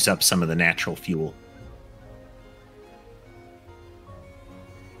use up some of the natural fuel.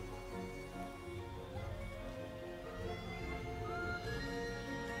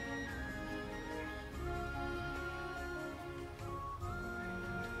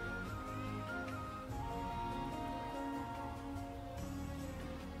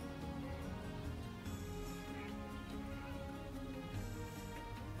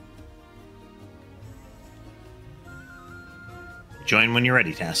 Join when you're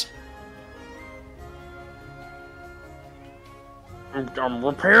ready, Tess. I'm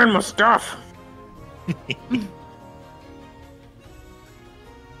repairing my stuff.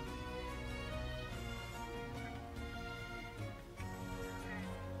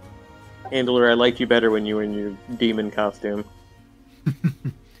 Handler, I like you better when you were in your demon costume. If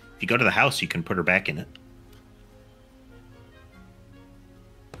you go to the house, you can put her back in it.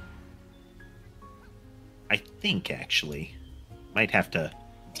 I think, actually. Might have to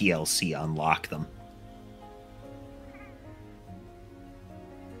DLC unlock them.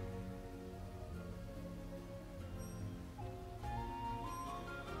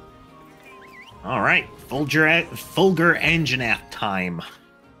 All right, Fulgur Anjanath time.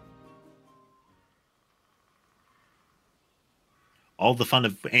 All the fun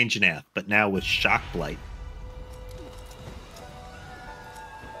of Anjanath, but now with Shock Blight.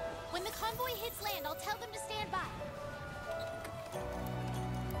 When the convoy hits land, I'll tell them to stand by.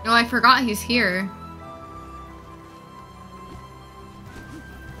 Oh, I forgot he's here.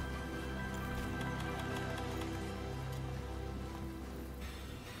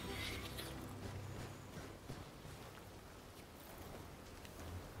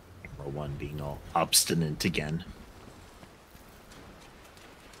 Camera 1 being all obstinate again.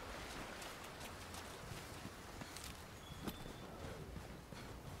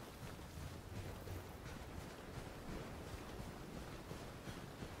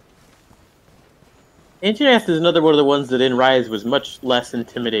 Anjanath is another one of the ones that in Rise was much less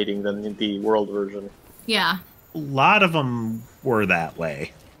intimidating than the world version. Yeah. A lot of them were that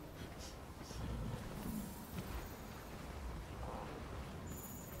way.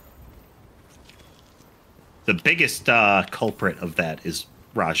 The biggest culprit of that is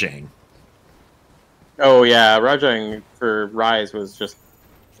Rajang. Oh yeah, Rajang for Rise was just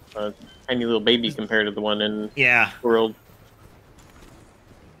a tiny little baby compared to the one in Yeah. World.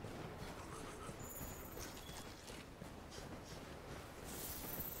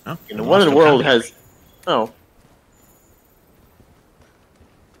 Oh, And the one in the World has... Oh.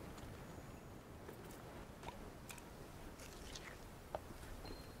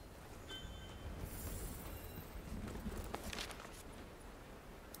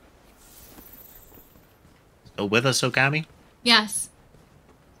 Still with us, Okami? Yes.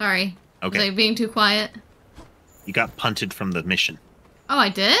 Sorry. Okay. Was I being too quiet? You got punted from the mission. Oh, I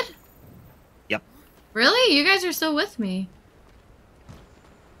did? Yep. Really? You guys are still with me.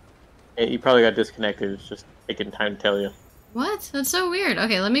 Yeah, you probably got disconnected. It's just taking time to tell you. What? That's so weird.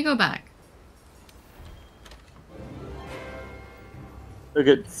 Okay, let me go back. Look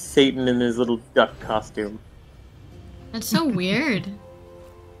at Satan in his little duck costume. That's so weird.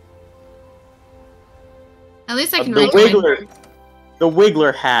 At least I can The reach Wiggler, the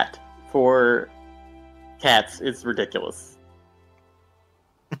Wiggler hat for cats is ridiculous.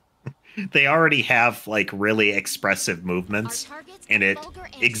 They already have, like, really expressive movements, and it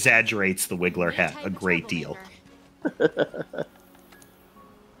exaggerates the Wiggler hat a great deal.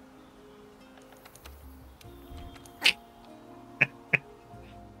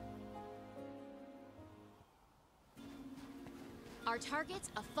 Our target's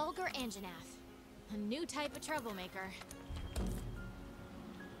a Fulgur Anjanath, a new type of troublemaker.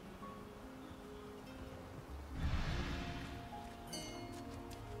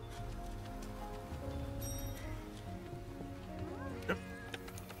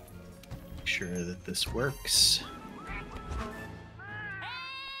 Make sure that this works.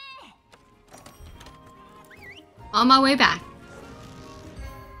 On my way back.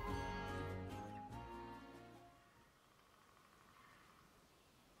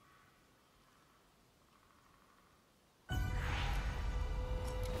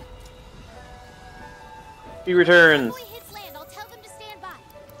 He returns. Convoy hits land, I'll tell them to stand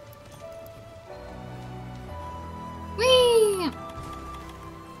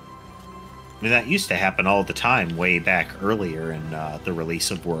mean, that used to happen all the time way back earlier in the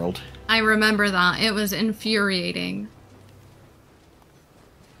release of World. I remember that. It was infuriating.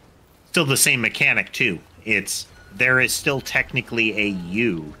 Still the same mechanic, too. There is still technically a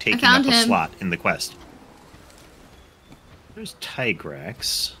you taking found up a him. slot in the quest. There's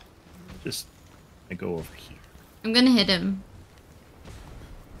Tigrex. I go over here. I'm gonna hit him.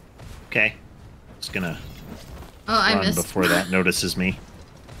 Okay. Just gonna Oh, I run missed. before that notices me.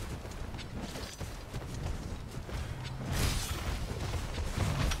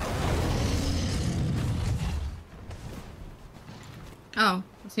 Oh,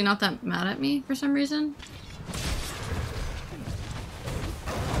 is he not that mad at me for some reason?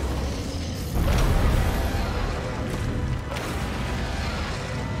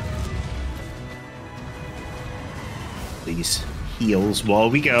 These heals while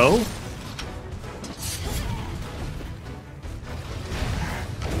we go.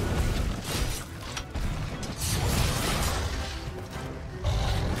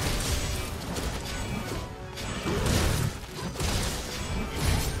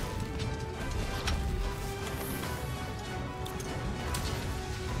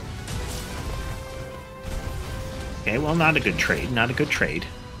 Okay, well, not a good trade. Not a good trade.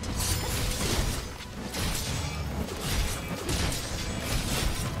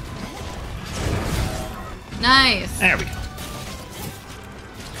 Nice. There we go.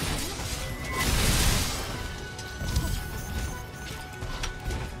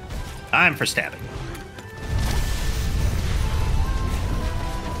 Time for stabbing.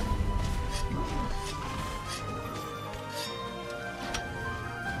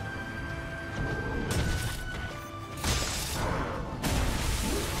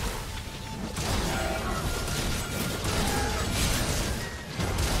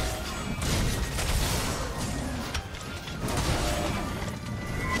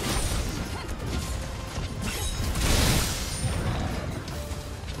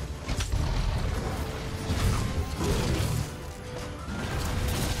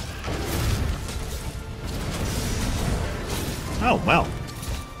 Oh, well.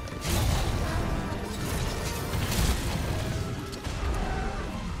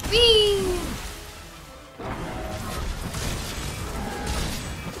 Whee!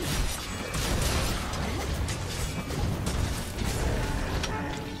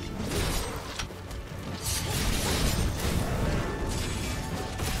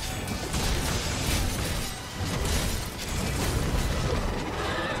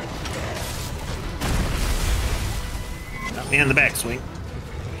 Got me in the backswing.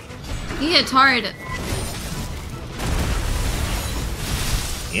 He hits hard.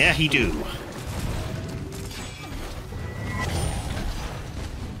 Yeah, he do.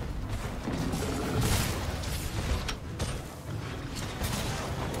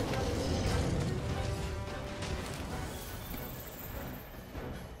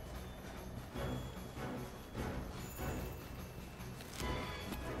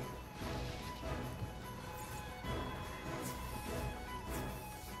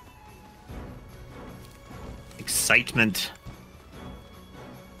 Excitement.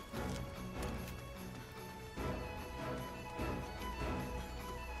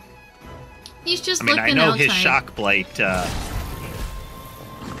 He's just I mean, looking I know outside. his shock blight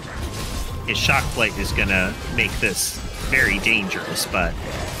is gonna make this very dangerous, but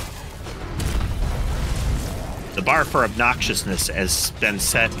the bar for obnoxiousness has been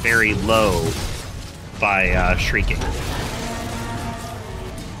set very low by shrieking.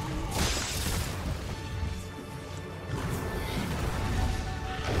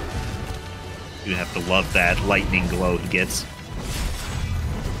 You have to love that lightning glow he gets.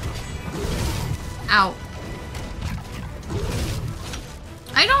 Ow.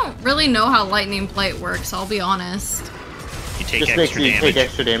 I don't really know how lightning blight works, I'll be honest. You take Just makes extra you damage. take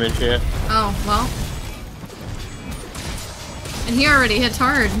extra damage, yeah. Oh, well. And he already hits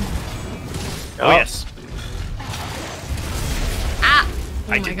hard. Oh, yes. Ah! Oh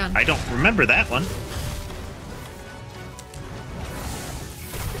my god. I don't remember that one.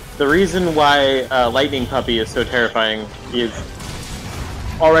 The reason why Lightning Puppy is so terrifying is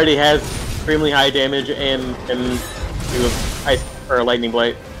already has extremely high damage and do ice or lightning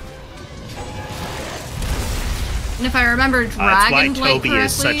blight. And if I remember That's why Dragon Blight Toby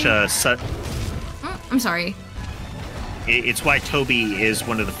correctly... is such a... Oh, I'm sorry. It's why Toby is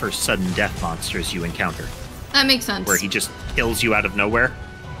one of the first sudden death monsters you encounter, That makes sense. where he just kills you out of nowhere.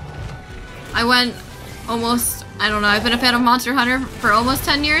 I went almost... I don't know, I've been a fan of Monster Hunter for almost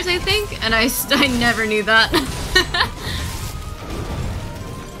 10 years, I think, and I never knew that.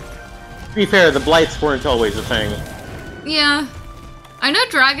 To be fair, the blights weren't always a thing. Yeah. I know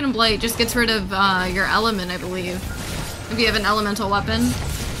Dragon Blight just gets rid of your element, I believe. If you have an elemental weapon.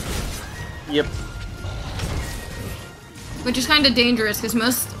 Yep. Which is kind of dangerous because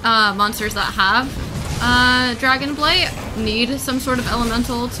most monsters that have Dragon Blight need some sort of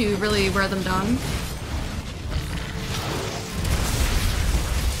elemental to really wear them down.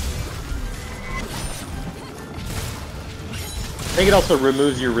 I think it also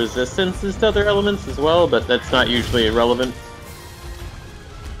removes your resistances to other elements as well, but that's not usually irrelevant.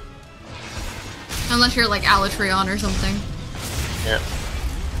 Unless you're like Alatreon or something. Yeah.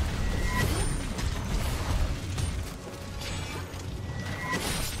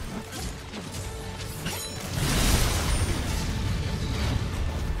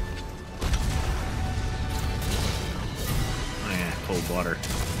 Oh yeah, cold water.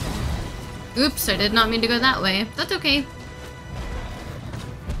 Oops, I did not mean to go that way. That's okay.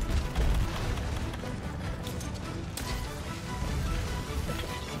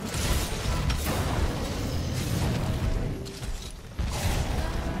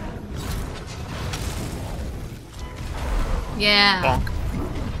 Yeah. Bonk.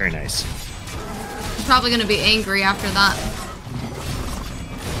 Very nice. I'm probably gonna be angry after that.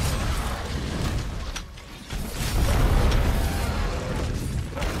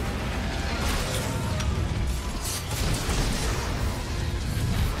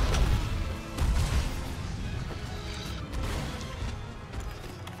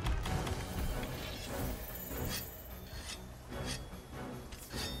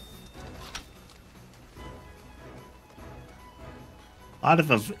 A lot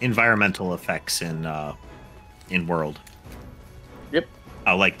of environmental effects in World. Yep.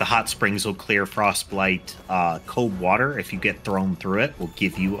 Like the hot springs will clear frostblight. Cold water, if you get thrown through it, will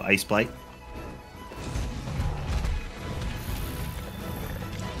give you ice blight.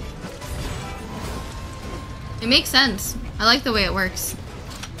 It makes sense. I like the way it works.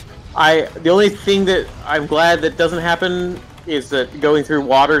 The only thing that I'm glad that doesn't happen is that going through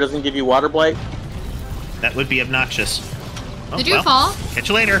water doesn't give you water blight. That would be obnoxious. Oh, Did you well, fall? Catch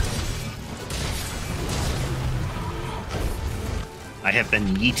you later. I have been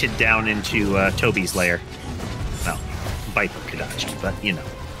yeeted down into Toby's lair. Well, Viper kadached, but you know.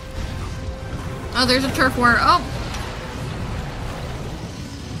 Oh, there's a turf war. Oh!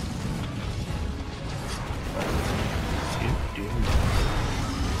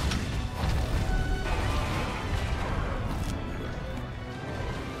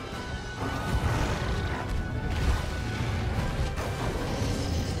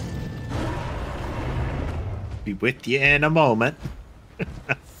 Be with you in a moment.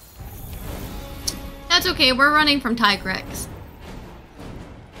 That's okay, we're running from Tigrex.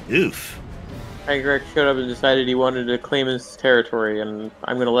 Oof. Tigrex showed up and decided he wanted to claim his territory, and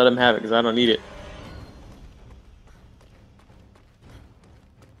I'm gonna let him have it because I don't need it.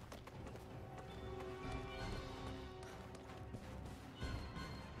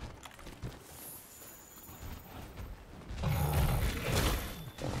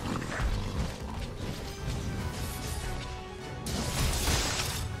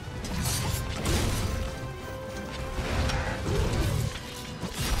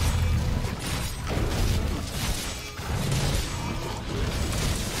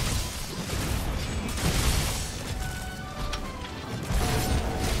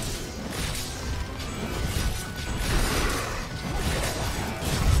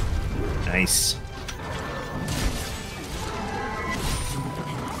 Nice.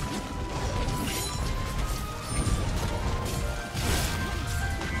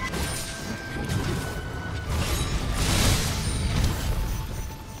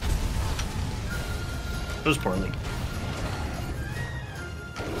 Goes poorly.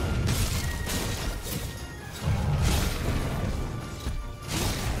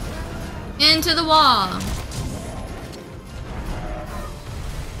 Into the wall.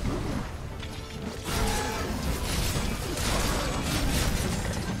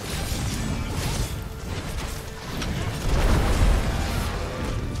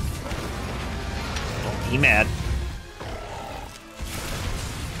 He mad.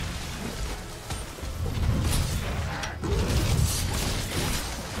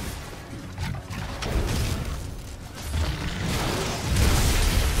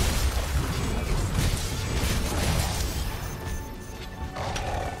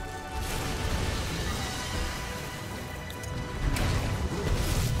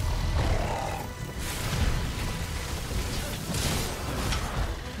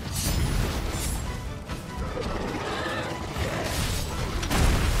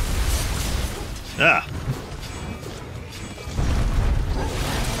 Ah.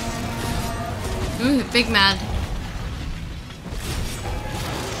 Ooh, big mad.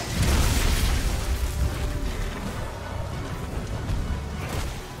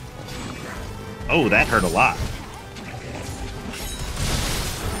 Oh, that hurt a lot.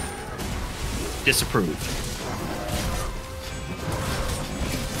 Disapprove.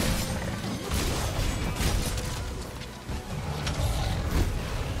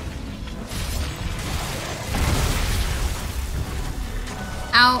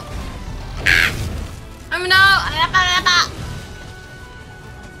 Ow. I'm no.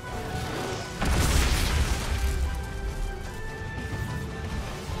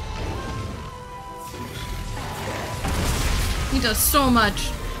 He does so much.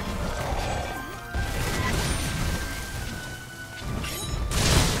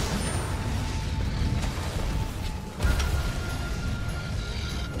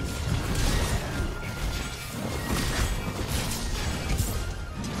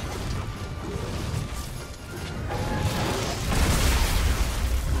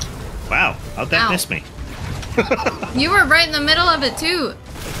 Wow, how'd that miss me? You were right in the middle of it too.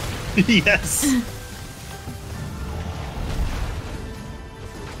 Yes.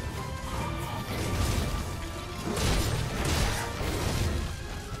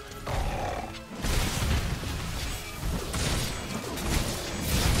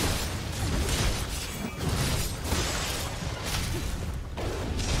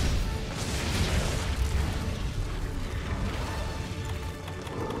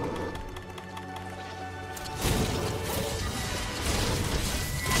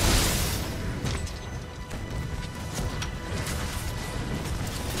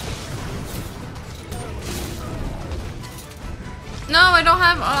 No, I don't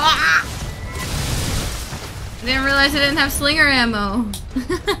have. I didn't realize I didn't have slinger ammo.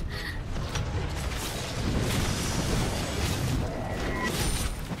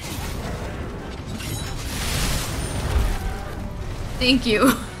 Thank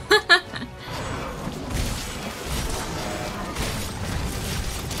you.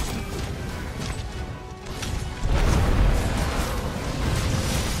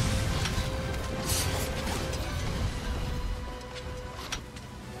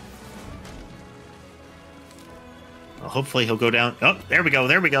 Well, hopefully he'll go down. Oh, there we go.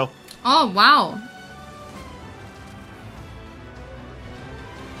 There we go. Oh, wow.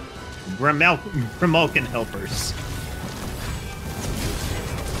 Grimalkin helpers.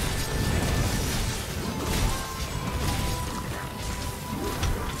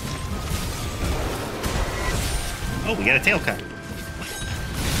 Oh, we got a tail cut.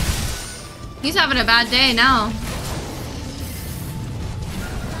 He's having a bad day now.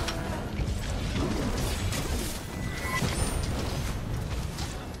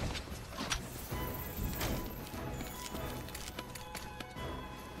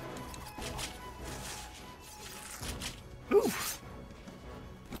 Ooh.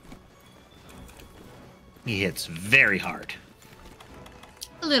 He hits very hard.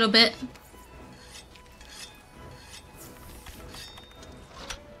 A little bit.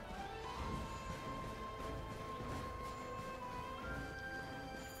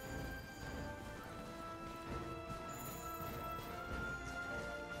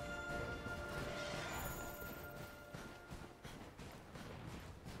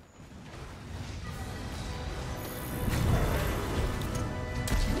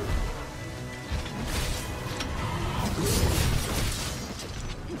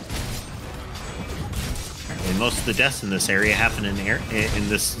 Most of the deaths in this area happen in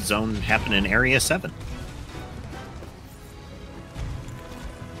this zone happen in Area 7.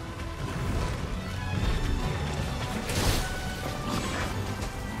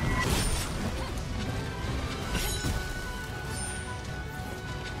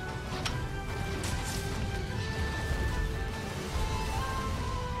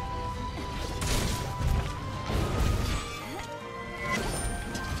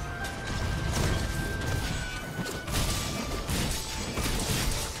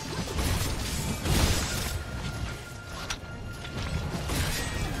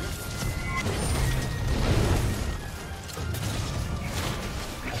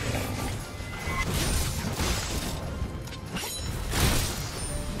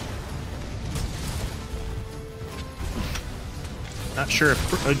 Not sure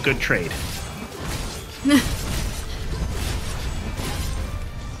if a good trade.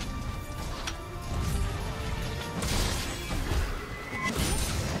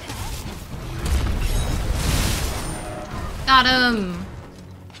 Got him.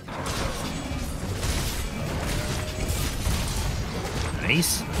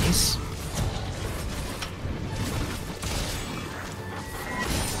 Nice, nice.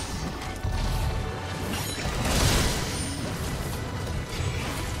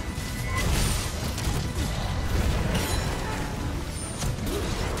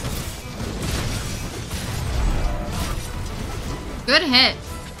 Good hit.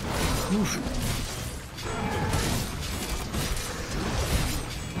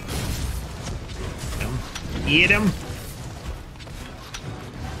 Eat him.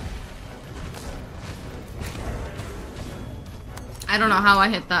 I don't know how I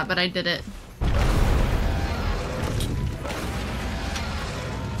hit that, but I did it.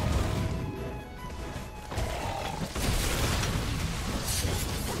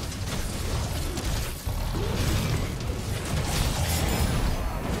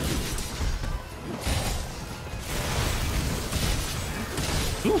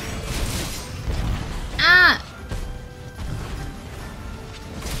 Ah!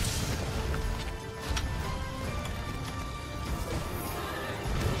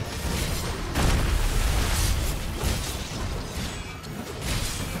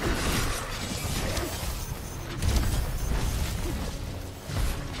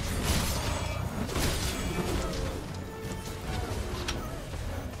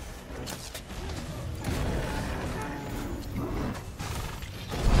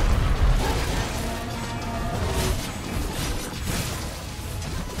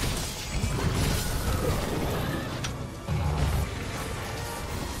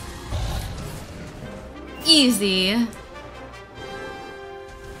 Easy.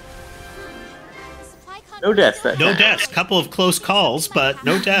 No deaths that No time. deaths. Couple of close calls, but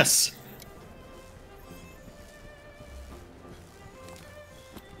no deaths.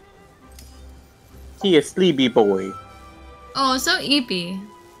 He a sleepy boy. Oh, so eepy.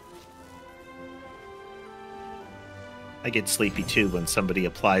 I get sleepy too when somebody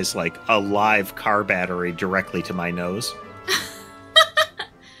applies like a live car battery directly to my nose.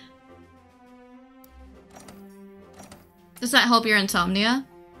 Does that help your insomnia?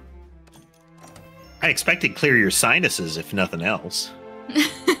 I expect it clear your sinuses, if nothing else.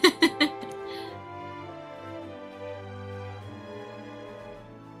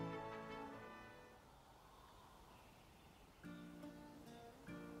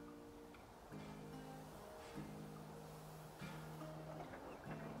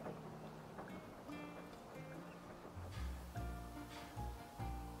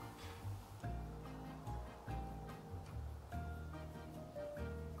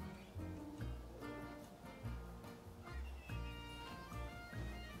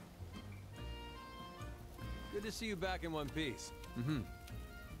 Good to see you back in one piece. Mm-hmm.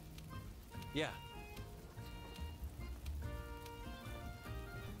 Yeah.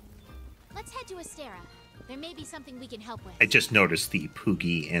 Let's head to Astera. There may be something we can help with. I just noticed the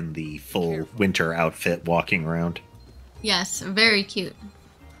Poogie in the full winter outfit walking around. Yes, very cute.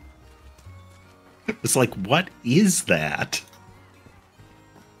 It's like, what is that?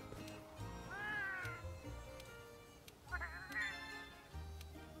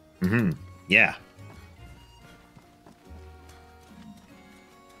 Mm-hmm. Yeah.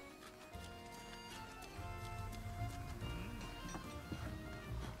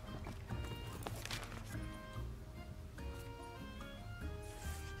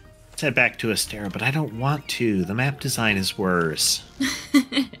 Let's head back to Astera, but I don't want to. The map design is worse.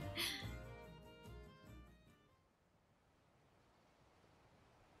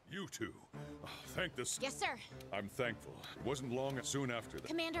 You two. Oh, thank this. Yes, sir. I'm thankful. It wasn't long soon after that.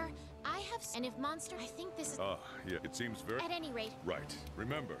 Commander, I have... And if Monster... I think this is... Ah, yeah, it seems very... At any rate... Right.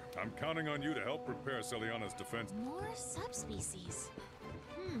 Remember, I'm counting on you to help prepare Celiana's defense. More subspecies.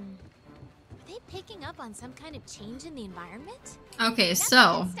 Are they picking up on some kind of change in the environment? Okay, Nothing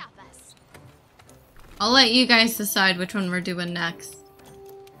so can stop us. I'll let you guys decide which one we're doing next.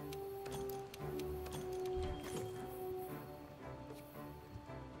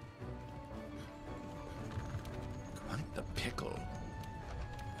 Quite the pickle.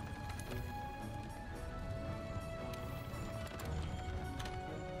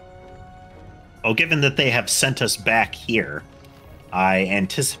 Well, given that they have sent us back here, I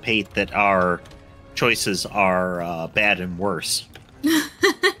anticipate that our choices are bad and worse.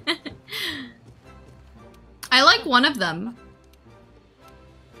 I like one of them.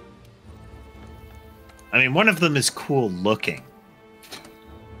 I mean, one of them is cool looking.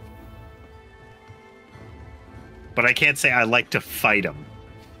 But I can't say I like to fight him.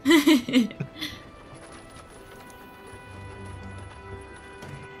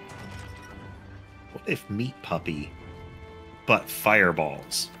 What if Meat Puppy, but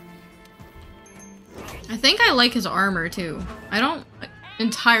fireballs? I think I like his armor too. I don't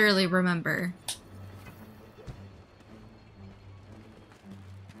entirely remember.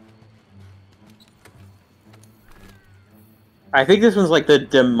 I think this one's like the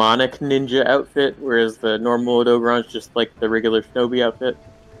demonic ninja outfit, whereas the normal Odogoron's just like the regular Shinobi outfit.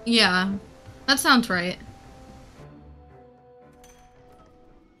 Yeah, that sounds right.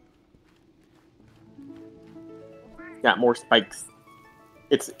 got more spikes.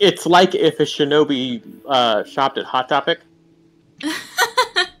 It's like if a shinobi shopped at Hot Topic.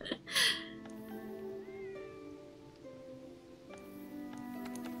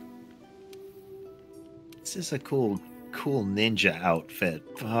 This is a cool ninja outfit,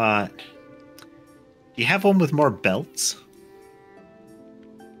 but do you have one with more belts?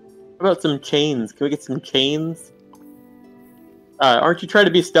 How about some chains? Can we get some chains? Aren't you trying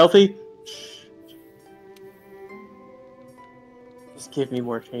to be stealthy? Just give me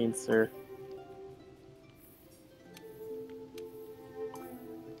more chains, sir.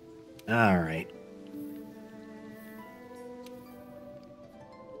 All right.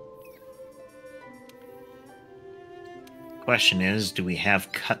 Question is, do we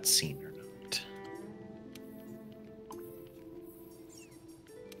have cutscene or not?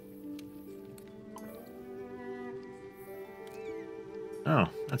 Oh,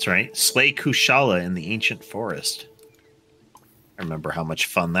 that's right. Slay Kushala in the ancient forest. I remember how much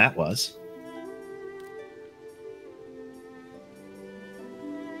fun that was.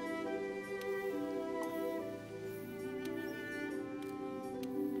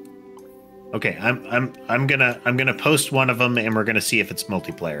 Okay, I'm gonna post one of them, and we're gonna see if it's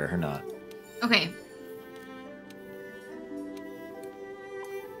multiplayer or not. Okay.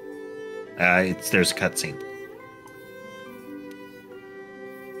 There's a cutscene.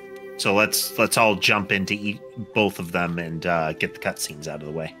 So let's all jump into both of them and get the cutscenes out of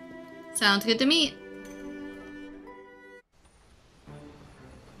the way. Sounds good to me.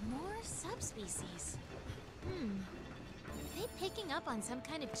 More subspecies. Are they picking up on some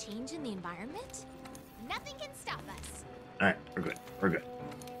kind of change in the environment? Nothing can stop us. All right, we're good. We're good.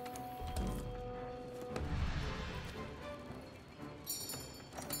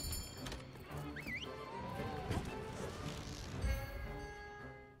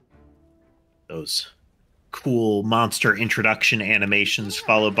 Those cool monster introduction animations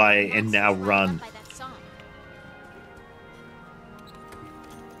followed by and now run.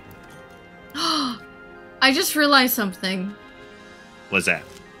 I just realized something. What's that?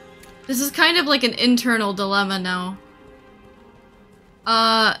 This is kind of like an internal dilemma now.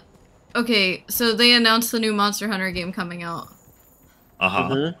 Okay, so they announced the new Monster Hunter game coming out.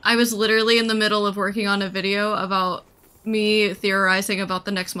 Uh-huh. I was literally in the middle of working on a video about me theorizing about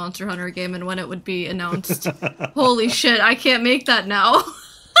the next Monster Hunter game and when it would be announced. Holy shit, I can't make that now.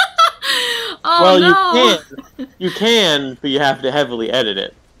 Oh, well, you can, but you have to heavily edit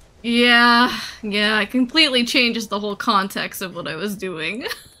it. Yeah, it completely changes the whole context of what I was doing.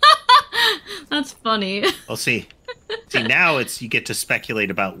 That's funny. Well, see, now you get to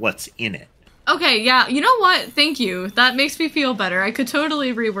speculate about what's in it. Okay, yeah, you know what? Thank you. That makes me feel better. I could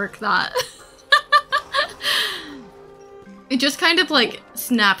totally rework that. It just kind of, like,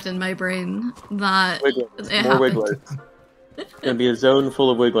 snapped in my brain that Wigglers. it More happened. wigglers. It's gonna be a zone full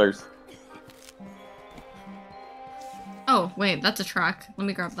of wigglers. Oh, wait, that's a track. Let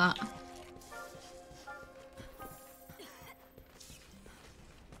me grab that.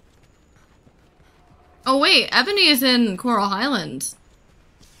 Oh, wait, Ebony is in Coral Highlands.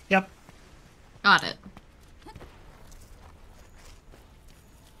 Yep. Got it.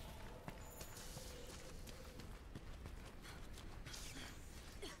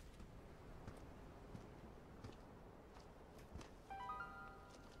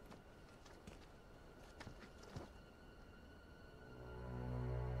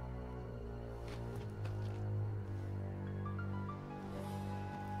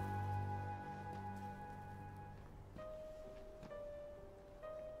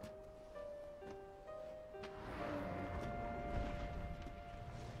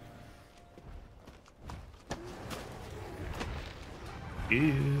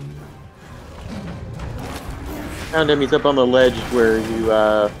 Found him. He's up on the ledge where you.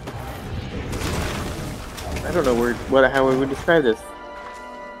 I don't know how we would describe this.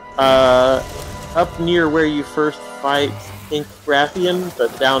 Up near where you first fight Ink Rathian,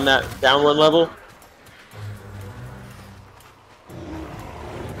 but down one level.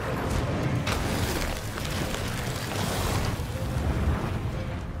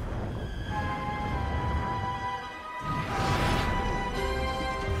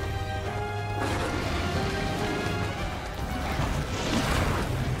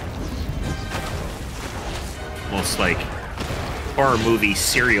 Almost like horror movie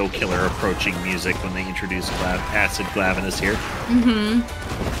serial killer approaching music when they introduce Acid Glavenus here. Mm-hmm.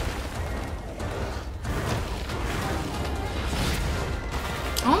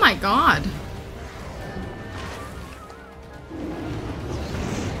 Oh my god.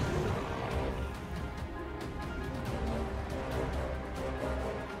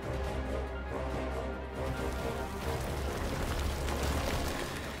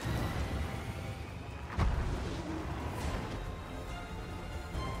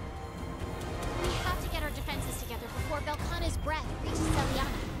 monster's breath reaches Celiana.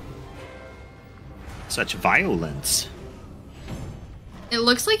 Such violence. It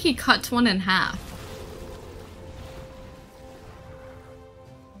looks like he cuts one in half.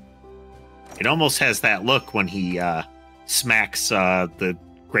 It almost has that look when he smacks the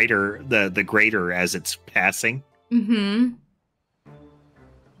grater as it's passing. Mm-hmm.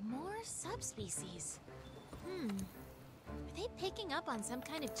 More subspecies. Are they picking up on some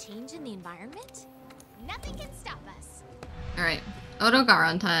kind of change in the environment? Nothing can stop us. Alright.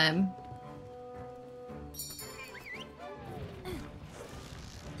 Odogaron time.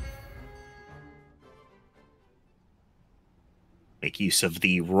 Make use of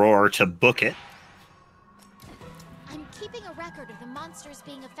the roar to book it. I'm keeping a record of the monsters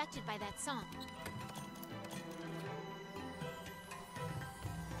being affected by that song.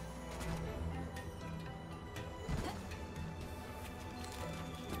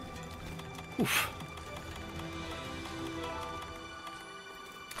 Oof.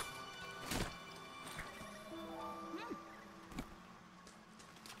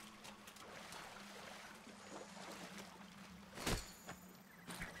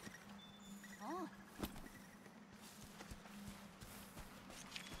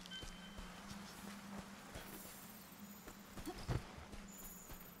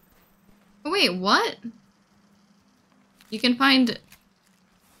 Wait, what? You can find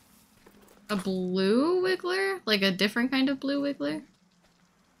a blue wiggler? Like a different kind of blue wiggler?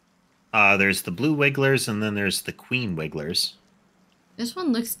 There's the blue wigglers, and then there's the queen wigglers. This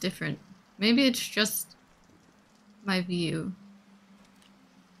one looks different. Maybe it's just my view.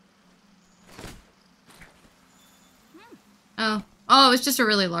 Oh. Oh, it's just a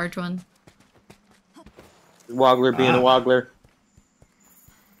really large one. Woggler being a woggler.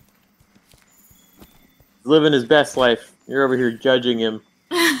 He's living his best life. You're over here judging him.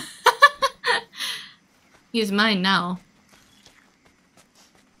 He's mine now.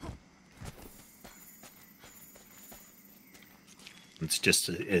 It's just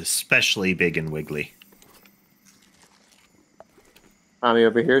especially big and wiggly. Tommy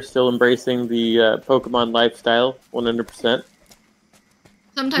over here still embracing the Pokemon lifestyle 100%.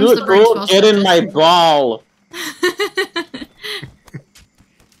 Sometimes the brain Don't get in my ball!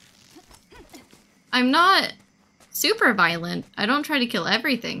 I'm not super violent. I don't try to kill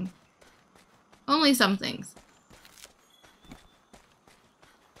everything. Only some things.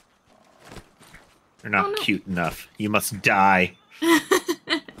 They're not cute enough. You must die. I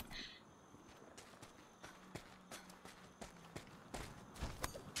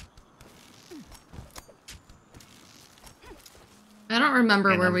don't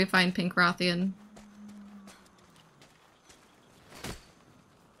remember where we find Pink Rothian.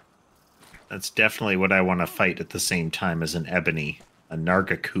 That's definitely what I want to fight at the same time as an Ebony, a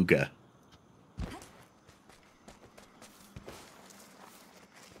Nargacuga.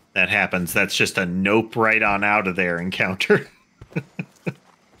 That happens. That's just a nope right on out of there encounter.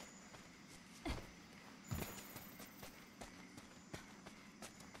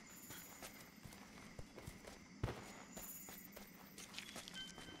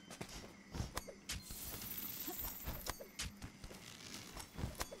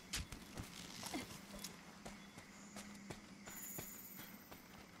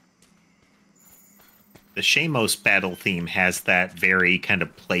 The Shamos battle theme has that very kind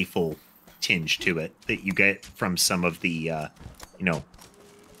of playful tinge to it that you get from some of the, you know,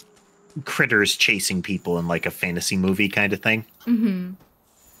 critters chasing people in like a fantasy movie kind of thing. Mm-hmm.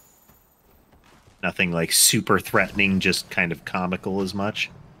 Nothing like super threatening, just kind of comical as much.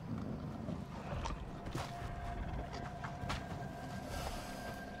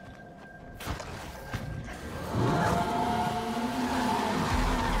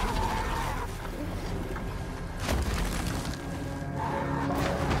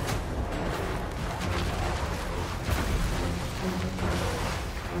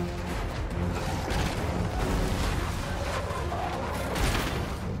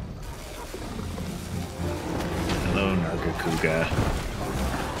 Hello, Nargacuga.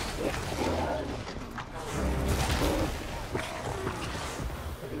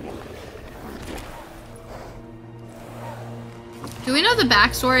 Do we know the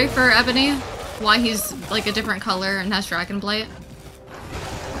backstory for Ebony? Why he's like a different color and has dragon blight?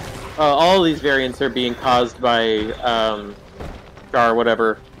 All these variants are being caused by, Gar,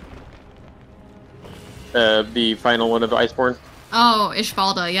 whatever. The final one of Iceborne. Oh,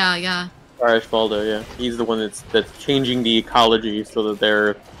 Ishvalda, yeah. Gar Ishvalda, yeah. He's the one that's changing the ecology so that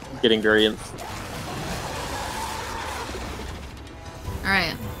they're getting variants.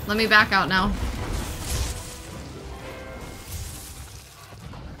 Alright, let me back out now.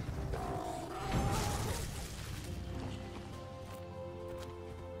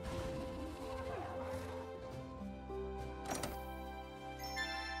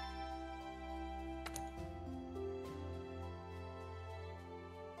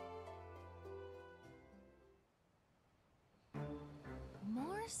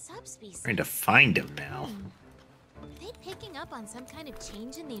 subspecies. Trying to find him now. Are they picking up on some kind of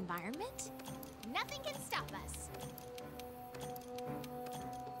change in the environment? Nothing can stop us.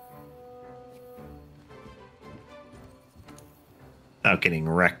 Without getting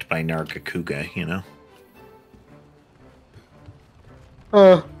wrecked by Nargacuga, you know?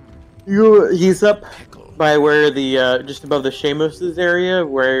 He's up by where the just above the Seamus's area,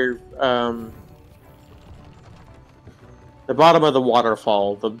 where the bottom of the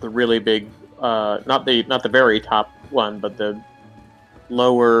waterfall, the really big, not the very top one, but the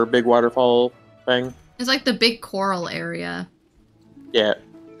lower big waterfall thing. It's like the big coral area, Yeah.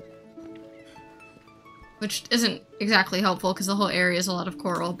 which isn't exactly helpful because the whole area is a lot of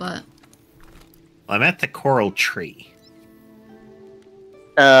coral, but... I'm at the coral tree.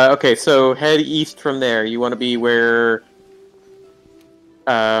 Okay, so head east from there. You want to be where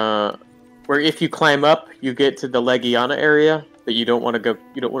if you climb up, you get to the Legiana area, but you don't want to go.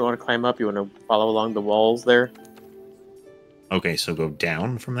 You don't want to climb up. You want to follow along the walls there. Okay, so go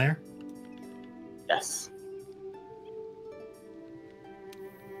down from there? Yes.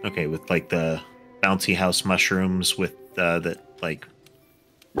 Okay, with like the bouncy house mushrooms with the like...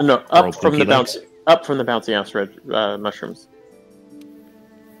 No, coral up from the pookie bouncy house red mushrooms.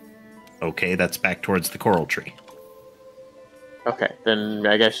 Okay, that's back towards the coral tree. Okay, then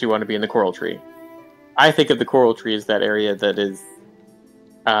I guess you want to be in the coral tree. I think of the coral tree as that area that is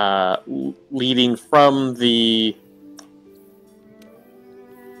leading from the...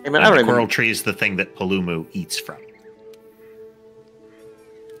 I mean, The coral tree is the thing that Palumu eats from.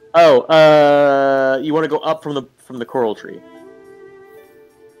 Oh, you want to go up from the coral tree.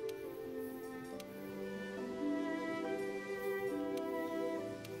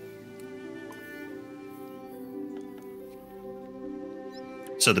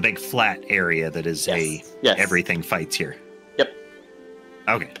 So the big flat area that is Yes. everything fights here. Yep.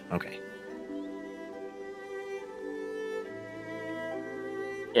 Okay.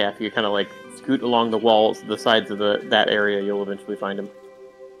 Yeah, if you kind of like scoot along the walls, the sides of that area, you'll eventually find him.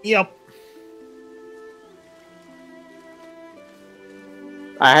 Yep.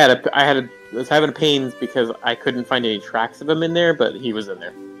 I was having pains because I couldn't find any tracks of him in there, but he was in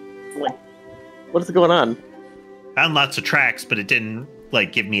there. Like, what is going on? Found lots of tracks, but it didn't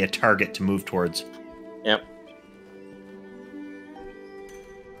like give me a target to move towards. Yep.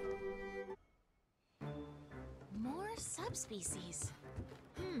 More subspecies.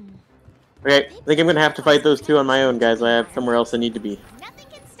 Okay, I think I'm gonna have to fight those two on my own, guys. I have somewhere else I need to be. Nothing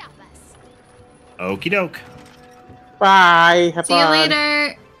can stop us. Okie doke. Bye. Have See you fun.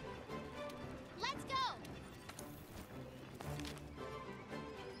 later! Let's go.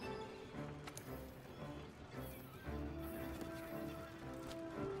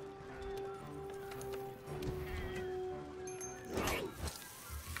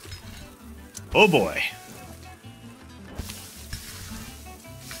 Oh boy.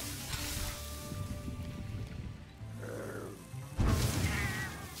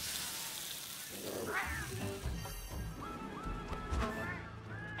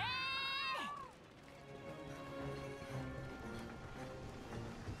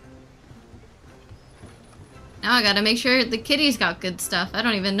 Now I gotta make sure the kitty's got good stuff. I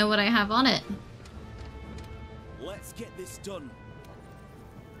don't even know what I have on it. Let's get this done.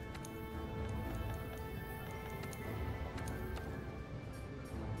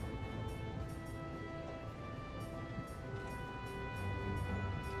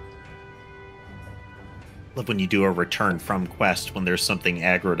 Love when you do a return from quest when there's something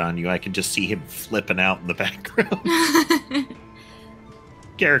aggroed on you. I can just see him flipping out in the background.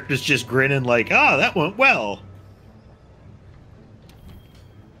 Character's just grinning like, ah, that went well.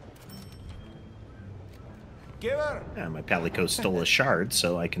 Give her. Yeah, my Palico stole a shard,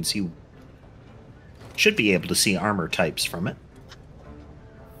 so I can see... Should be able to see armor types from it.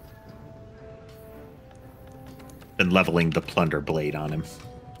 Been leveling the plunder blade on him.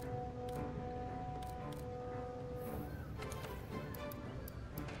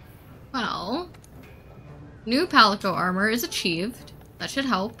 Well, new Palico armor is achieved. That should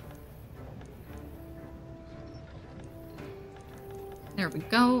help. There we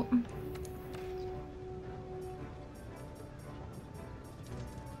go.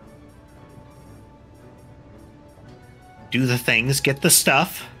 Do the things, get the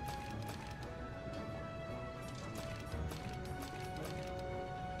stuff.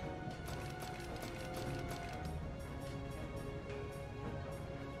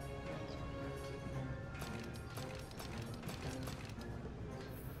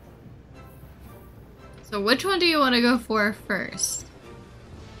 So which one do you want to go for first?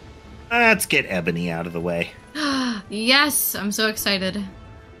 Let's get Ebony out of the way. Yes, I'm so excited.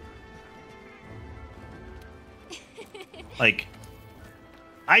 Like,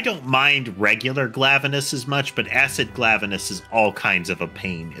 I don't mind regular Glavenus as much, but Acid Glavenus is all kinds of a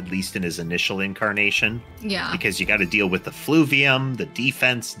pain, at least in his initial incarnation. Yeah. Because you got to deal with the Fluvium, the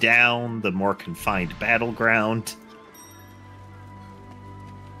defense down, the more confined battleground.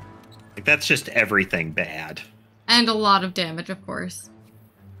 Like, that's just everything bad. And a lot of damage, of course.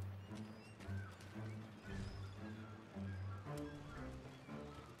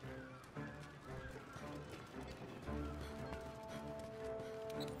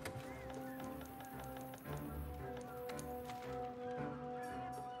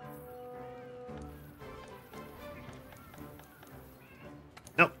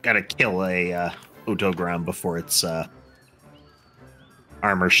 Nope, gotta kill a Odogram before its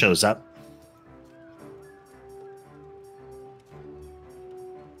armor shows up.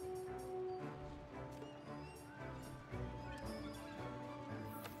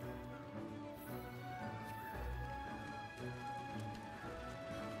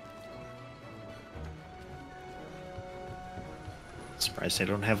 Surprised I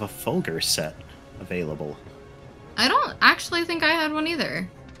don't have a Fulgur set available. I don't actually think I had one either.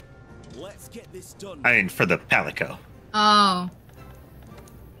 Let's get this done. I mean, for the Palico. Oh.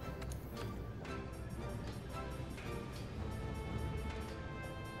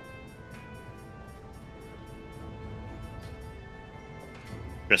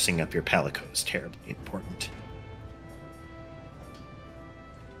 Dressing up your Palico is terribly important.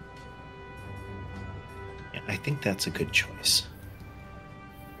 Yeah, I think that's a good choice.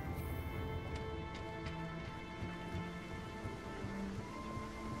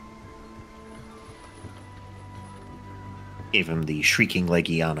 Gave him the Shrieking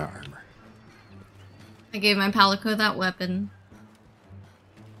Legiana armor. I gave my Palico that weapon.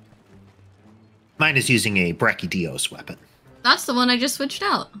 Mine is using a Brachydios weapon. That's the one I just switched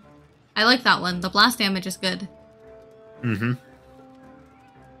out. I like that one. The blast damage is good. Mm-hmm.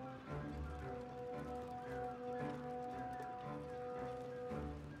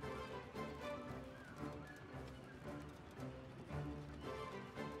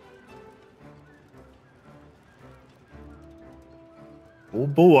 Oh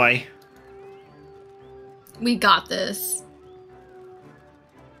boy. We got this.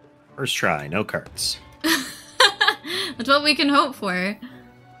 First try, no cards. That's what we can hope for.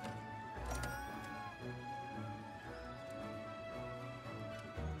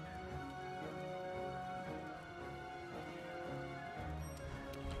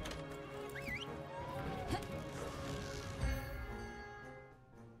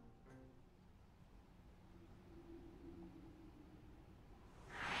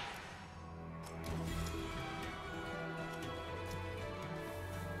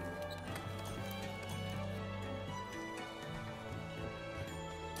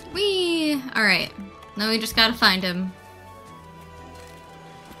 Whee! Alright. Now we just gotta find him.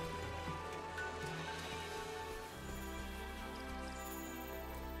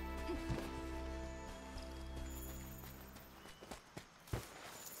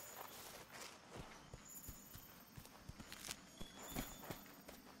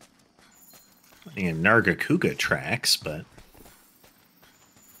 And Nargacuga tracks, but...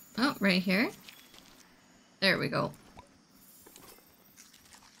 Oh, right here. There we go.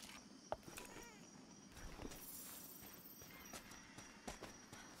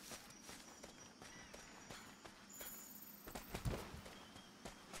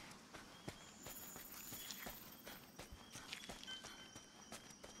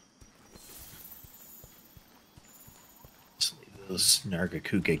 Those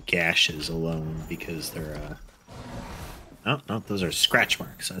Nargacuga gashes alone because they're oh no, those are scratch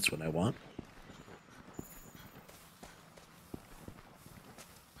marks. That's what I want.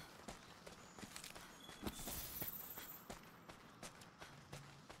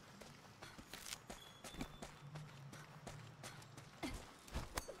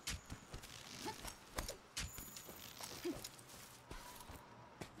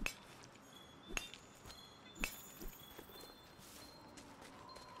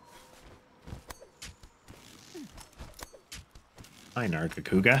 Hi,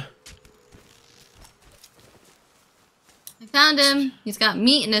 Nargacuga. I found him. He's got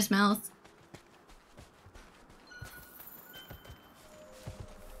meat in his mouth.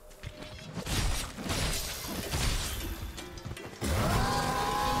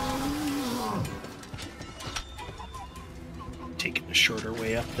 Taking a shorter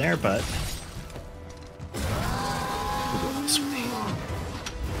way up there, but we'll go this way.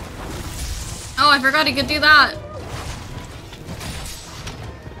 Oh, I forgot he could do that.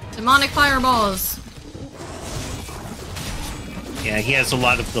 Demonic fireballs. Yeah, he has a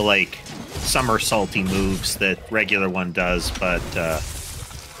lot of the, like, somersaulty moves that regular one does, but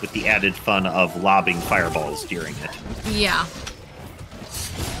with the added fun of lobbing fireballs during it. Yeah.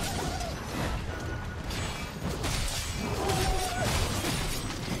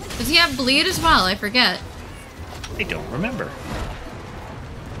 Does he have bleed as well? I forget. I don't remember.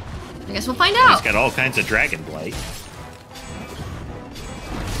 I guess we'll find out. He's got all kinds of dragon blight.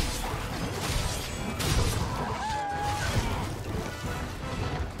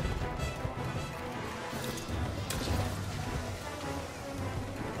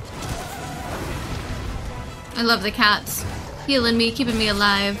 I love the cats. Healing me, keeping me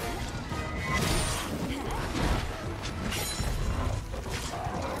alive.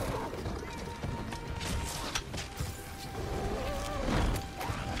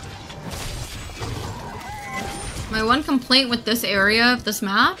 My one complaint with this area of this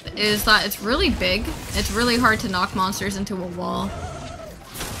map is that it's really big. It's really hard to knock monsters into a wall.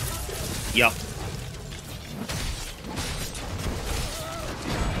 Yup.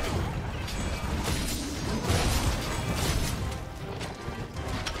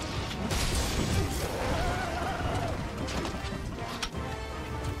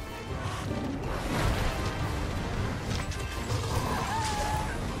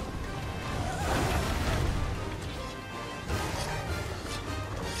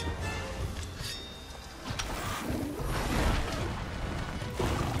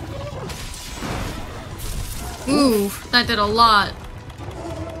 Ooh, that did a lot.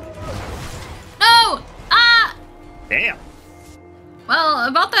 No! Ah! Damn. Well,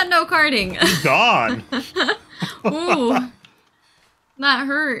 about that no carding. He's gone. Ooh. That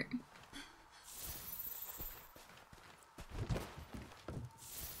hurt.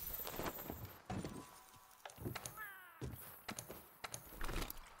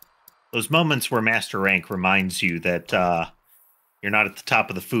 Those moments where Master Rank reminds you that you're not at the top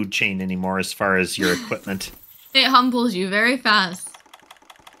of the food chain anymore as far as your equipment. It humbles you very fast.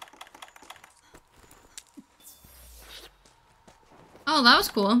 Oh, that was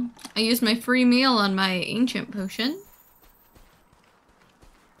cool. I used my free meal on my ancient potion.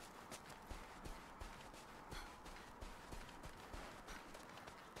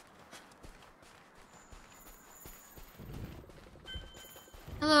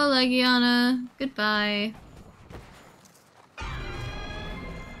 Hello, Legiana. Goodbye.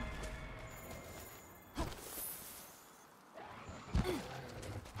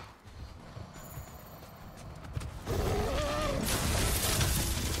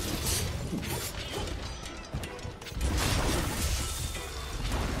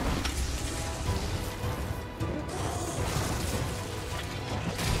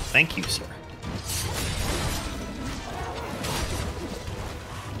 Thank you, sir.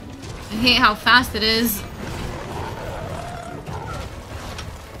 I hate how fast it is.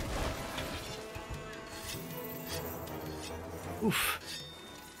 Oof.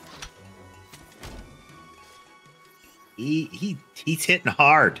 He's hitting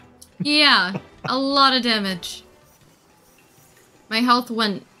hard. Yeah, a lot of damage. My health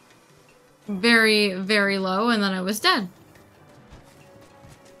went very, very low and then I was dead.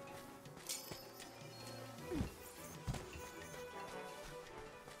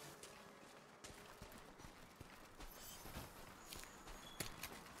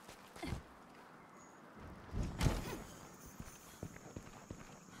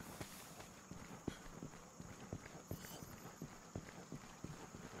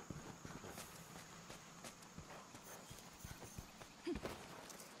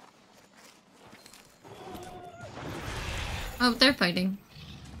 Oh, they're fighting.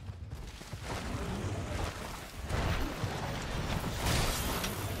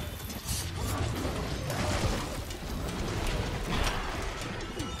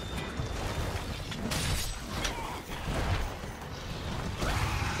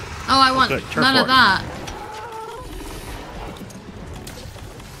 Oh, I want Good, turf none of war. that.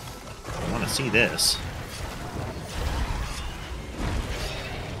 I want to see this.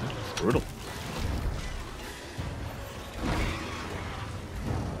 Brutal.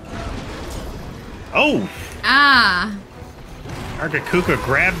 Oh! Ah! Argakuka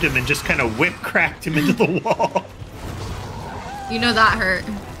grabbed him and just kind of whip-cracked him into the wall. You know that hurt.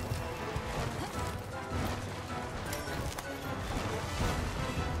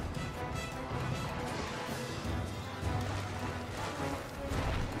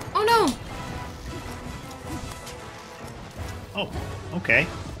 Oh no! Oh, okay.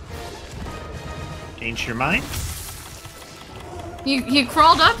 Changed your mind? He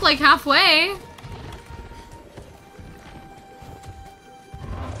crawled up like halfway.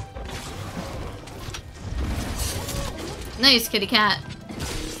 Nice, kitty cat.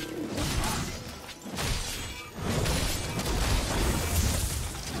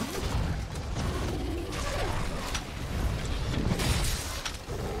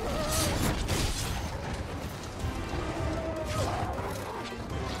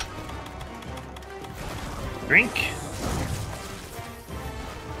 Drink.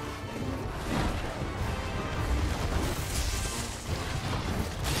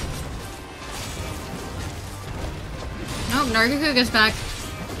 Oh, Nargacuga's back.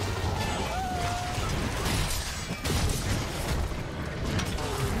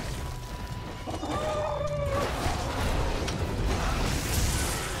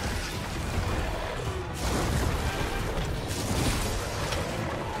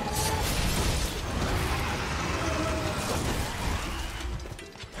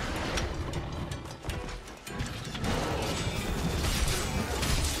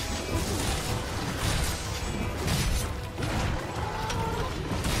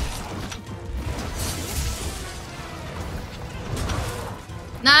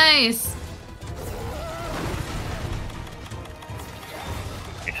 Nice!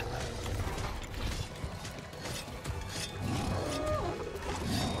 Yeah.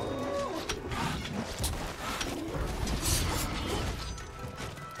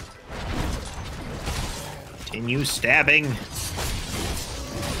 Continue stabbing.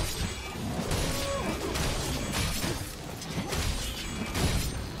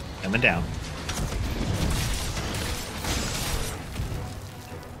 Coming down.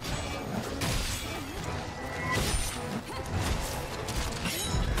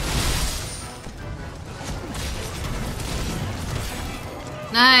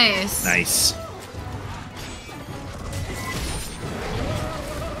 Nice. Nice.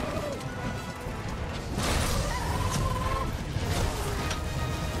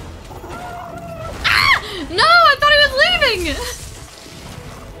 No, I thought he was leaving!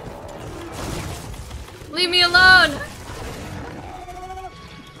 Leave me alone!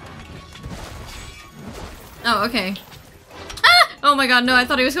 Oh, okay. Ah! Oh my god, no, I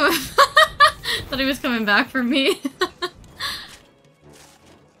thought he was coming thought he was coming back for me.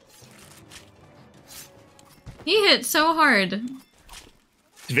 He hit so hard.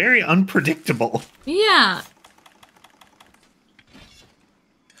 It's very unpredictable. Yeah.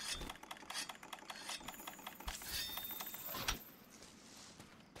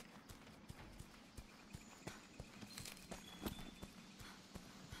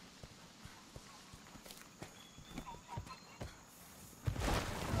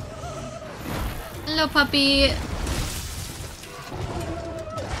 Hello, puppy.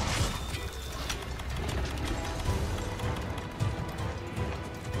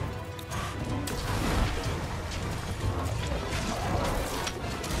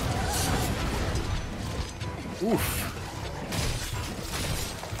 Oof.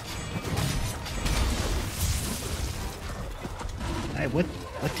 Hey, what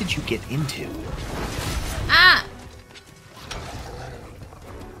did you get into? Ah!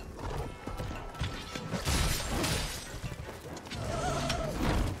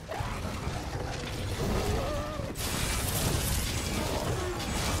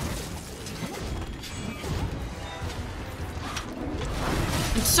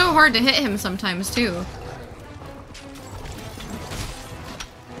 It's so hard to hit him sometimes, too.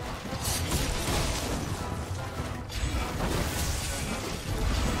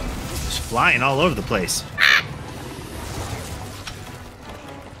 Flying all over the place.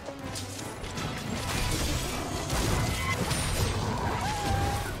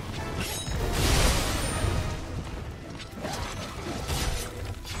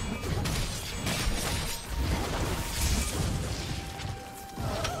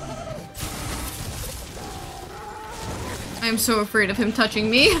 I'm so afraid of him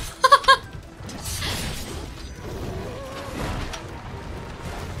touching me.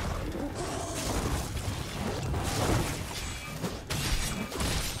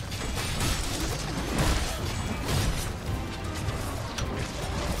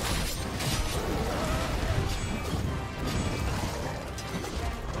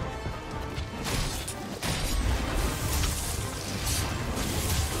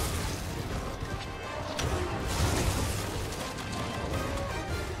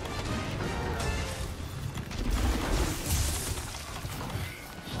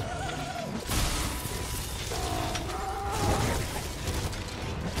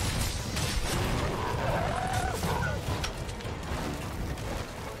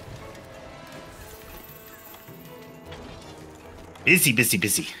 Busy, busy,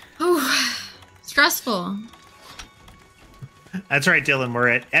 busy. Oh, stressful. That's right, Dylan. We're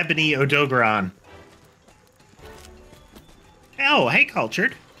at Ebony Odogaron. Oh, hey,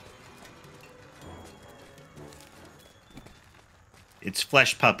 Cultured. It's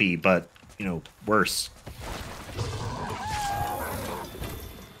Flesh Puppy, but, you know, worse.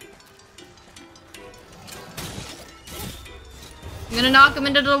 I'm gonna knock him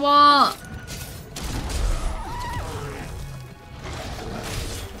into the wall.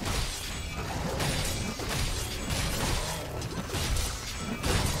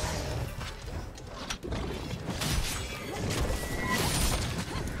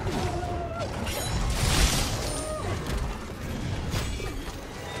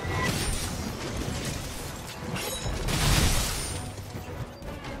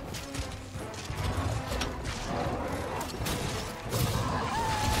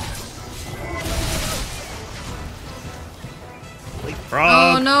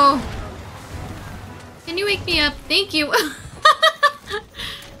 Frog. Oh no. Can you wake me up? Thank you.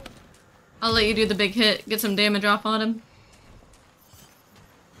 I'll let you do the big hit. Get some damage off on him.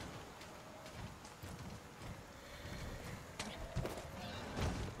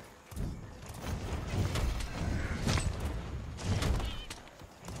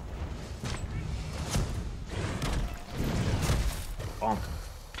 Bonk.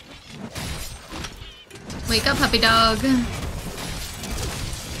 Wake up, puppy dog.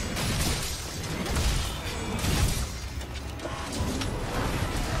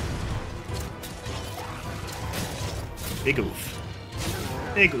 Big oof.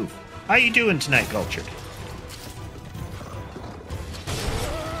 Big oof. How you doing tonight, Cultured?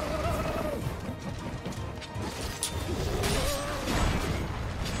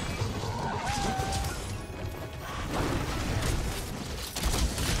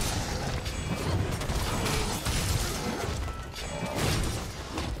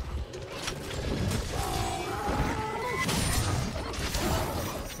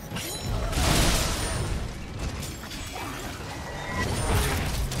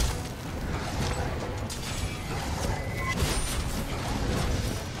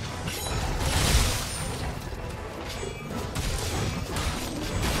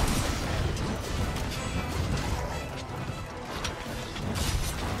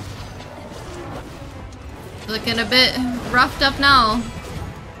 Looking a bit roughed up now.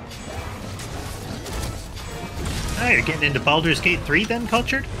 Oh, you're getting into Baldur's Gate 3 then,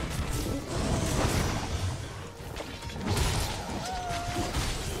 Cultured?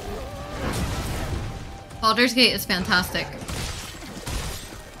 Baldur's Gate is fantastic.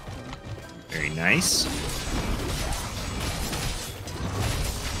 Very nice.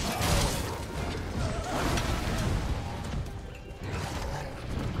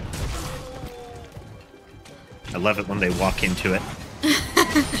 I love it when they walk into it.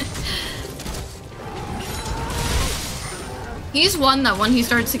 He's one that when he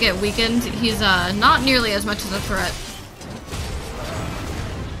starts to get weakened, he's not nearly as much as a threat.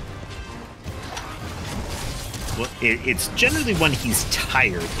 Well, it's generally when he's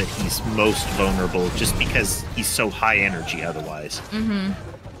tired that he's most vulnerable, just because he's so high energy otherwise. Mm-hmm.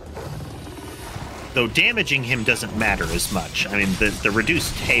 Though damaging him doesn't matter as much. I mean, the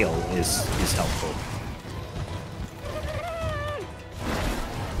reduced tail is helpful.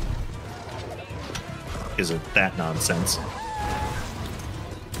 Because of that nonsense.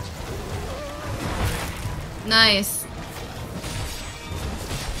 Nice.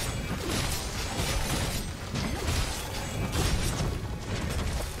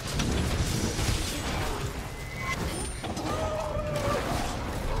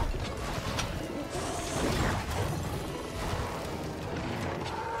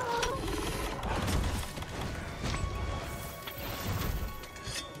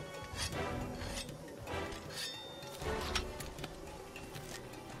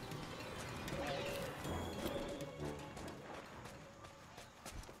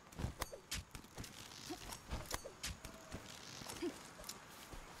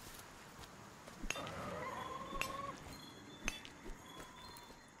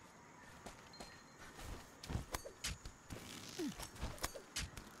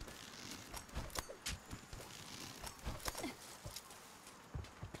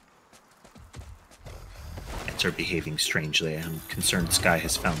 Are behaving strangely. I'm concerned Sky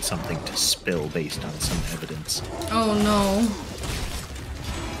has found something to spill based on some evidence. Oh no.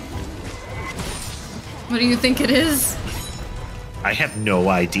 What do you think it is? I have no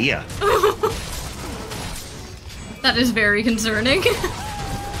idea. That is very concerning.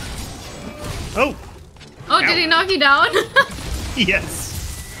 Oh! Oh, Ow. did he knock you down? Yes!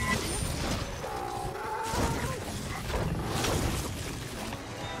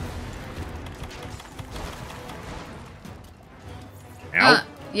 Ow.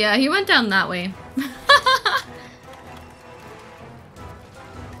 Yeah, he went down that way.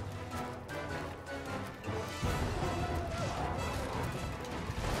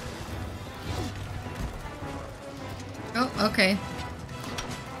 Oh, okay.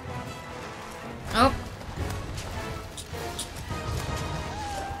 Oh.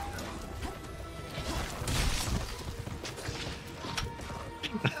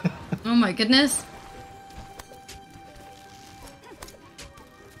 Oh my goodness.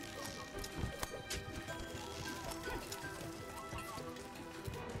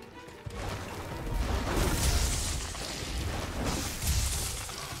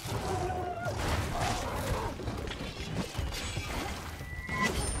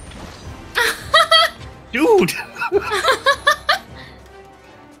 Dude!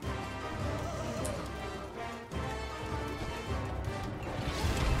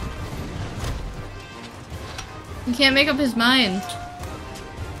 can't make up his mind.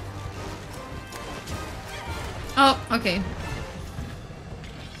 Oh, okay.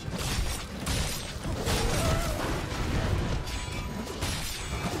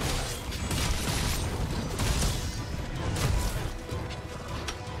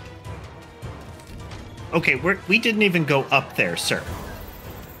 Okay, we didn't even go up there, sir.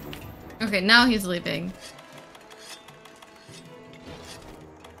 Okay, now he's leaving.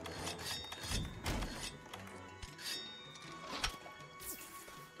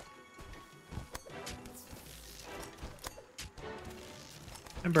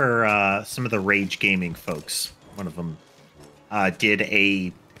 Remember some of the Rage Gaming folks, one of them did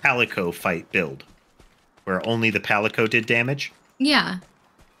a Palico fight build where only the Palico did damage. Yeah.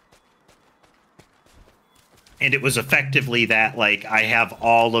 And it was effectively that, like, I have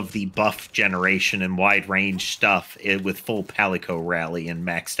all of the buff generation and wide range stuff with full Palico rally and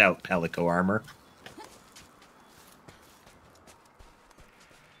maxed out Palico armor.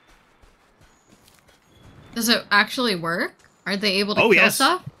 Does it actually work? Are they able to kill yes.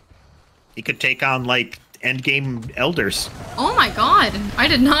 Stuff? He could take on, like, endgame elders. Oh my god! I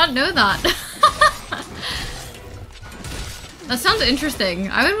did not know that. That sounds interesting.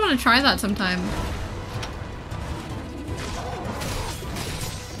 I would want to try that sometime.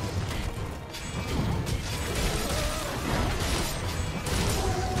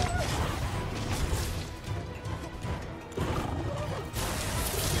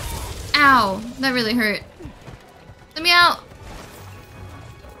 Ow! That really hurt. Let me out!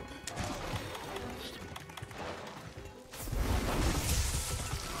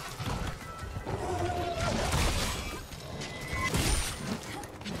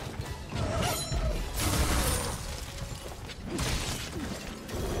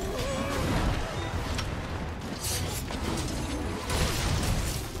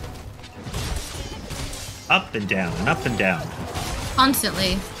 Up and down, up and down.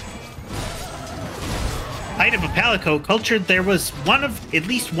 Constantly. Height of a Palico cultured, there was at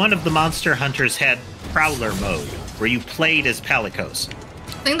least one of the monster hunters had Prowler mode, where you played as Palicos.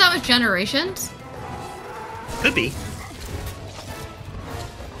 I think that was Generations. Could be.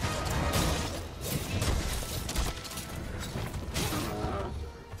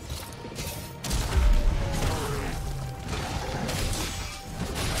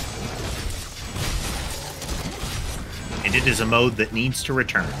 And it is a mode that needs to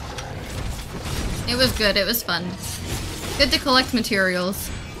return. It was good, it was fun. Good to collect materials.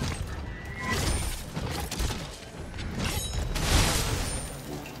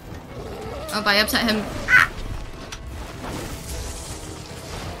 Oh, I upset him. Ah!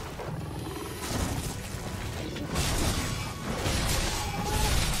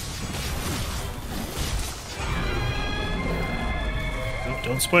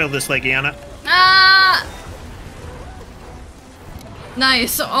 Don't spoil this, Legiana. Ah!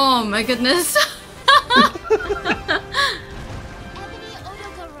 Nice. Oh my goodness.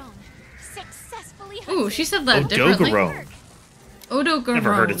 Ooh, she said that differently. Odogaron.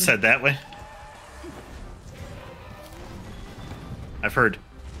 Never heard it said that way. I've heard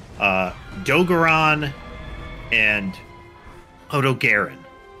Dogaron and Odogaron.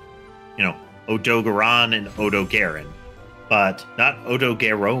 You know, Odogaron and Odogaron. But not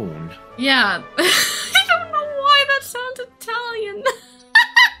Odogaron. Yeah. I don't know why that sounds Italian.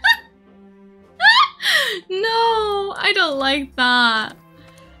 No, I don't like that.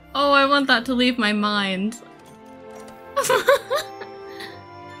 Oh, I want that to leave my mind. You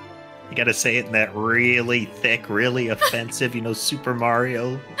gotta say it in that really thick, really offensive, you know, Super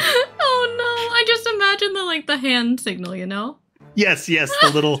Mario. Oh no, I just imagine the hand signal, you know? Yes,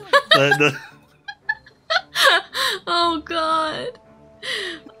 the little the Oh god.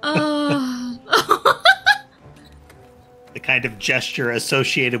 The kind of gesture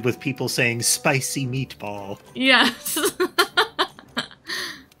associated with people saying spicy meatball. Yes.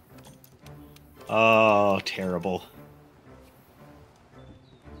 Oh, terrible.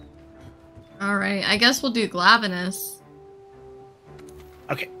 Alright, I guess we'll do Glavinus.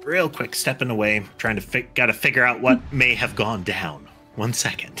 Okay, real quick, stepping away, trying to gotta figure out what may have gone down. 1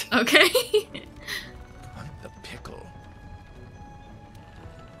 second. Okay. The pickle.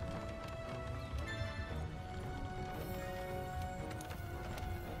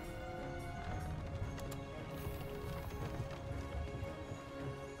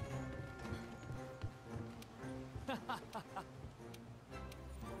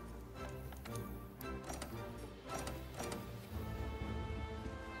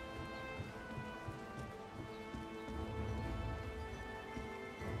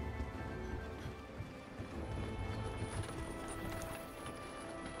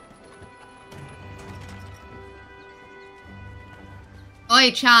 Oi,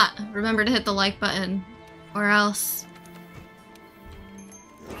 chat. Remember to hit the like button. Or else.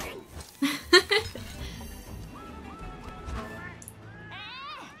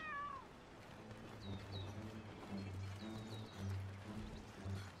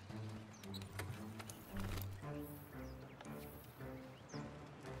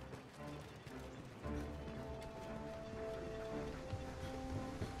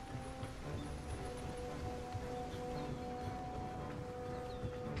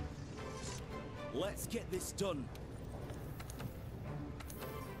 Let's get this done.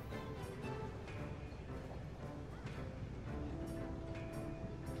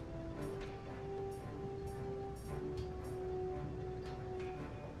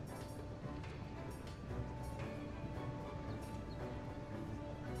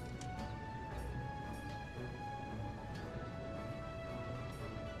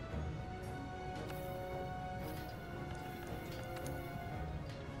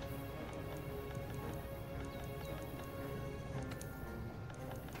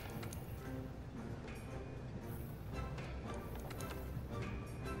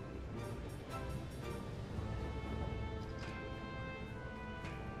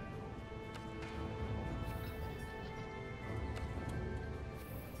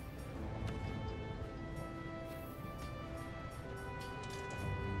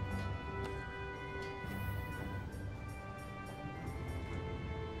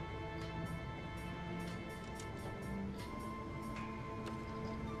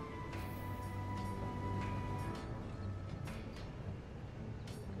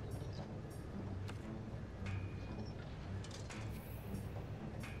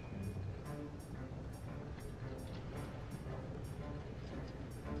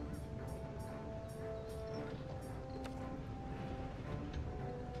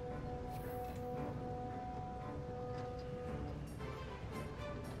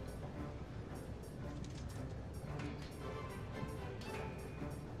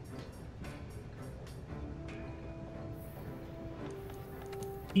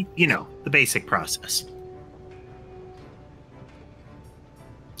 You know, the basic process.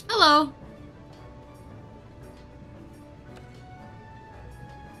 Hello.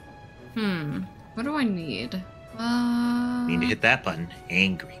 What do I need? Need to hit that button.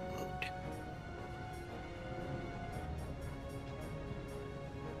 Angry mode.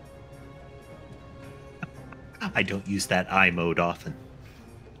 I don't use that eye mode often.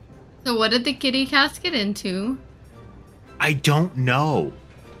 So what did the kitty cast get into? I don't know.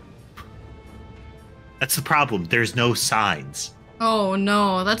 That's the problem. There's no signs. Oh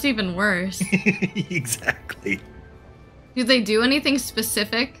no, that's even worse. Exactly. Do they do anything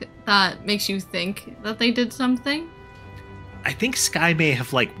specific that makes you think that they did something? I think Sky may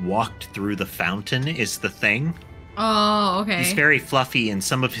have, like, walked through the fountain is the thing. Oh, okay. He's very fluffy and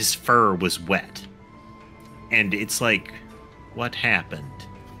some of his fur was wet. And it's like, what happened?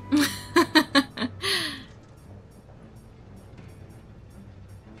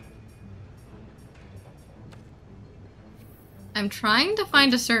 I'm trying to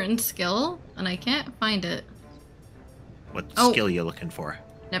find a certain skill, and I can't find it. What skill you looking for?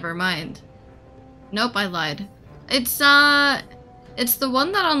 Never mind. Nope, I lied. It's the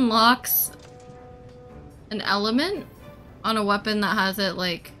one that unlocks an element on a weapon that has it,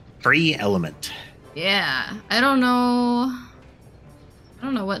 like... Free element. Yeah. I don't know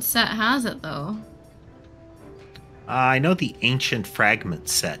what set has it, though. I know the Ancient Fragment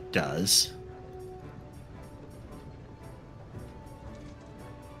set does.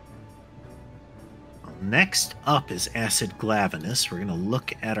 Next up is Acid Glavinus. We're going to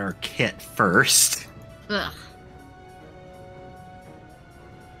look at our kit first. Ugh.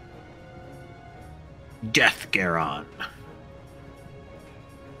 Death Garon.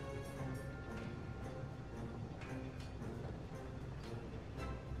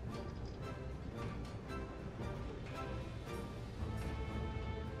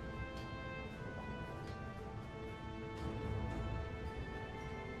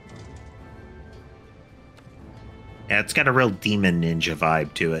 Yeah, it's got a real demon ninja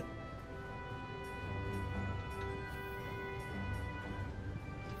vibe to it.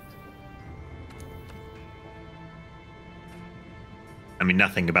 I mean,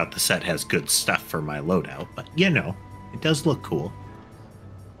 nothing about the set has good stuff for my loadout, but, you know, it does look cool.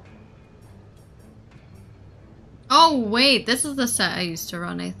 Oh, wait, this is the set I used to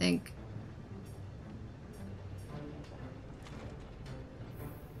run, I think.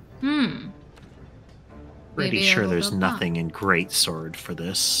 Pretty Maybe sure I there's will go nothing in Greatsword for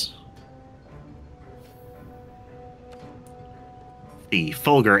this. the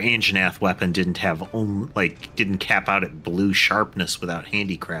Fulgur Anjanath weapon didn't cap out at blue sharpness without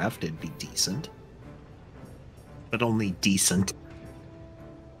handicraft, it'd be decent. But only decent.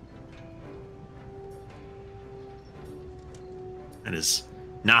 That is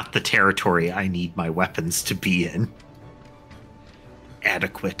not the territory I need my weapons to be in.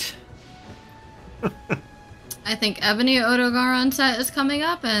 Adequate. I think Ebony Odogaron set is coming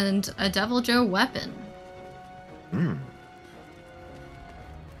up and a Devil Joe weapon. Hmm.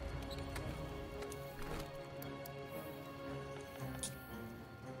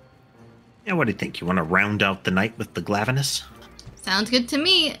 Yeah, what do you think? You want to round out the night with the Glavenus? Sounds good to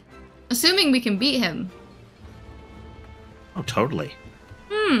me. Assuming we can beat him. Oh, totally.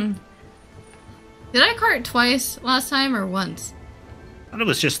 Did I cart twice last time or once? I thought it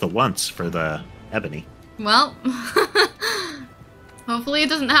was just the once for the Ebony. Well, hopefully it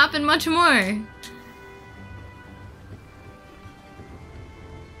doesn't happen much more.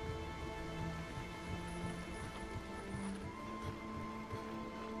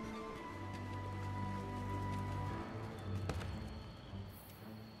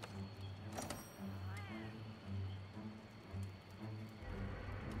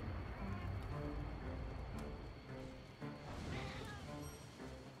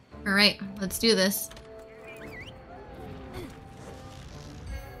 Alright, let's do this.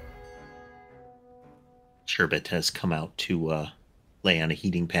 Sherbet has come out to lay on a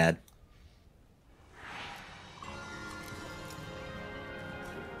heating pad.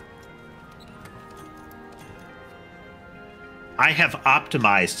 I have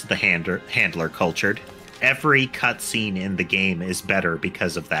optimized the handler cultured. Every cutscene in the game is better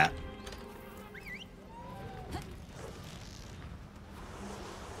because of that.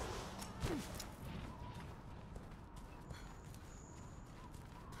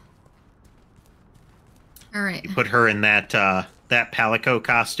 All right. You put her in that that Palico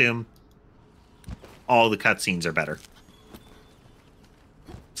costume, all the cutscenes are better.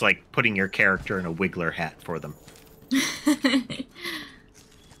 It's like putting your character in a Wiggler hat for them.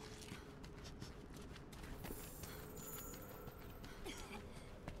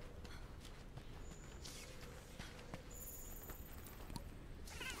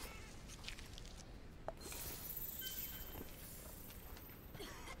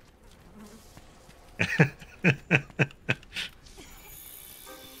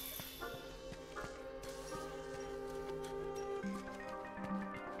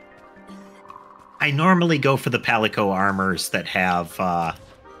 I normally go for the Palico armors that have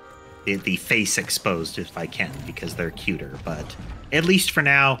the face exposed if I can, because they're cuter, but at least for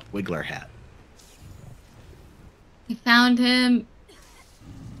now, Wiggler hat. I found him.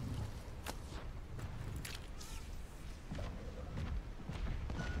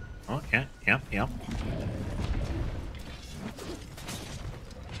 Oh, yeah, yep, yep.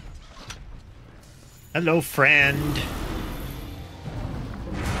 Hello, friend.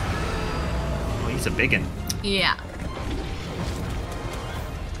 Oh, he's a biggin. Yeah.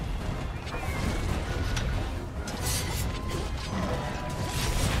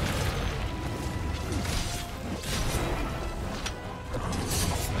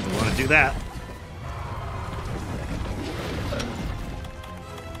 I want to do that.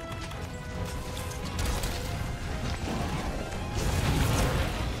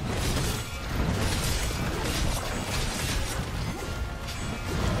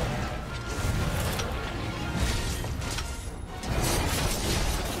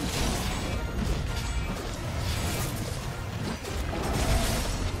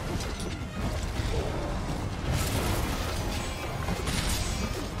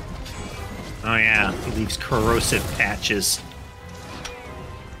 Oh yeah, he leaves corrosive patches.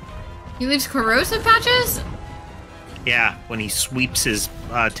 He leaves corrosive patches? Yeah, when he sweeps his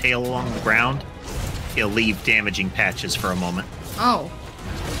tail along the ground, he'll leave damaging patches for a moment. Oh.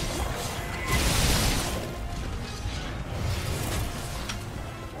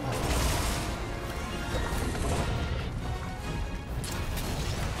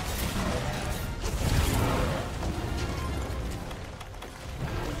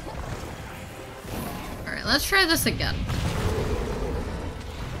 Alright, let's try this again.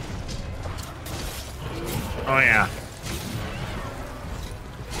 Oh yeah.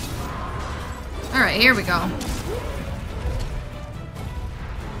 Alright, here we go.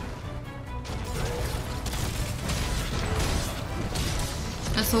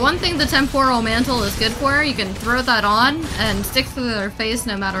 That's the one thing the temporal mantle is good for. You can throw that on and stick to their face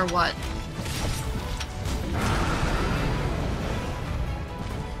no matter what.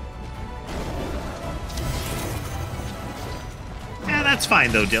 Yeah, that's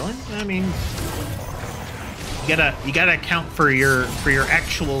fine though, Dylan. I mean, you gotta account for your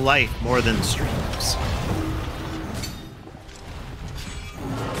actual life more than streams.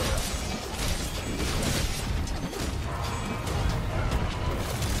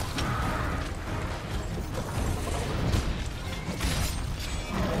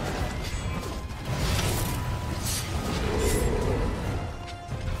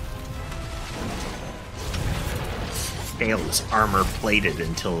 Gale is armor plated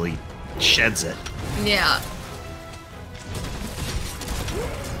until he sheds it. Yeah.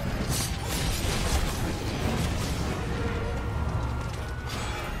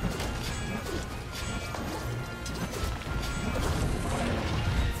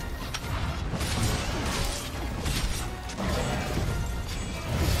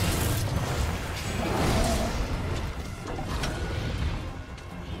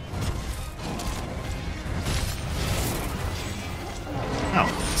 Oh,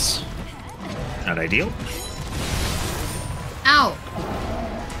 it's not ideal. Ow.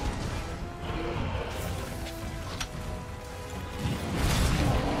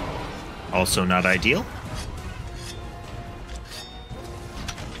 Also not ideal.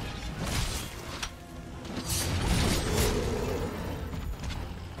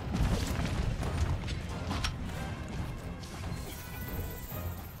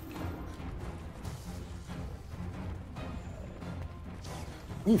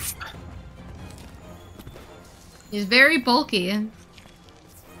 Oof. He's very bulky.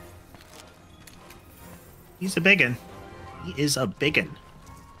 He's a biggin. He is a biggin.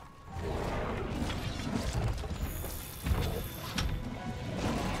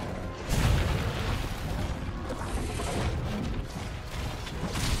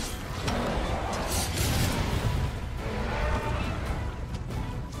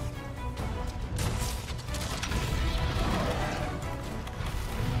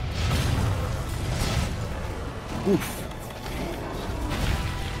 Oof.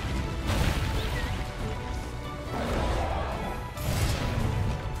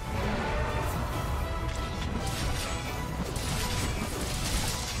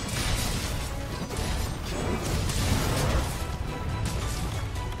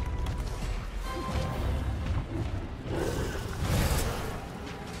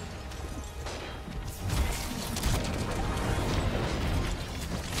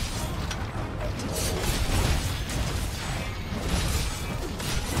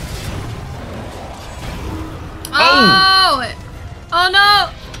 Oh! Oh no!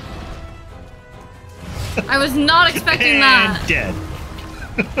 I was not expecting that. And dead.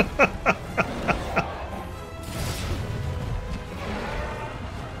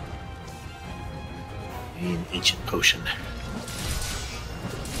 An ancient potion.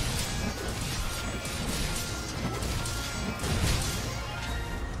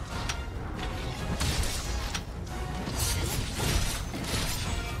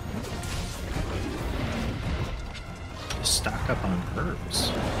 Stock up on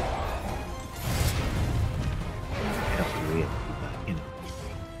herbs. Yeah, really, you know.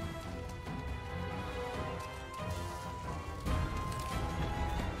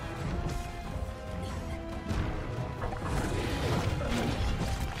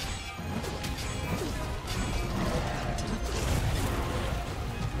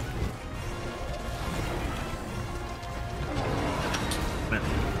 Well,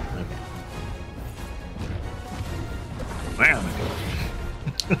 okay. Where am I going?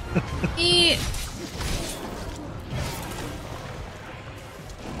 Eat.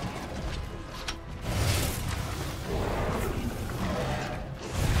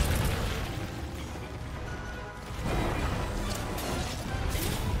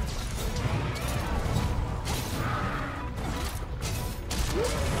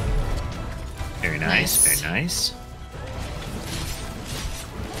 Very nice, Nice. very nice.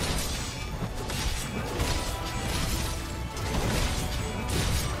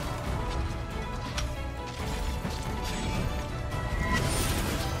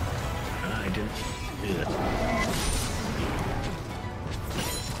 I didn't do that.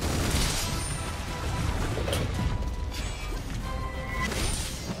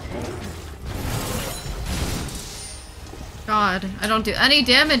 God, I don't do any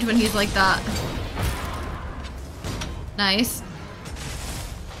damage when he's like that. Nice.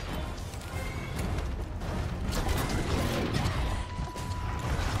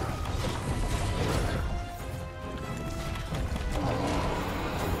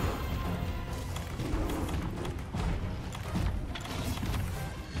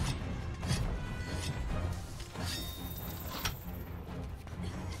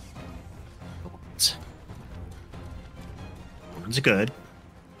 One's good.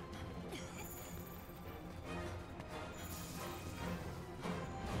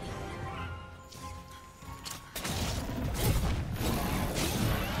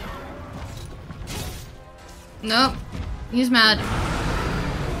 Nope. He's mad.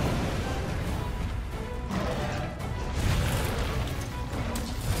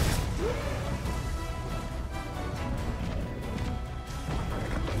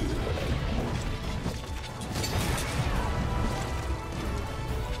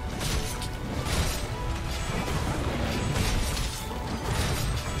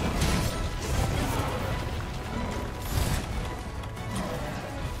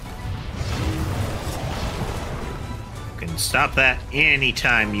 Stop that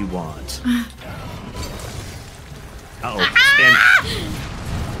anytime you want. Uh-oh, spin.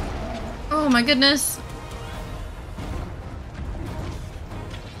 Oh my goodness.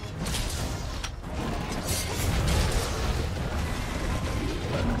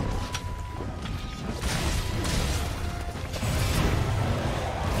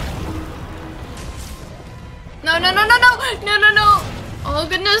 No, no, no, no, no! No, no, no! Oh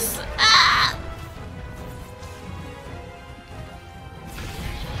goodness! Ah!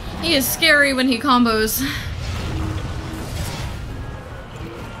 He is scary when he combos.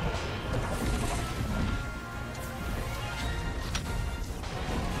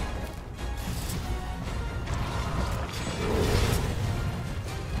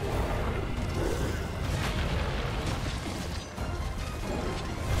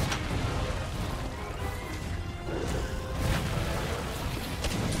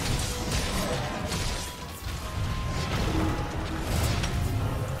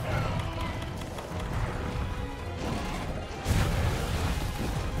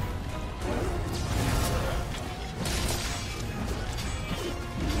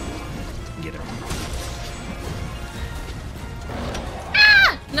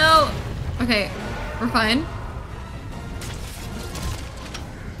 Okay, we're fine.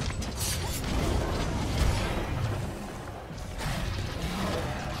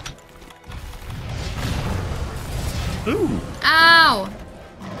 Ooh. Ow!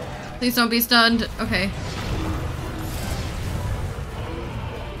 Please don't be stunned. Okay.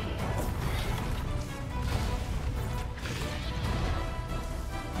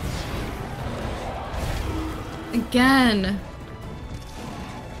 Again.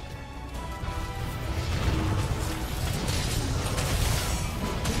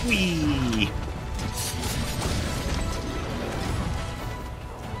 Whee!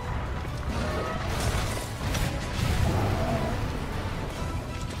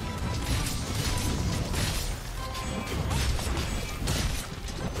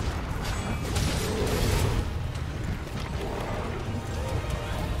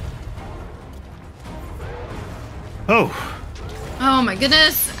 Oh. Oh my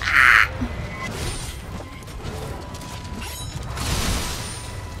goodness. Ah!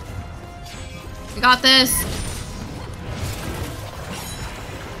 We got this.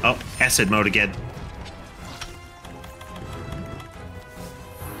 Oh, acid mode again.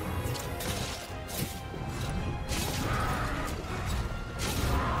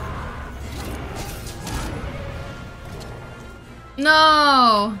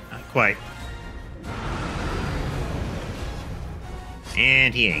 No. Not quite.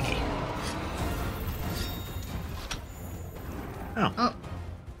 And he Yankee. Oh. Oh.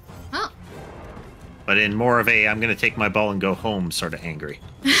 Oh. But in more of a I'm gonna take my ball and go home sort of angry.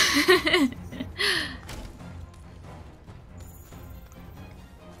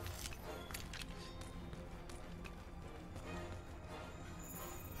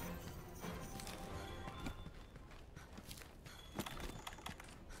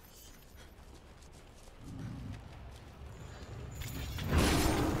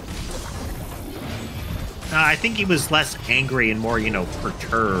 I think he was less angry and more, you know,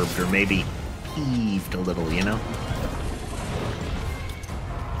 perturbed or maybe peeved a little, you know?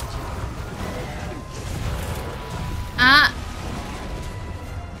 Ah.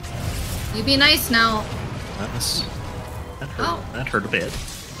 You be nice now. That hurt. That hurt a bit.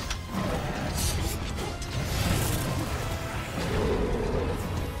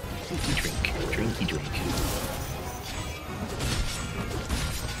 Drinky drink.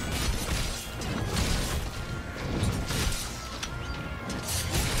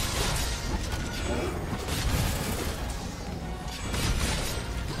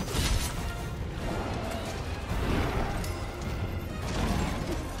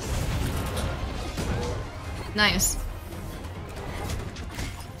 Nice.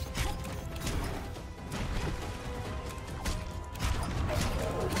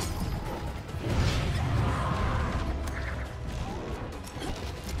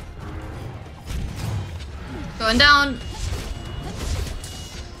 Going down.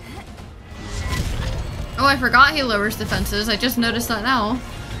 Oh, I forgot he lowers defenses. I just noticed that now.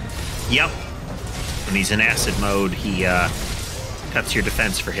 Yep. When he's in acid mode, he cuts your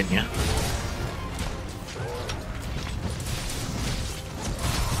defense for hitting you.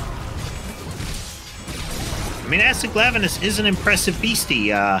 I mean, Acid Glavenus is an impressive beastie,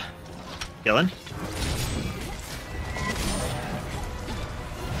 Dylan.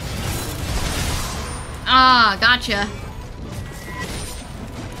 Ah, gotcha.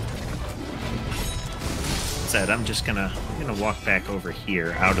 Said I'm gonna walk back over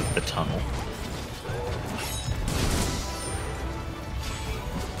here out of the tunnel.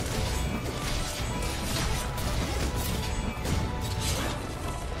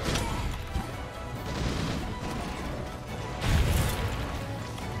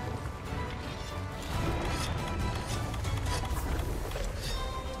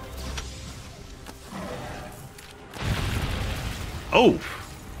 Oh!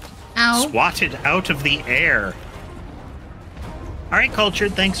 Ow. Swatted out of the air. Alright,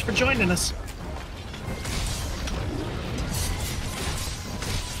 Cultured, thanks for joining us.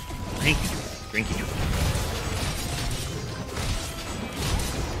 Thank you. Thank you.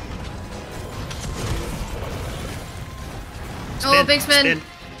 Oh, big spin.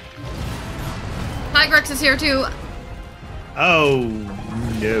 Tigrex is here too. Oh,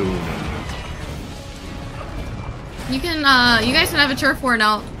 no. You can, you guys can have a turf war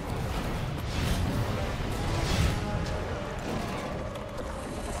now.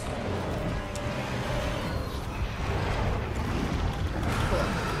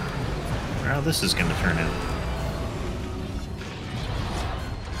 How this is gonna turn out.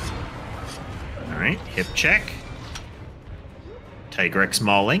 Alright, hip check. Tigrex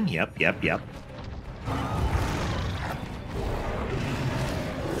mauling. Yep.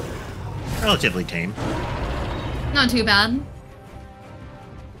 Relatively tame. Not too bad.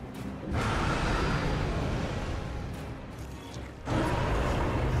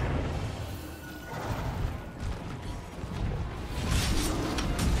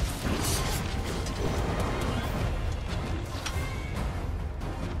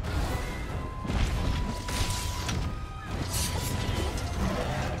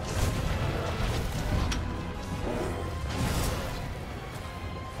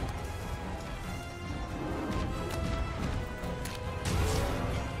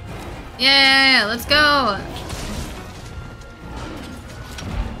 Yeah, let's go.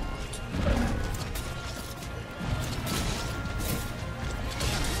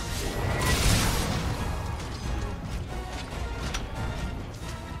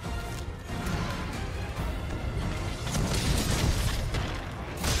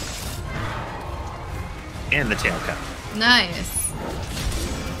 And the tail cut. Nice.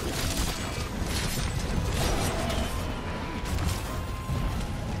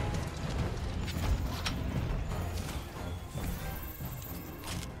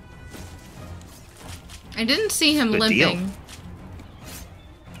 I didn't see him Good limping.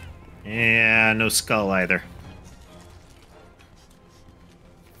 deal. Yeah, no skull either.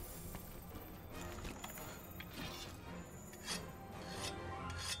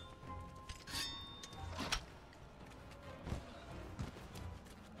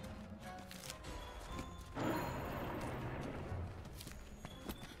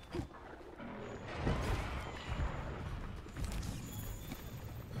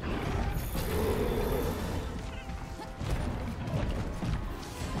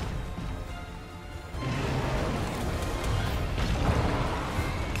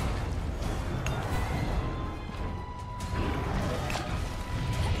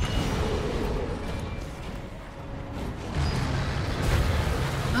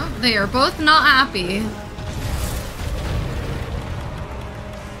 They are both not happy.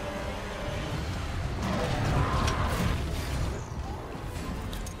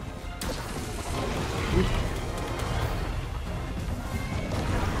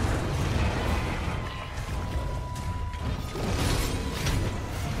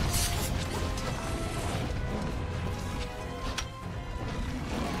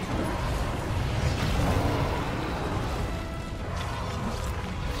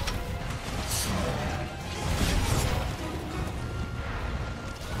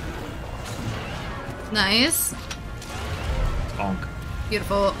 Nice. Bonk.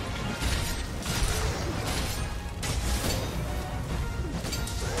 Beautiful.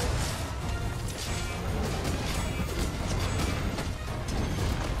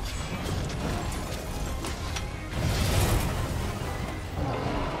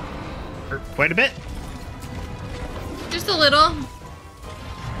 Hurt quite a bit. Just a little.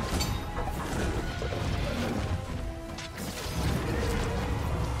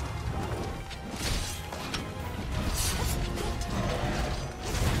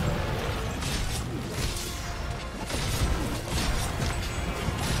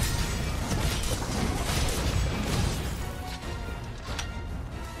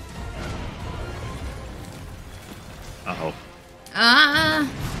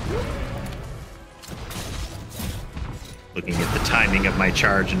 Looking at the timing of my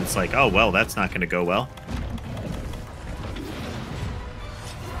charge, and it's like, oh, well, that's not going to go well.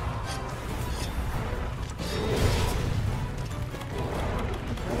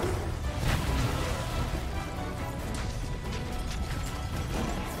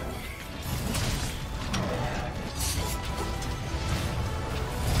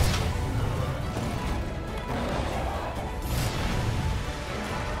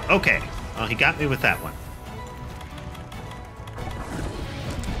 Okay, well, he got me with that one.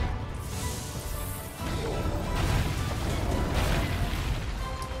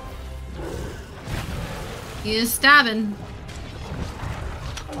 He is stabbing.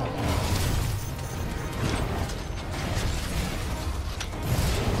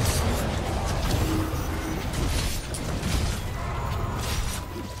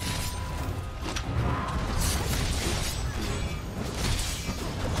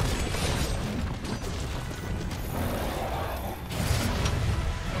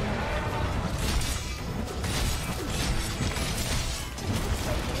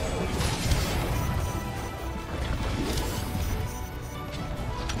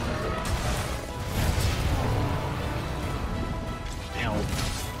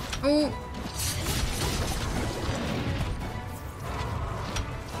 Oh.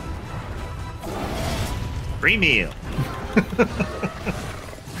 Free meal.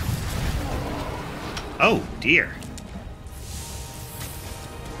 Oh, dear.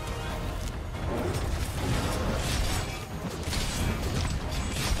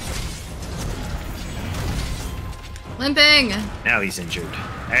 Limping. Now he's injured.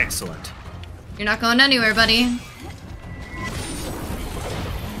 Excellent. You're not going anywhere, buddy.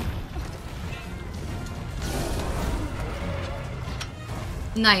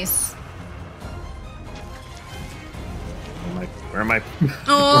 Nice. Where am I?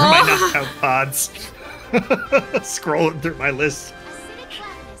 Oh. Where are my knockout pods? Scrolling through my list.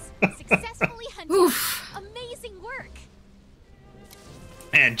 Acidic successfully hunted. Oof. Amazing work.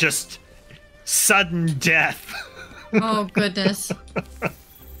 And just sudden death. Oh, goodness.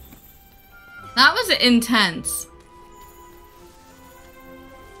 That was intense.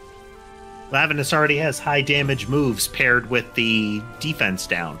 Lavinus already has high damage moves paired with the defense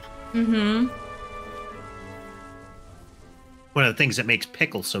down. Mm-hmm. One of the things that makes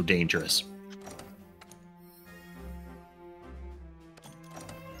Pickle so dangerous.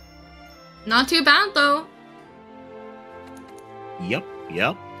 Not too bad, though. Yep,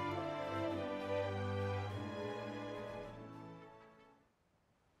 yep.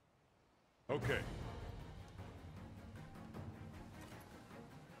 Okay.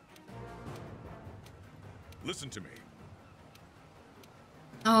 Listen to me.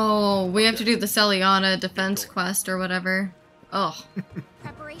 Oh, we have to do the Celiana defense quest or whatever. Oh.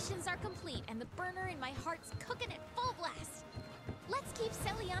 Preparations are complete, and the burner in my heart's cooking at full blast. Let's keep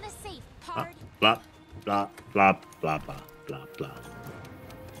Celiana safe, Pard. Blah, blah, blah, blah, blah, blah, blah.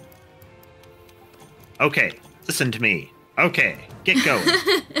 Okay, listen to me. Okay, get going.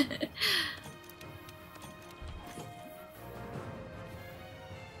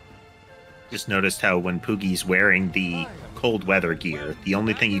 Just noticed how when Poogie's wearing the cold weather gear, the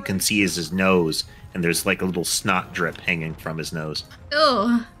only thing you can see is his nose, and there's like a little snot drip hanging from his nose.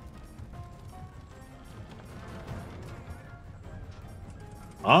 Ugh.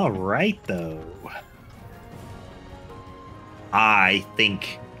 All right, though. I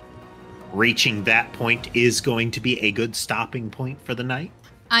think reaching that point is going to be a good stopping point for the night.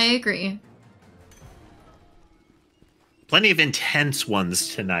 I agree. Plenty of intense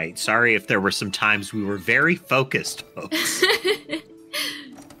ones tonight. Sorry if there were some times we were very focused, folks.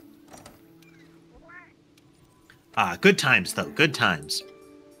 Good times, though. Good times.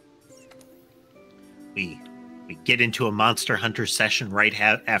 We get into a Monster Hunter session right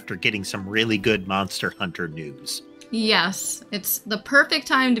after getting some really good Monster Hunter news. Yes, it's the perfect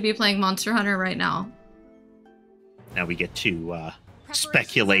time to be playing Monster Hunter right now. Now we get to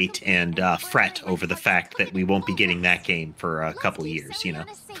speculate and fret over the fact that we won't be getting that game for a couple years, you know.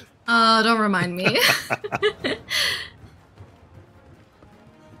 Don't remind me.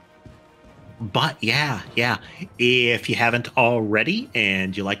 But yeah, if you haven't already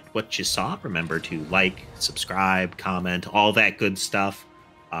and you liked what you saw, remember to like, subscribe, comment, all that good stuff.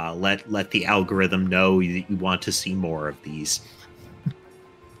 Let the algorithm know that you want to see more of these.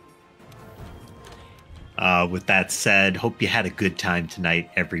 With that said, hope you had a good time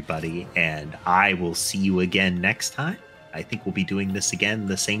tonight, everybody, and I will see you again next time. I think we'll be doing this again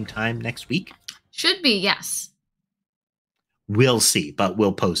the same time next week. Should be, yes. We'll see, but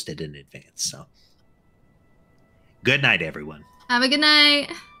we'll post it in advance. So, Good night, everyone. Have a good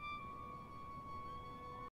night.